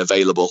wouldn't have been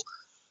available.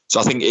 So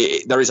I think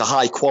there is a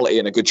high quality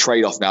and a good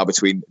trade-off now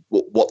between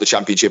what the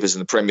Championship is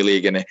and the Premier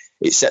League, and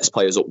it sets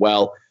players up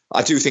well.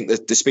 I do think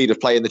that the speed of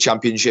play in the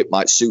Championship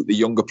might suit the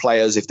younger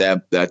players if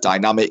they're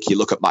dynamic. You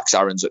look at Max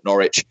Aarons at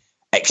Norwich,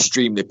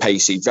 extremely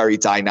pacey, very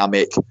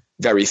dynamic,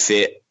 very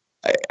fit,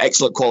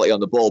 excellent quality on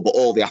the ball, but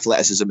all the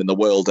athleticism in the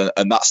world,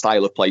 and that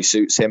style of play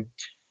suits him.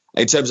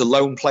 In terms of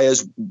loan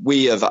players,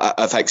 we have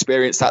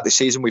experienced that this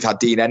season. We've had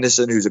Dean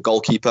Henderson, who's a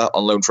goalkeeper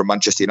on loan from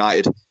Manchester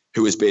United,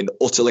 who has been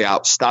utterly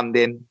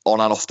outstanding on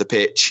and off the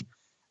pitch.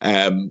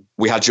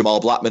 We had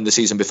Jamal Blackman the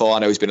season before. I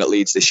know he's been at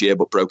Leeds this year,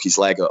 but broke his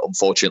leg,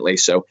 unfortunately,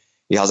 so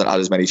he hasn't had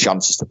as many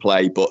chances to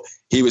play. But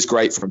he was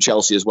great from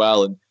Chelsea as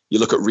well. And You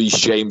look at Reece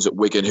James at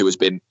Wigan, who has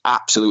been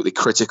absolutely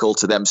critical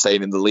to them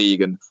staying in the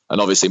league, and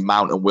obviously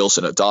Mount and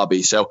Wilson at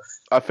Derby. So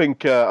I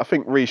think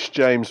Reece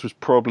James was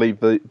probably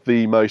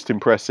the most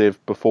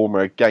impressive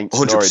performer against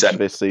 100%. Norwich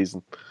this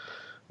season.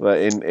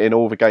 In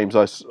all the games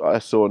I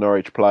saw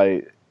Norwich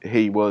play,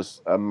 he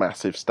was a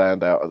massive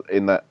standout.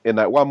 In that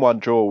 1-1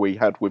 draw we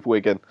had with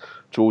Wigan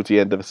towards the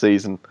end of the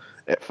season,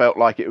 it felt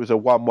like it was a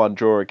 1-1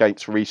 draw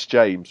against Reece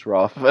James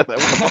rather than a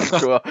 1-1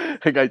 draw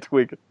against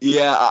Wigan.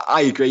 Yeah,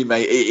 I agree,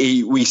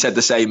 mate. We said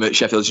the same at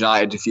Sheffield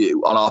United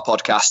on our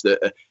podcast,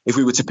 that if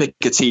we were to pick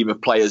a team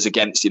of players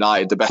against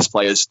United, the best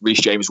players,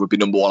 Reece James would be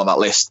number one on that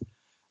list.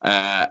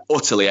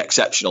 Utterly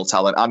exceptional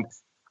talent. And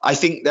I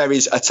think there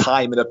is a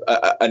time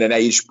and an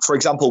age. For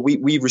example,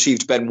 we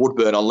received Ben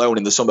Woodburn on loan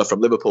in the summer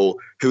from Liverpool,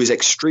 who is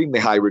extremely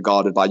high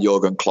regarded by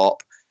Jurgen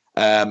Klopp,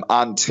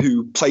 and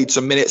who played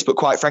some minutes, but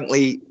quite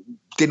frankly,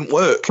 didn't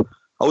work.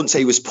 I wouldn't say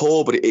he was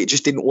poor, but it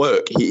just didn't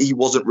work. He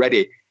wasn't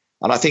ready.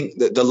 And I think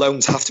that the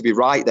loans have to be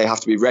right. They have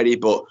to be ready.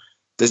 But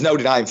there's no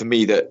denying for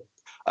me that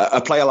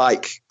a player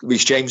like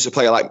Reece James, a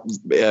player like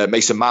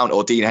Mason Mount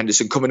or Dean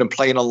Henderson coming and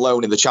playing on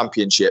loan in the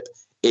Championship,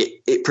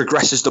 it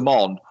progresses them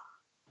on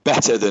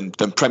better than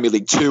Premier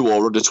League 2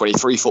 or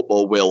under-23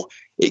 football will.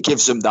 It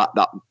gives them that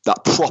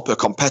proper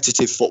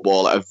competitive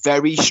football at a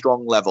very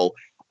strong level,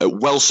 at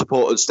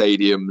well-supported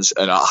stadiums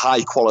and a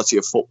high quality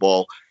of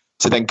football,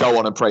 to then go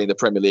on and play in the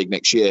Premier League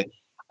next year.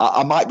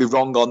 I might be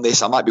wrong on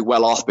this. I might be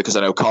well off, because I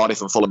know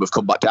Cardiff and Fulham have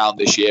come back down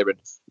this year, and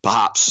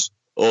perhaps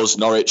us,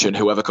 Norwich, and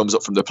whoever comes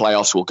up from the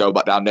playoffs will go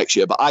back down next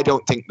year. But I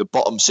don't think the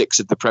bottom 6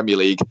 of the Premier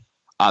League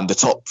and the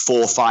top 4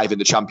 or 5 in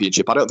the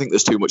Championship, I don't think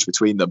there's too much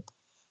between them.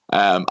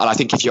 And I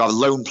think if you have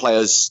lone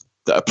players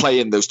that are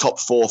playing those top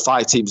 4 or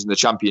 5 teams in the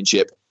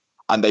Championship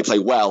and they play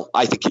well,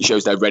 I think it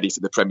shows they're ready for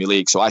the Premier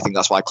League. So I think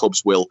that's why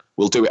clubs will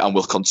do it and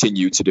will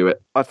continue to do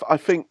it. I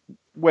think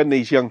when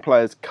these young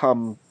players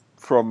come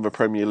from the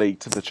Premier League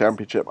to the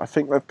Championship, I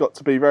think they've got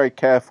to be very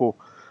careful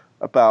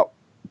about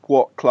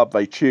what club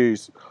they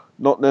choose.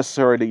 Not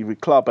necessarily the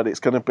club, but they're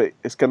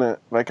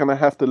going to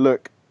have to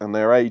look, and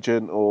their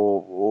agent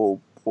or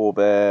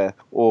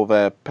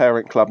their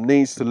parent club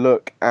needs to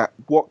look at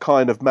what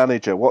kind of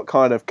manager, what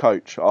kind of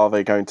coach are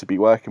they going to be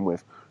working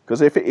with.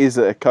 Because if it is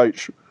a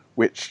coach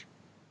which,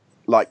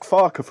 like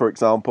Farke, for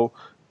example,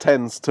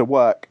 tends to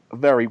work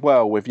very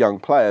well with young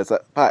players,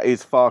 that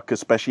is Farke's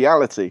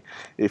speciality,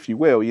 if you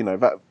will.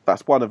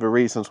 That's one of the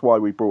reasons why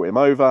we brought him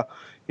over.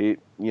 He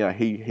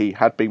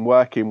had been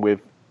working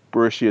with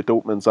Borussia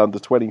Dortmund's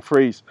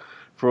under-23s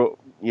for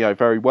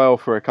very well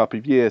for a couple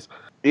of years.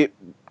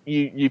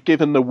 You've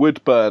given the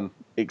Woodburn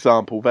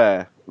example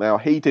there. Now,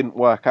 he didn't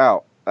work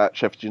out at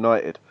Sheffield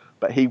United,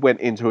 but he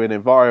went into an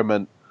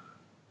environment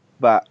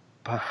that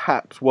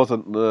perhaps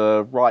wasn't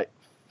the right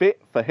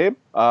fit for him.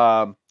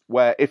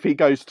 Where if he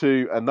goes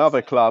to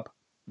another club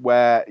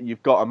where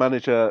you've got a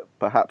manager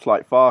perhaps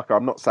like Farke,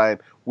 I'm not saying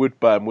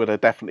Woodburn would have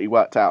definitely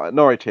worked out at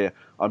Norwich here.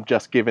 I'm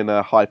just giving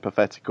a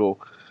hypothetical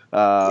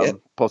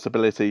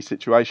possibility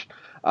situation.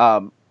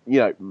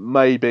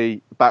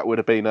 Maybe that would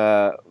have been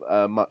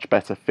a much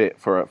better fit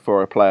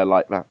for a player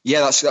like that.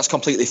 Yeah, that's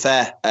completely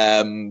fair.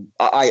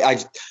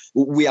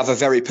 We have a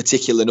very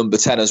particular number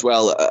 10 as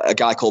well, a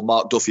guy called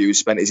Mark Duffy, who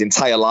spent his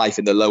entire life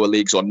in the lower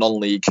leagues or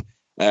non-league.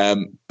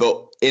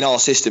 But in our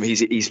system,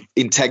 he's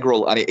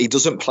integral, and he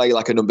doesn't play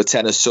like a number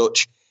 10 as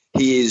such.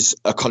 He is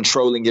a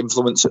controlling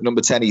influence at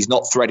number 10. He's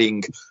not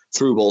threading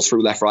through balls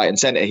through left, right and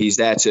centre. He's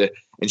there to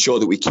ensure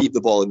that we keep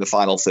the ball in the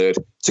final third,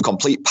 to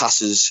complete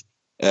passes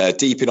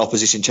deep in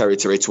opposition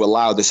territory, to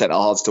allow the centre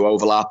halves to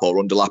overlap or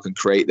underlap and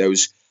create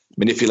those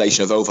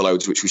manipulation of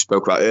overloads, which we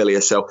spoke about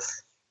earlier. So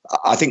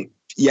I think,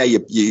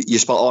 you're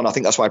spot on. I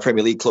think that's why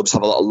Premier League clubs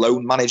have a lot of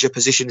loan manager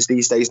positions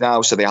these days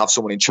now. So they have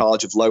someone in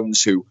charge of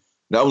loans who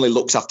not only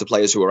looks after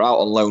players who are out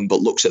on loan, but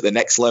looks at the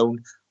next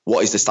loan.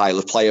 What is the style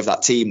of play of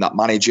that team, that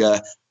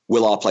manager?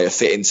 Will our player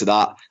fit into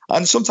that?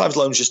 And sometimes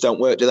loans just don't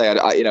work, do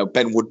they?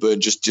 Ben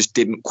Woodburn just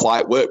didn't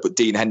quite work, but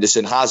Dean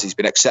Henderson has. He's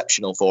been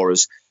exceptional for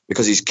us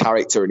because his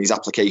character and his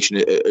application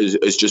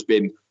has just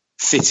been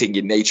fitting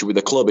in nature with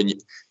the club. And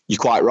you're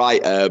quite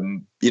right.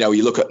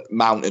 You look at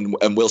Mount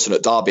and Wilson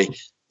at Derby.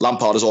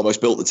 Lampard has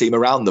almost built the team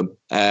around them,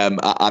 and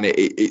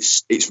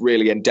it's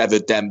really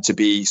endeavoured them to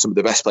be some of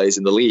the best players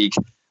in the league.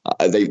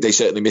 They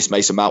certainly missed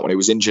Mason Mount when he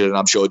was injured, and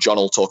I'm sure John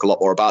will talk a lot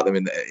more about them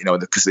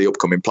because of the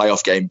upcoming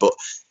playoff game. But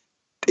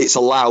it's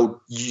allowed,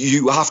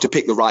 you have to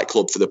pick the right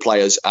club for the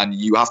players, and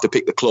you have to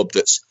pick the club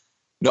that's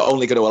not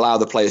only going to allow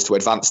the players to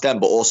advance them,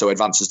 but also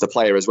advances the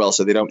player as well,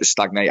 so they don't just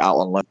stagnate out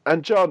on loan.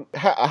 And John,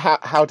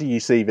 how do you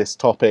see this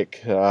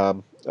topic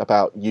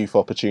about youth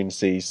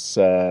opportunities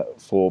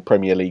for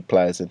Premier League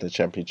players in the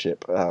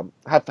Championship?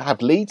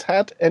 Have Leeds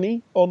had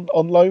any on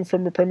loan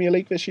from the Premier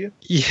League this year?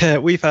 Yeah,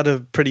 we've had a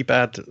pretty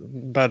bad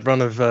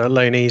run of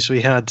loanees.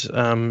 We had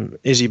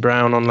Izzy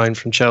Brown on loan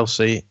from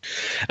Chelsea,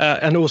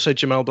 and also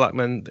Jamal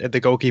Blackman,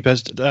 the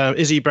goalkeepers.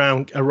 Izzy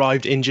Brown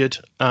arrived injured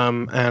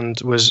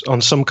and was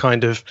on some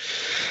kind of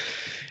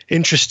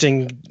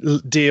interesting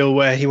deal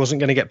where he wasn't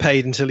going to get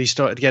paid until he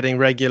started getting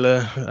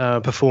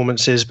regular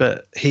performances,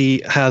 but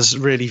he has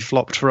really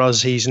flopped for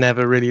us. He's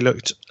never really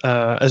looked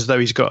as though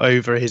he's got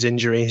over his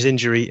injury.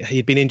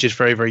 He'd been injured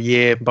for over a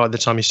year by the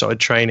time he started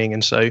training,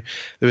 and so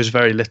there was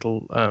very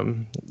little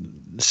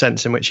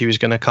sense in which he was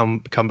going to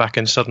come back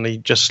and suddenly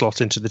just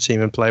slot into the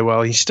team and play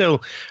well. He's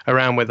still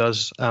around with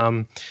us.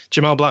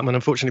 Jamal Blackman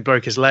unfortunately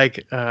broke his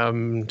leg 2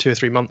 or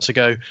 3 months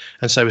ago,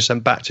 and so was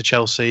sent back to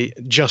Chelsea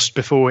just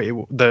before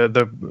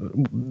the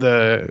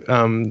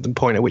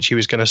point at which he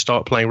was going to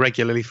start playing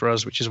regularly for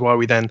us, which is why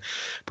we then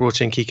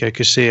brought in Kiko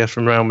Casilla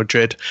from Real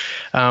Madrid.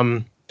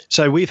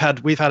 So we've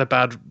had a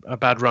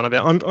bad run of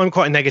it. I'm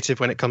quite negative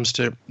when it comes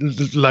to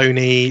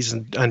loanees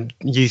and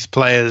youth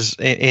players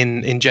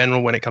in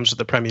general. When it comes to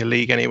the Premier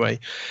League, anyway,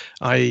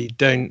 I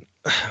don't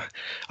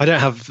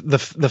have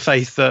the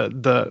faith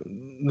that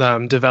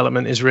the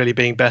development is really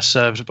being best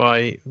served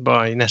by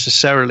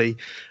necessarily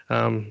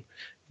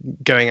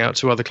going out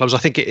to other clubs. I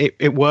think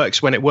it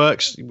works when it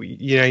works.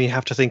 You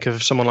have to think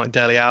of someone like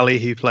Dele Alli,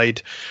 who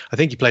played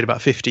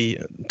about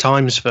 50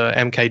 times for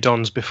MK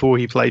Dons before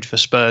he played for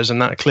Spurs, and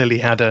that clearly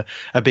had a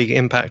big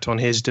impact on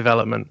his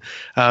development.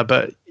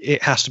 But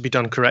it has to be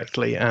done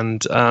correctly,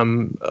 and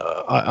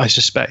I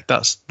suspect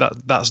that's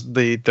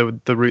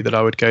the route that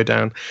I would go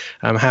down.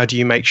 How do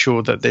you make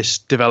sure that this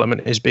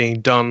development is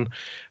being done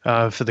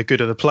for the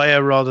good of the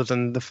player, rather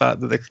than the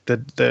fact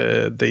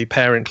that the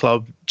parent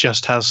club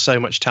just has so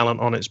much talent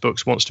on its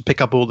books, wants to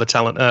pick up all the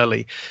talent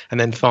early and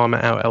then farm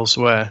it out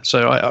elsewhere?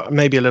 So I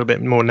maybe a little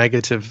bit more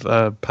negative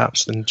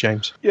perhaps than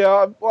James.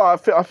 Yeah, well,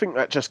 I think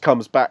that just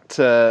comes back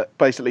to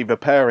basically the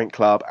parent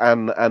club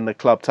and the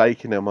club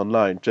taking him on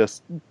loan,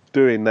 just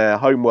doing their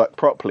homework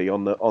properly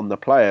on the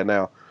player.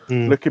 Now,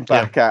 looking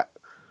back at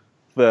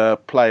the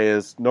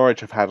players Norwich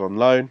have had on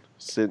loan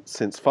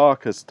since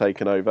Farke's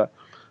taken over,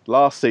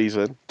 last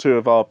season, 2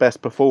 of our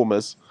best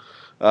performers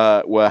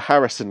were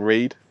Harrison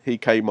Reed. He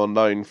came on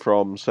loan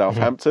from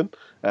Southampton,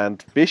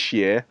 and this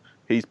year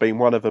he's been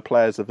one of the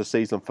players of the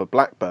season for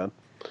Blackburn.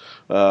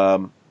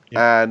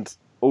 And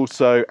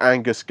also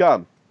Angus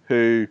Gunn,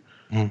 who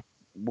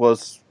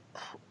was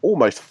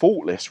almost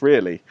faultless,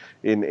 really,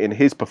 in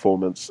his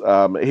performance.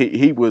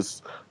 He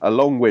was,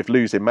 along with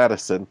losing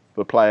Maddison,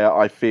 the player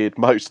I feared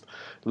most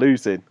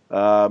losing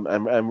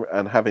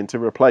and having to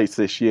replace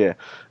this year.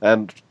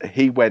 And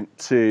he went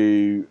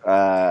to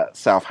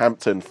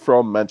Southampton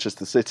from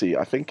Manchester City.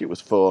 I think it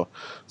was for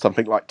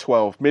something like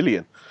 12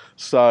 million.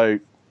 So,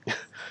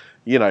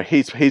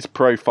 his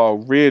profile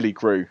really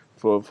grew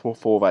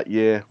for that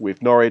year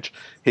with Norwich.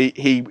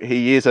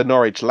 He is a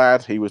Norwich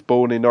lad. He was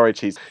born in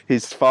Norwich.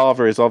 His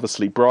father is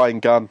obviously Brian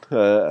Gunn,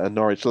 a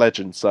Norwich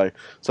legend. So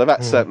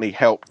that certainly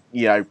helped,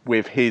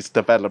 with his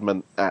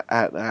development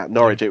at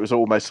Norwich. It was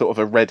almost sort of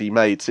a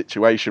ready-made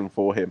situation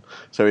for him.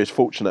 So he was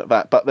fortunate at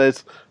that. But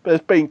there's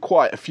been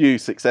quite a few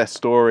success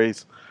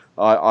stories,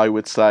 I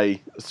would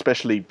say,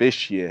 especially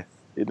this year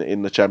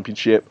in the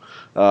Championship.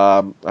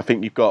 I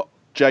think you've got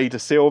Jay Da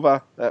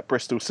Silva at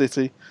Bristol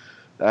City.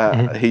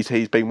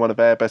 He's been one of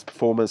their best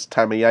performers.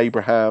 Tammy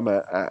Abraham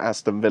at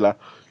Aston Villa,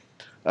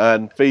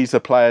 and these are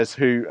players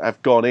who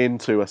have gone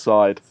into a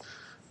side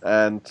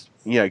and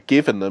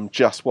given them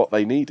just what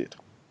they needed.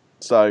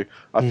 So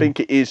I think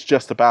it is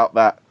just about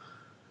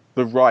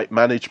the right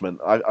management.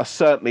 I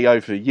certainly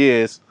over the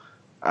years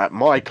at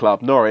my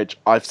club Norwich,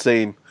 I've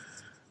seen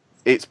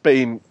it's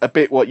been a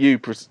bit what you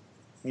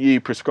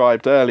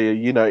prescribed earlier.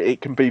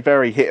 It can be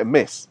very hit and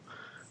miss.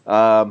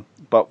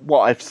 But what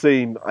I've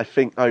seen, I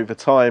think, over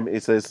time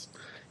is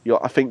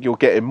I think you're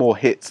getting more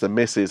hits than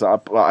misses.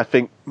 I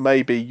think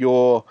maybe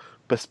your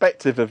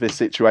perspective of this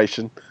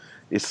situation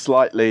is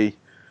slightly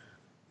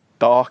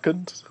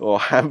darkened or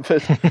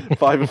hampered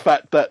by the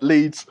fact that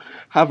Leeds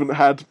haven't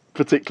had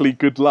particularly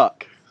good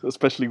luck,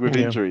 especially with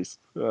injuries.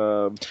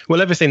 Well,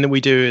 everything that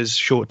we do is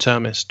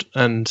short-termist,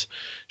 and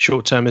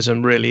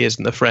short-termism really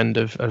isn't a friend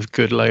of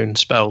good loan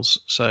spells.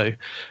 So,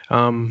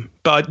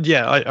 but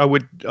yeah, I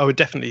would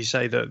definitely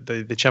say that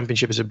the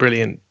Championship is a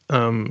brilliant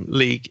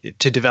league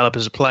to develop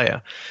as a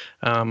player.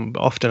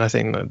 Often, I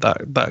think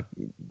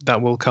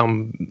that will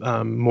come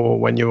more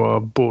when you are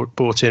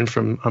bought in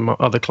from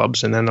other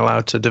clubs and then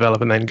allowed to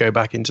develop and then go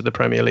back into the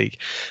Premier League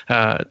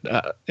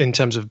in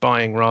terms of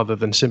buying rather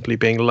than simply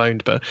being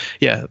loaned. But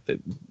yeah,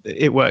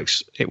 it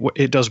works.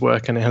 It does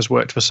work, and it has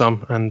worked for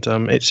some, and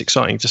it's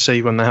exciting to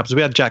see when that happens.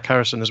 We had Jack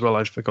Harrison as well,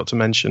 I forgot to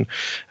mention,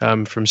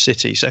 from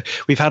City. So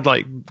we've had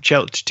like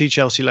 2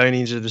 Chelsea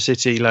loanees of the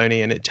City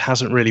loanee, and it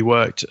hasn't really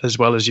worked as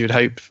well as you'd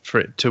hope for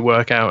it to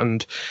work out.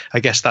 And I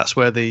guess that's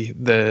where the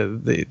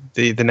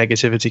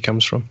negativity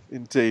comes from.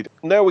 Indeed.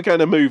 Now we're going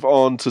to move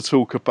on to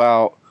talk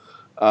about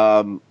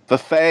the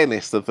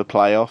fairness of the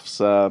playoffs.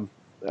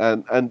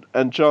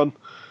 And John,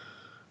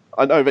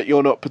 I know that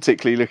you're not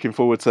particularly looking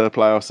forward to the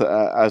playoffs,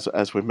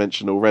 as we've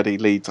mentioned already.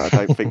 Leeds, I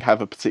don't think,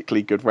 have a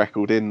particularly good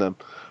record in them.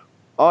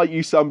 Are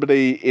you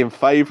somebody in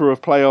favour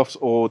of playoffs,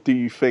 or do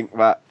you think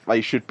that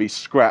they should be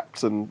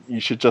scrapped and you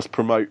should just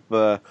promote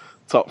the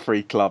top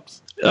 3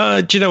 clubs?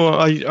 Do you know what?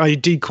 I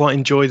do quite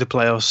enjoy the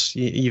playoffs.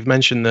 You've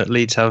mentioned that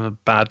Leeds have a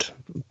bad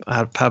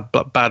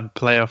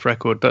playoff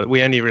record, but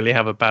we only really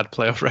have a bad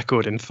playoff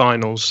record in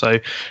finals. So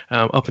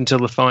up until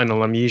the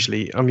final, I'm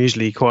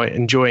usually quite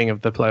enjoying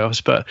of the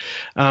playoffs. But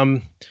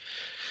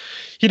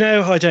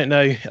I don't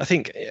know. I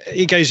think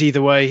it goes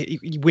either way.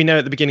 We know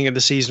at the beginning of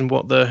the season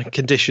what the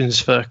conditions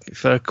for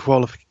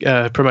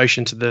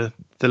promotion to the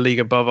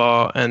league above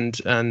are,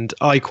 and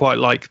I quite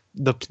like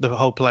the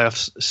whole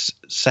playoffs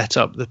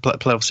setup, the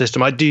playoff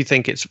system. I do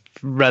think it's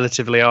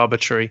relatively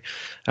arbitrary,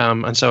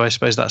 and so I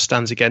suppose that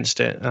stands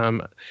against it.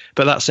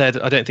 But that said,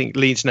 I don't think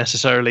Leeds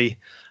necessarily.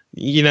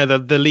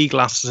 The league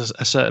lasts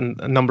a certain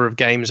number of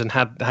games, and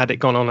had it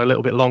gone on a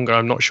little bit longer,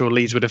 I'm not sure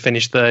Leeds would have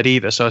finished third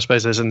either. So I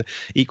suppose there's an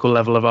equal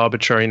level of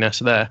arbitrariness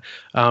there.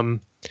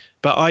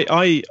 But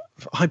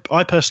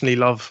I personally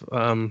love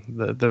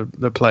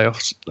the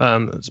playoffs,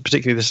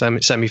 particularly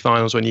the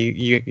semi-finals when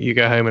you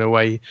go home and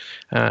away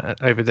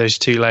over those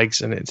two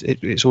legs, and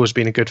it's always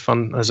been a good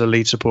fun as a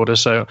Leeds supporter.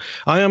 So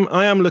I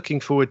am looking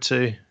forward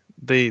to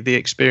the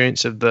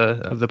experience of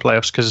the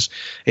playoffs, because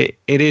it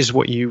is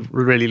what you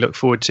really look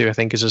forward to, I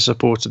think, as a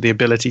supporter, the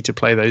ability to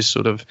play those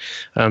sort of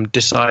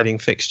deciding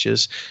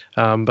fixtures.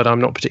 But I'm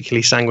not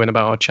particularly sanguine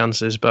about our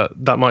chances, but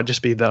that might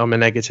just be that I'm a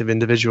negative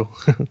individual.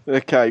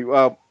 Okay,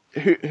 well,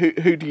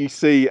 who do you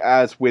see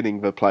as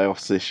winning the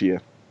playoffs this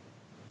year?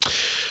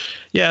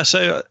 Yeah,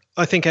 so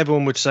I think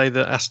everyone would say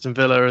that Aston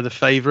Villa are the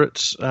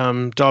favourites.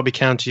 Derby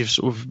County have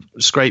sort of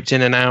scraped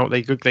in and out.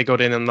 They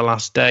got in on the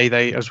last day.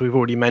 They, as we've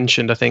already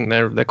mentioned, I think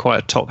they're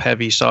quite a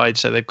top-heavy side.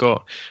 So they've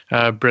got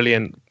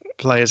brilliant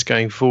players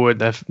going forward.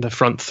 Their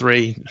front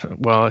three,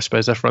 well, I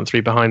suppose their front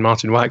three behind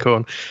Martin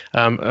Waghorn,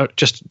 are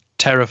just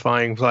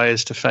terrifying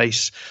players to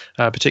face,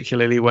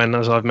 particularly when,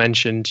 as I've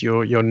mentioned,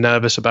 you're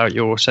nervous about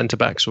your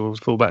centre-backs or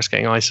full-backs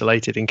getting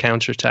isolated in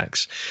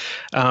counter-attacks.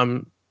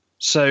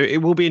 So it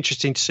will be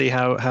interesting to see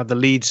how the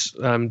Leeds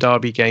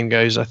Derby game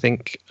goes. I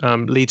think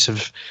Leeds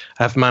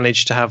have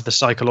managed to have the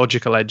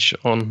psychological edge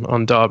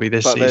on Derby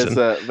this season.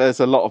 But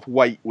there's a lot of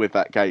weight with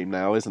that game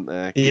now, isn't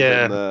there?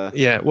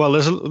 Yeah. Well,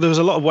 there was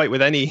a lot of weight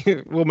with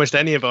almost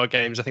any of our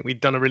games. I think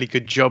we've done a really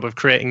good job of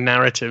creating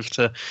narrative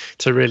to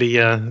really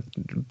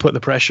put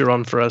the pressure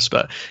on for us.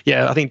 But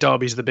yeah, I think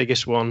Derby's the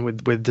biggest one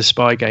with the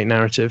Spygate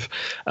narrative.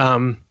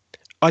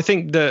 I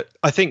think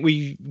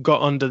we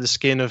got under the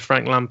skin of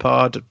Frank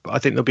Lampard. I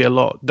think there'll be a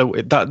lot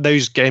that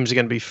those games are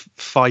going to be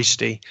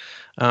feisty.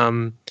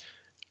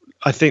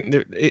 I think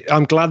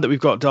I'm glad that we've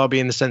got Derby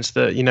in the sense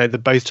that the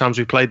both times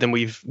we played them,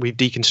 we've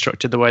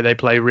deconstructed the way they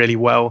play really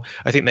well.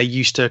 I think they're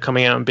used to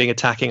coming out and being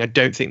attacking. I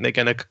don't think they're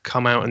going to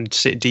come out and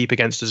sit deep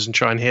against us and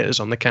try and hit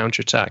us on the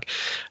counter attack.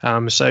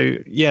 So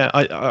yeah,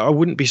 I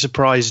wouldn't be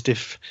surprised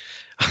if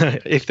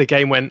the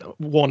game went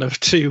one of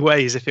two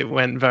ways, if it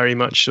went very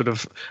much sort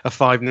of a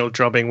 5-0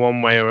 drubbing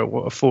one way or a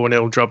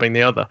 4-0 drubbing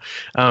the other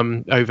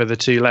over the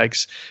two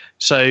legs.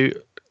 So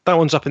that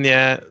one's up in the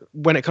air.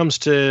 When it comes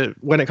to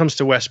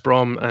West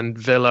Brom and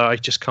Villa, I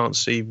just can't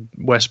see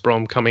West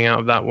Brom coming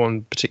out of that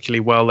one particularly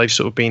well. They've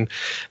sort of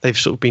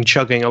been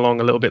chugging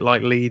along a little bit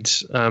like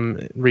Leeds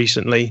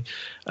recently.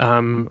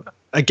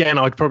 Again,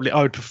 I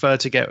would prefer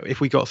to get,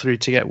 if we got through,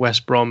 to get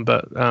West Brom,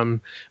 but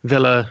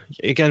Villa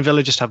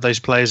just have those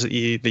players that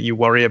you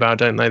worry about,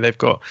 don't they? They've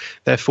got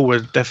their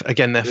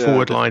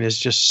forward line is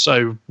just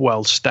so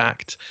well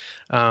stacked.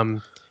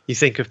 You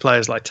think of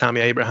players like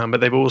Tammy Abraham, but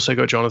they've also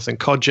got Jonathan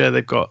Kodjia,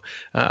 they've got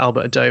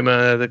Albert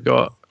Adoma, they've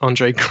got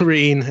Andre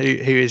Green, who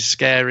is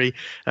scary.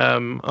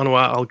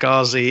 Anwar Al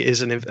Ghazi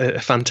is a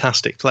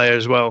fantastic player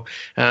as well,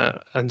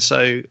 and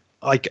so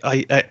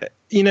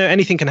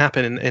anything can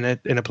happen in a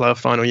playoff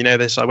final. You know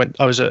this. I've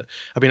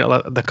been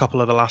at the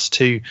couple of the last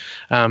two,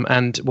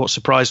 and what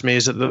surprised me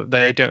is that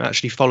they don't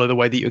actually follow the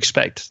way that you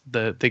expect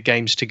the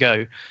games to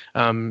go,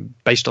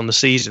 based on the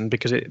season,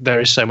 because there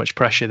is so much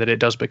pressure that it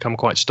does become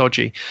quite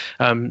stodgy.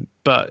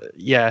 But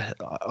yeah,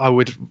 I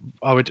would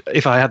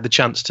if I had the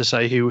chance to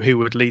say who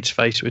would Leeds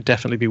face, it would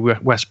definitely be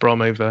West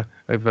Brom over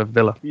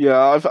Villa.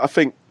 Yeah, I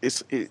think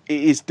it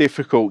is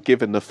difficult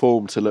given the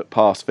form to look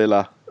past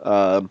Villa.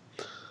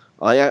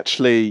 I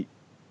actually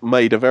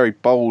made a very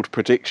bold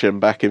prediction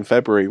back in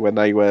February when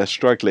they were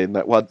struggling,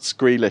 that once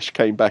Grealish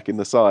came back in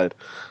the side,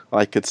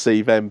 I could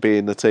see them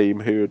being the team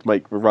who would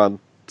make the run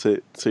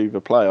to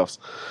the playoffs.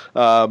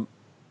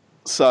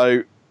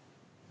 So,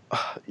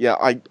 yeah,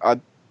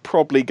 I'm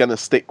probably going to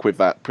stick with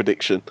that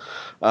prediction.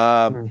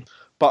 But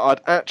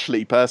I'd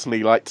actually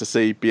personally like to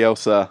see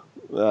Bielsa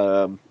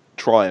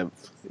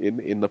triumph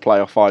in the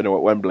playoff final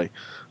at Wembley.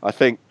 I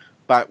think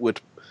that would...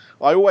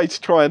 I always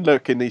try and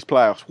look in these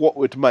playoffs what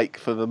would make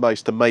for the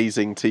most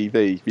amazing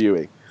TV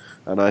viewing,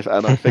 and I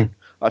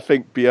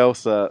think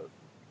Bielsa,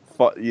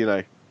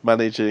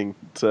 managing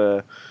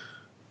to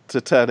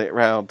turn it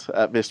around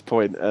at this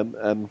point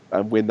and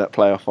win that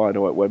playoff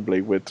final at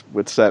Wembley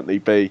would certainly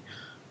be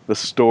the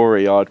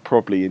story I'd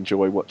probably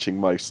enjoy watching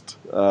most.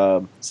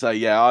 So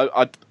yeah,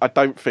 I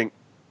don't think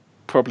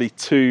probably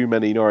too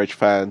many Norwich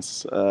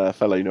fans,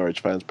 fellow Norwich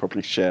fans,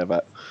 probably share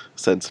that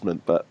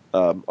sentiment. But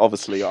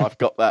obviously, I've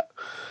got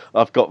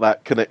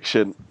that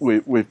connection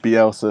with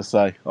Bielsa, so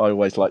I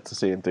always like to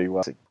see him do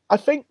well. I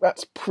think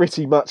that's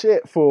pretty much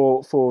it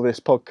for this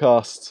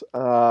podcast.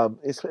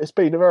 It's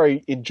been a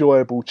very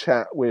enjoyable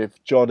chat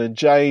with John and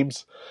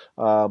James.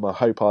 I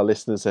hope our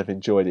listeners have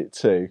enjoyed it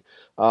too.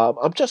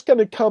 I'm just going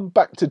to come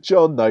back to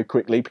John, though,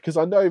 quickly, because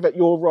I know that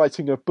you're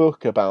writing a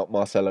book about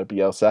Marcelo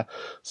Bielsa,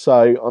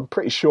 so I'm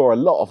pretty sure a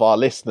lot of our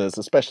listeners,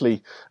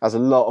 especially as a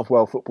lot of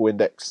World Football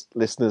Index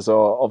listeners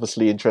are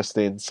obviously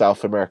interested in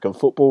South American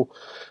football,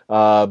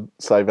 so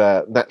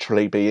they'll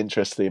naturally be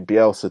interested in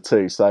Bielsa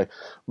too. So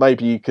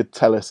maybe you could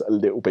tell us a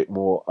little bit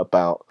more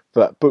about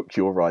that book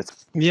you're writing.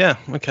 Yeah,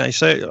 okay.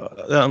 So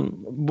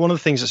one of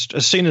the things,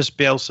 as soon as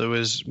Bielsa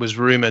was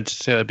rumoured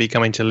to be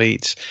coming to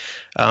Leeds,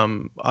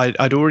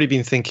 I'd already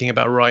been thinking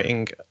about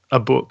writing a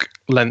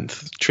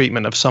book-length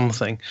treatment of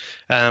something.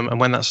 And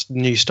when that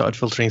news started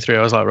filtering through,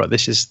 I was like, right,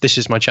 this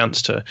is my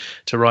chance to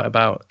write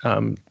about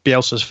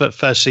Bielsa's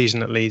first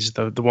season at Leeds,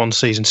 the one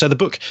season. So the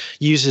book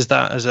uses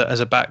that as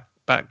a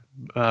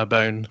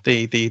backbone,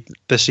 the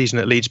season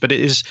at Leeds, but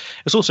it's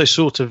also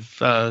sort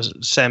of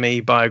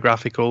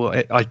semi-biographical.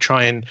 I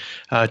try and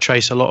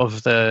trace a lot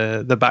of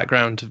the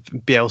background of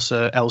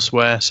Bielsa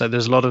elsewhere. So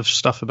there's a lot of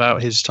stuff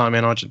about his time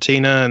in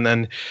Argentina and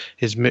then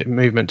his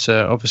movement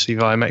to, obviously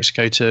via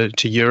Mexico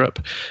to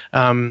Europe.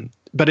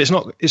 But it's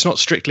not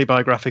strictly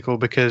biographical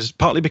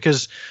partly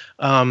because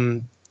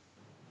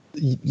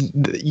he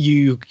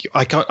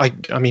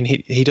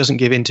doesn't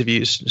give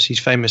interviews. He's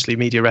famously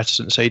media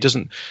reticent, so he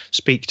doesn't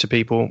speak to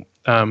people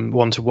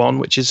one-to-one,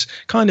 which is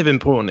kind of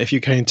important if you're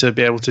going to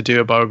be able to do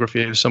a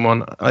biography of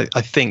someone,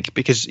 I think,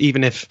 because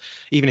even if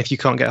you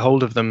can't get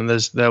hold of them,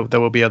 there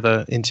will be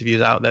other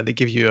interviews out there that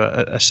give you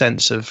a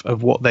sense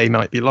of what they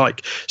might be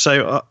like.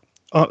 So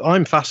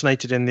I'm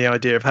fascinated in the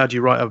idea of how do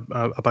you write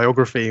a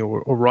biography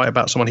or write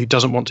about someone who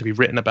doesn't want to be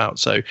written about.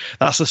 So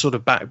that's the sort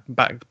of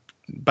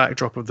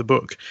backdrop of the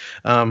book.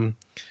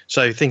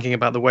 So thinking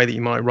about the way that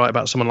you might write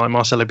about someone like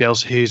Marcelo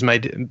Bielsa, who's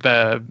made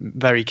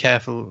very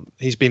careful.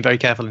 He's been very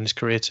careful in his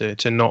career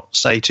to not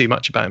say too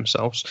much about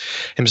himself.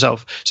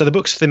 So the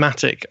book's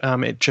thematic.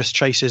 It just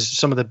traces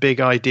some of the big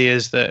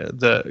ideas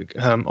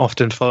that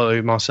often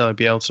follow Marcelo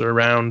Bielsa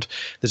around.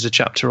 There's a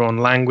chapter on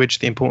language,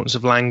 the importance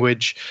of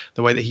language,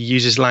 the way that he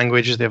uses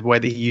language, the way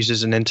that he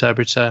uses an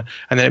interpreter,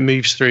 and then it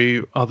moves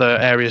through other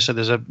areas. So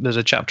there's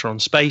a chapter on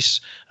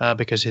space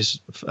because his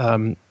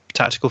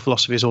tactical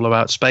philosophy is all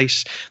about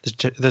space.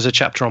 There's a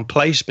chapter on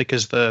place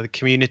because the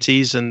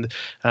communities and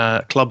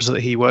clubs that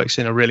he works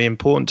in are really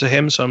important to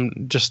him. So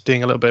I'm just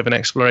doing a little bit of an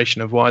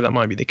exploration of why that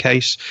might be the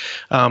case.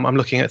 I'm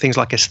looking at things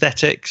like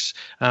aesthetics.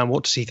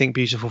 What does he think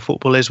beautiful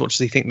football is? What does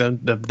he think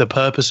the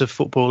purpose of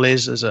football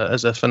is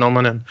as a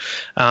phenomenon?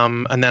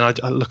 And then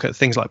I look at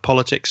things like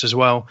politics as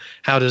well.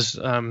 How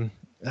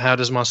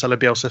does Marcelo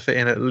Bielsa fit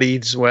in at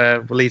Leeds,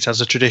 where Leeds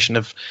has a tradition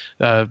of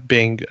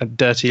being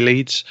dirty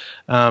Leeds?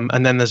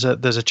 And then there's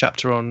a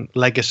chapter on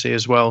legacy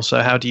as well.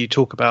 So how do you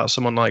talk about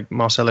someone like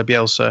Marcelo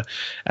Bielsa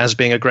as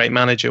being a great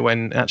manager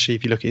when actually,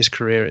 if you look at his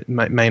career, it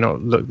may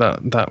not look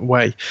that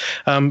way?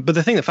 But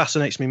the thing that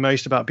fascinates me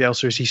most about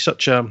Bielsa is he's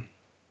such a,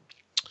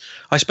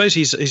 I suppose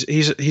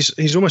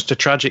he's almost a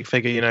tragic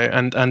figure,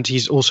 and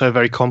he's also a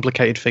very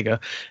complicated figure.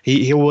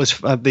 He always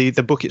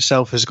the book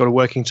itself has got a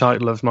working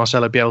title of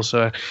Marcelo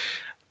Bielsa.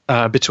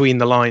 Between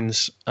the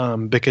lines,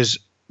 because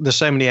there's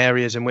so many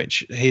areas in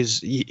which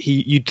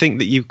you'd think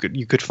that you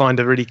could find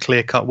a really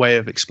clear-cut way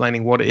of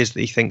explaining what it is that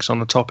he thinks on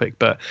the topic,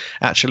 but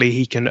actually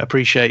he can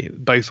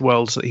appreciate both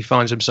worlds that he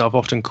finds himself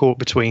often caught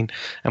between,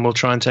 and will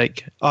try and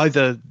take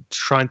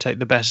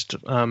the best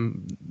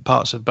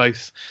parts of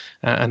both,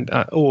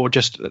 or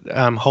just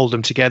hold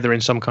them together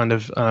in some kind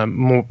of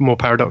more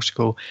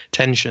paradoxical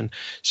tension.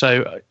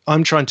 So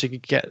I'm trying to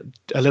get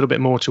a little bit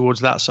more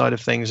towards that side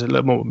of things, a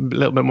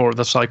little bit more of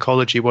the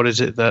psychology. What is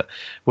it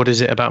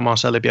about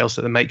Marcelo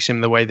Bielsa that makes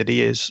him the way that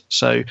he is?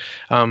 So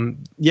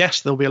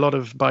yes, there'll be a lot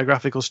of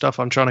biographical stuff.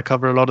 I'm trying to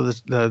cover a lot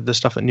of the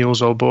stuff at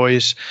Newell's Old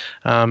Boys,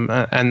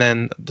 and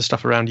then the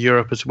stuff around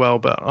Europe as well.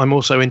 But I'm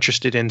also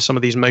interested in some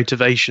of these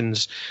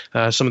motivations,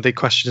 some of the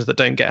questions that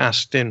don't get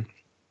asked in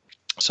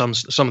some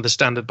of the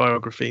standard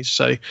biographies.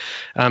 So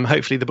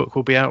hopefully the book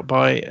will be out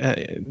by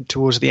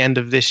towards the end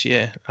of this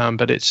year,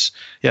 but it's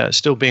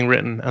still being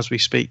written as we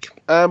speak.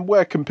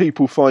 Where can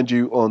people find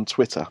you on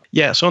Twitter?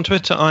 So on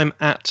Twitter I'm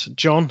at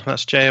John,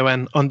 that's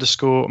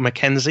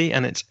JON_Mackenzie,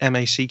 and it's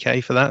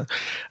MACK for that.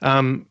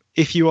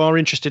 If you are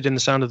interested in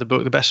the sound of the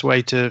book, the best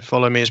way to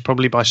follow me is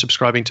probably by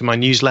subscribing to my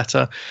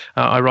newsletter.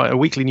 I write a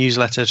weekly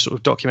newsletter sort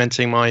of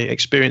documenting my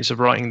experience of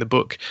writing the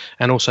book,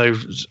 and also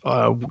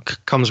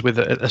comes with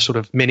a sort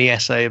of mini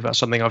essay about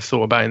something I've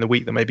thought about in the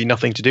week that may be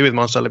nothing to do with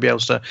Marcelo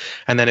Bielsa,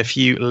 and then a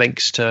few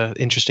links to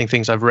interesting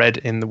things I've read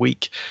in the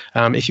week.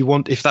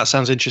 If that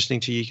sounds interesting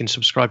to you, you can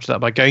subscribe to that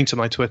by going to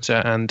my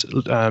Twitter and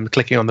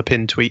clicking on the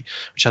pinned tweet,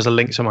 which has a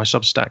link to my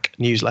Substack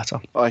newsletter.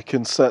 I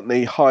can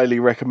certainly highly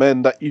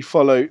recommend that you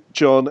follow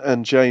John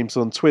and James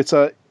on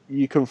Twitter.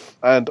 You can,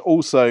 and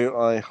also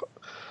I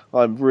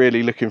I'm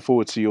really looking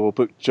forward to your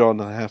book, John,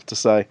 I have to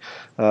say.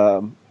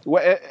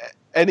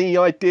 Any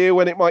idea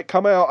when it might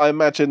come out? I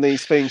imagine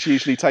these things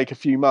usually take a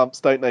few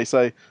months, don't they?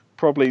 So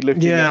probably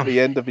looking at the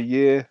end of the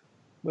year,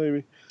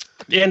 maybe.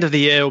 The end of the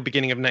year or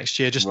beginning of next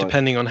year, just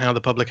depending on how the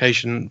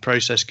publication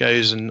process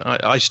goes. And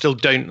I still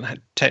don't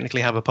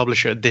technically have a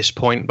publisher at this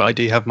point, but I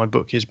do have my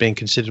book is being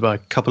considered by a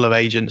couple of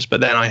agents.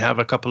 But then I have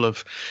a couple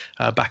of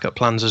backup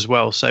plans as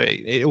well. So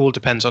it all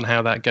depends on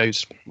how that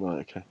goes.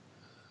 Right, okay.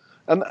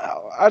 And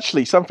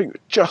actually, something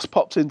that just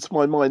popped into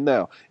my mind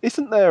now.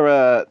 Isn't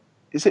there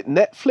is it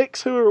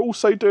Netflix who are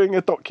also doing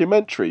a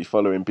documentary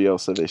following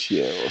Bielsa this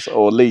year,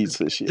 or Leeds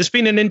this year? There's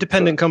been an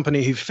independent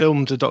company who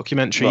filmed a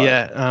documentary,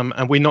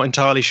 and we're not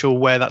entirely sure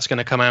where that's going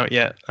to come out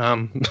yet.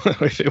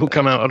 If it will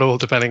come out at all,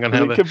 depending on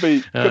how it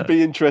could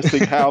be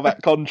interesting how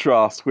that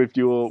contrasts with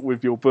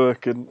your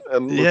book and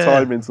the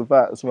timings of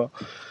that as well.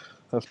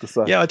 I have to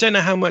say. Yeah, I don't know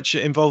how much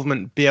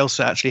involvement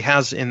Bielsa actually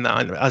has in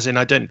that. As in,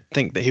 I don't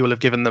think that he will have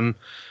given them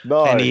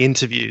any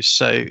interviews.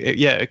 So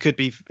it could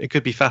be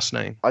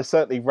fascinating. I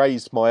certainly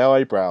raised my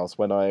eyebrows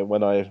when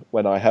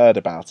I heard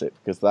about it,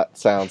 because that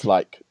sounds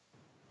like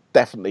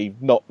definitely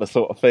not the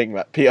sort of thing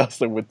that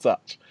Bielsa would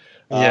touch.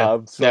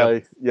 It's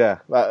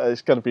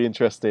going to be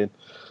interesting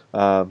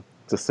to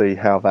see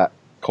how that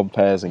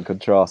compares and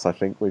contrasts, I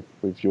think,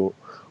 with your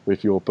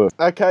book.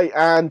 Okay,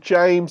 and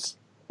James,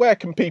 where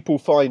can people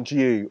find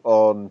you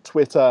on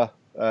Twitter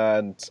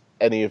and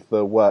any of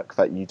the work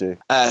that you do?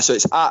 So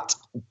it's at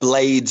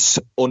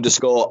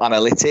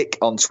Blades_analytic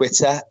on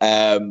Twitter.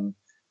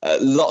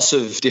 Lots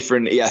of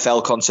different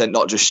EFL content,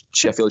 not just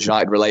Sheffield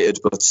United related,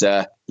 but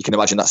you can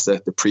imagine that's the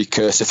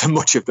precursor for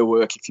much of the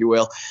work, if you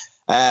will.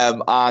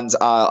 And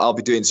I'll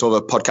be doing some of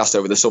a podcast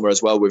over the summer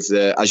as well with,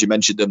 as you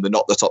mentioned them, the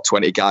Not the Top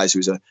 20 Guys,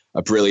 who's a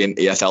brilliant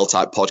EFL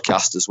type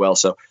podcast as well.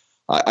 So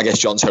I guess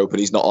John's hoping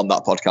he's not on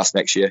that podcast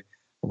next year.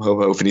 I'm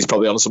hoping he's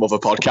probably on some other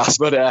podcast,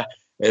 but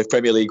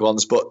Premier League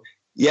ones. But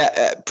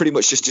pretty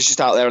much just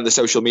out there in the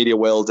social media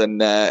world,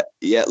 and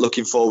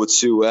looking forward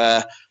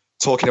to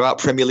talking about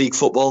Premier League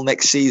football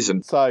next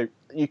season. So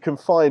you can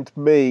find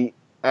me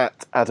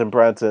at Adam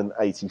Brandon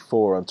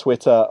 84 on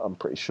Twitter. I'm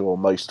pretty sure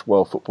most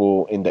World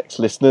Football Index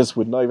listeners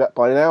would know that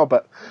by now,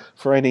 but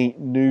for any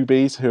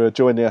newbies who are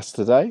joining us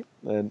today,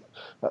 then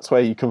that's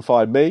where you can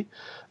find me.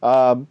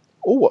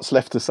 All what's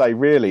left to say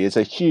really is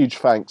a huge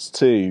thanks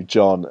to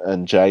John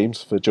and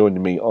James for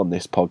joining me on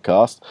this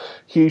podcast.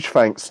 Huge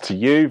thanks to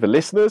you, the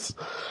listeners,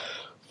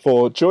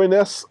 for joining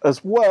us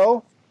as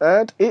well.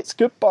 And it's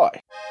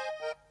goodbye.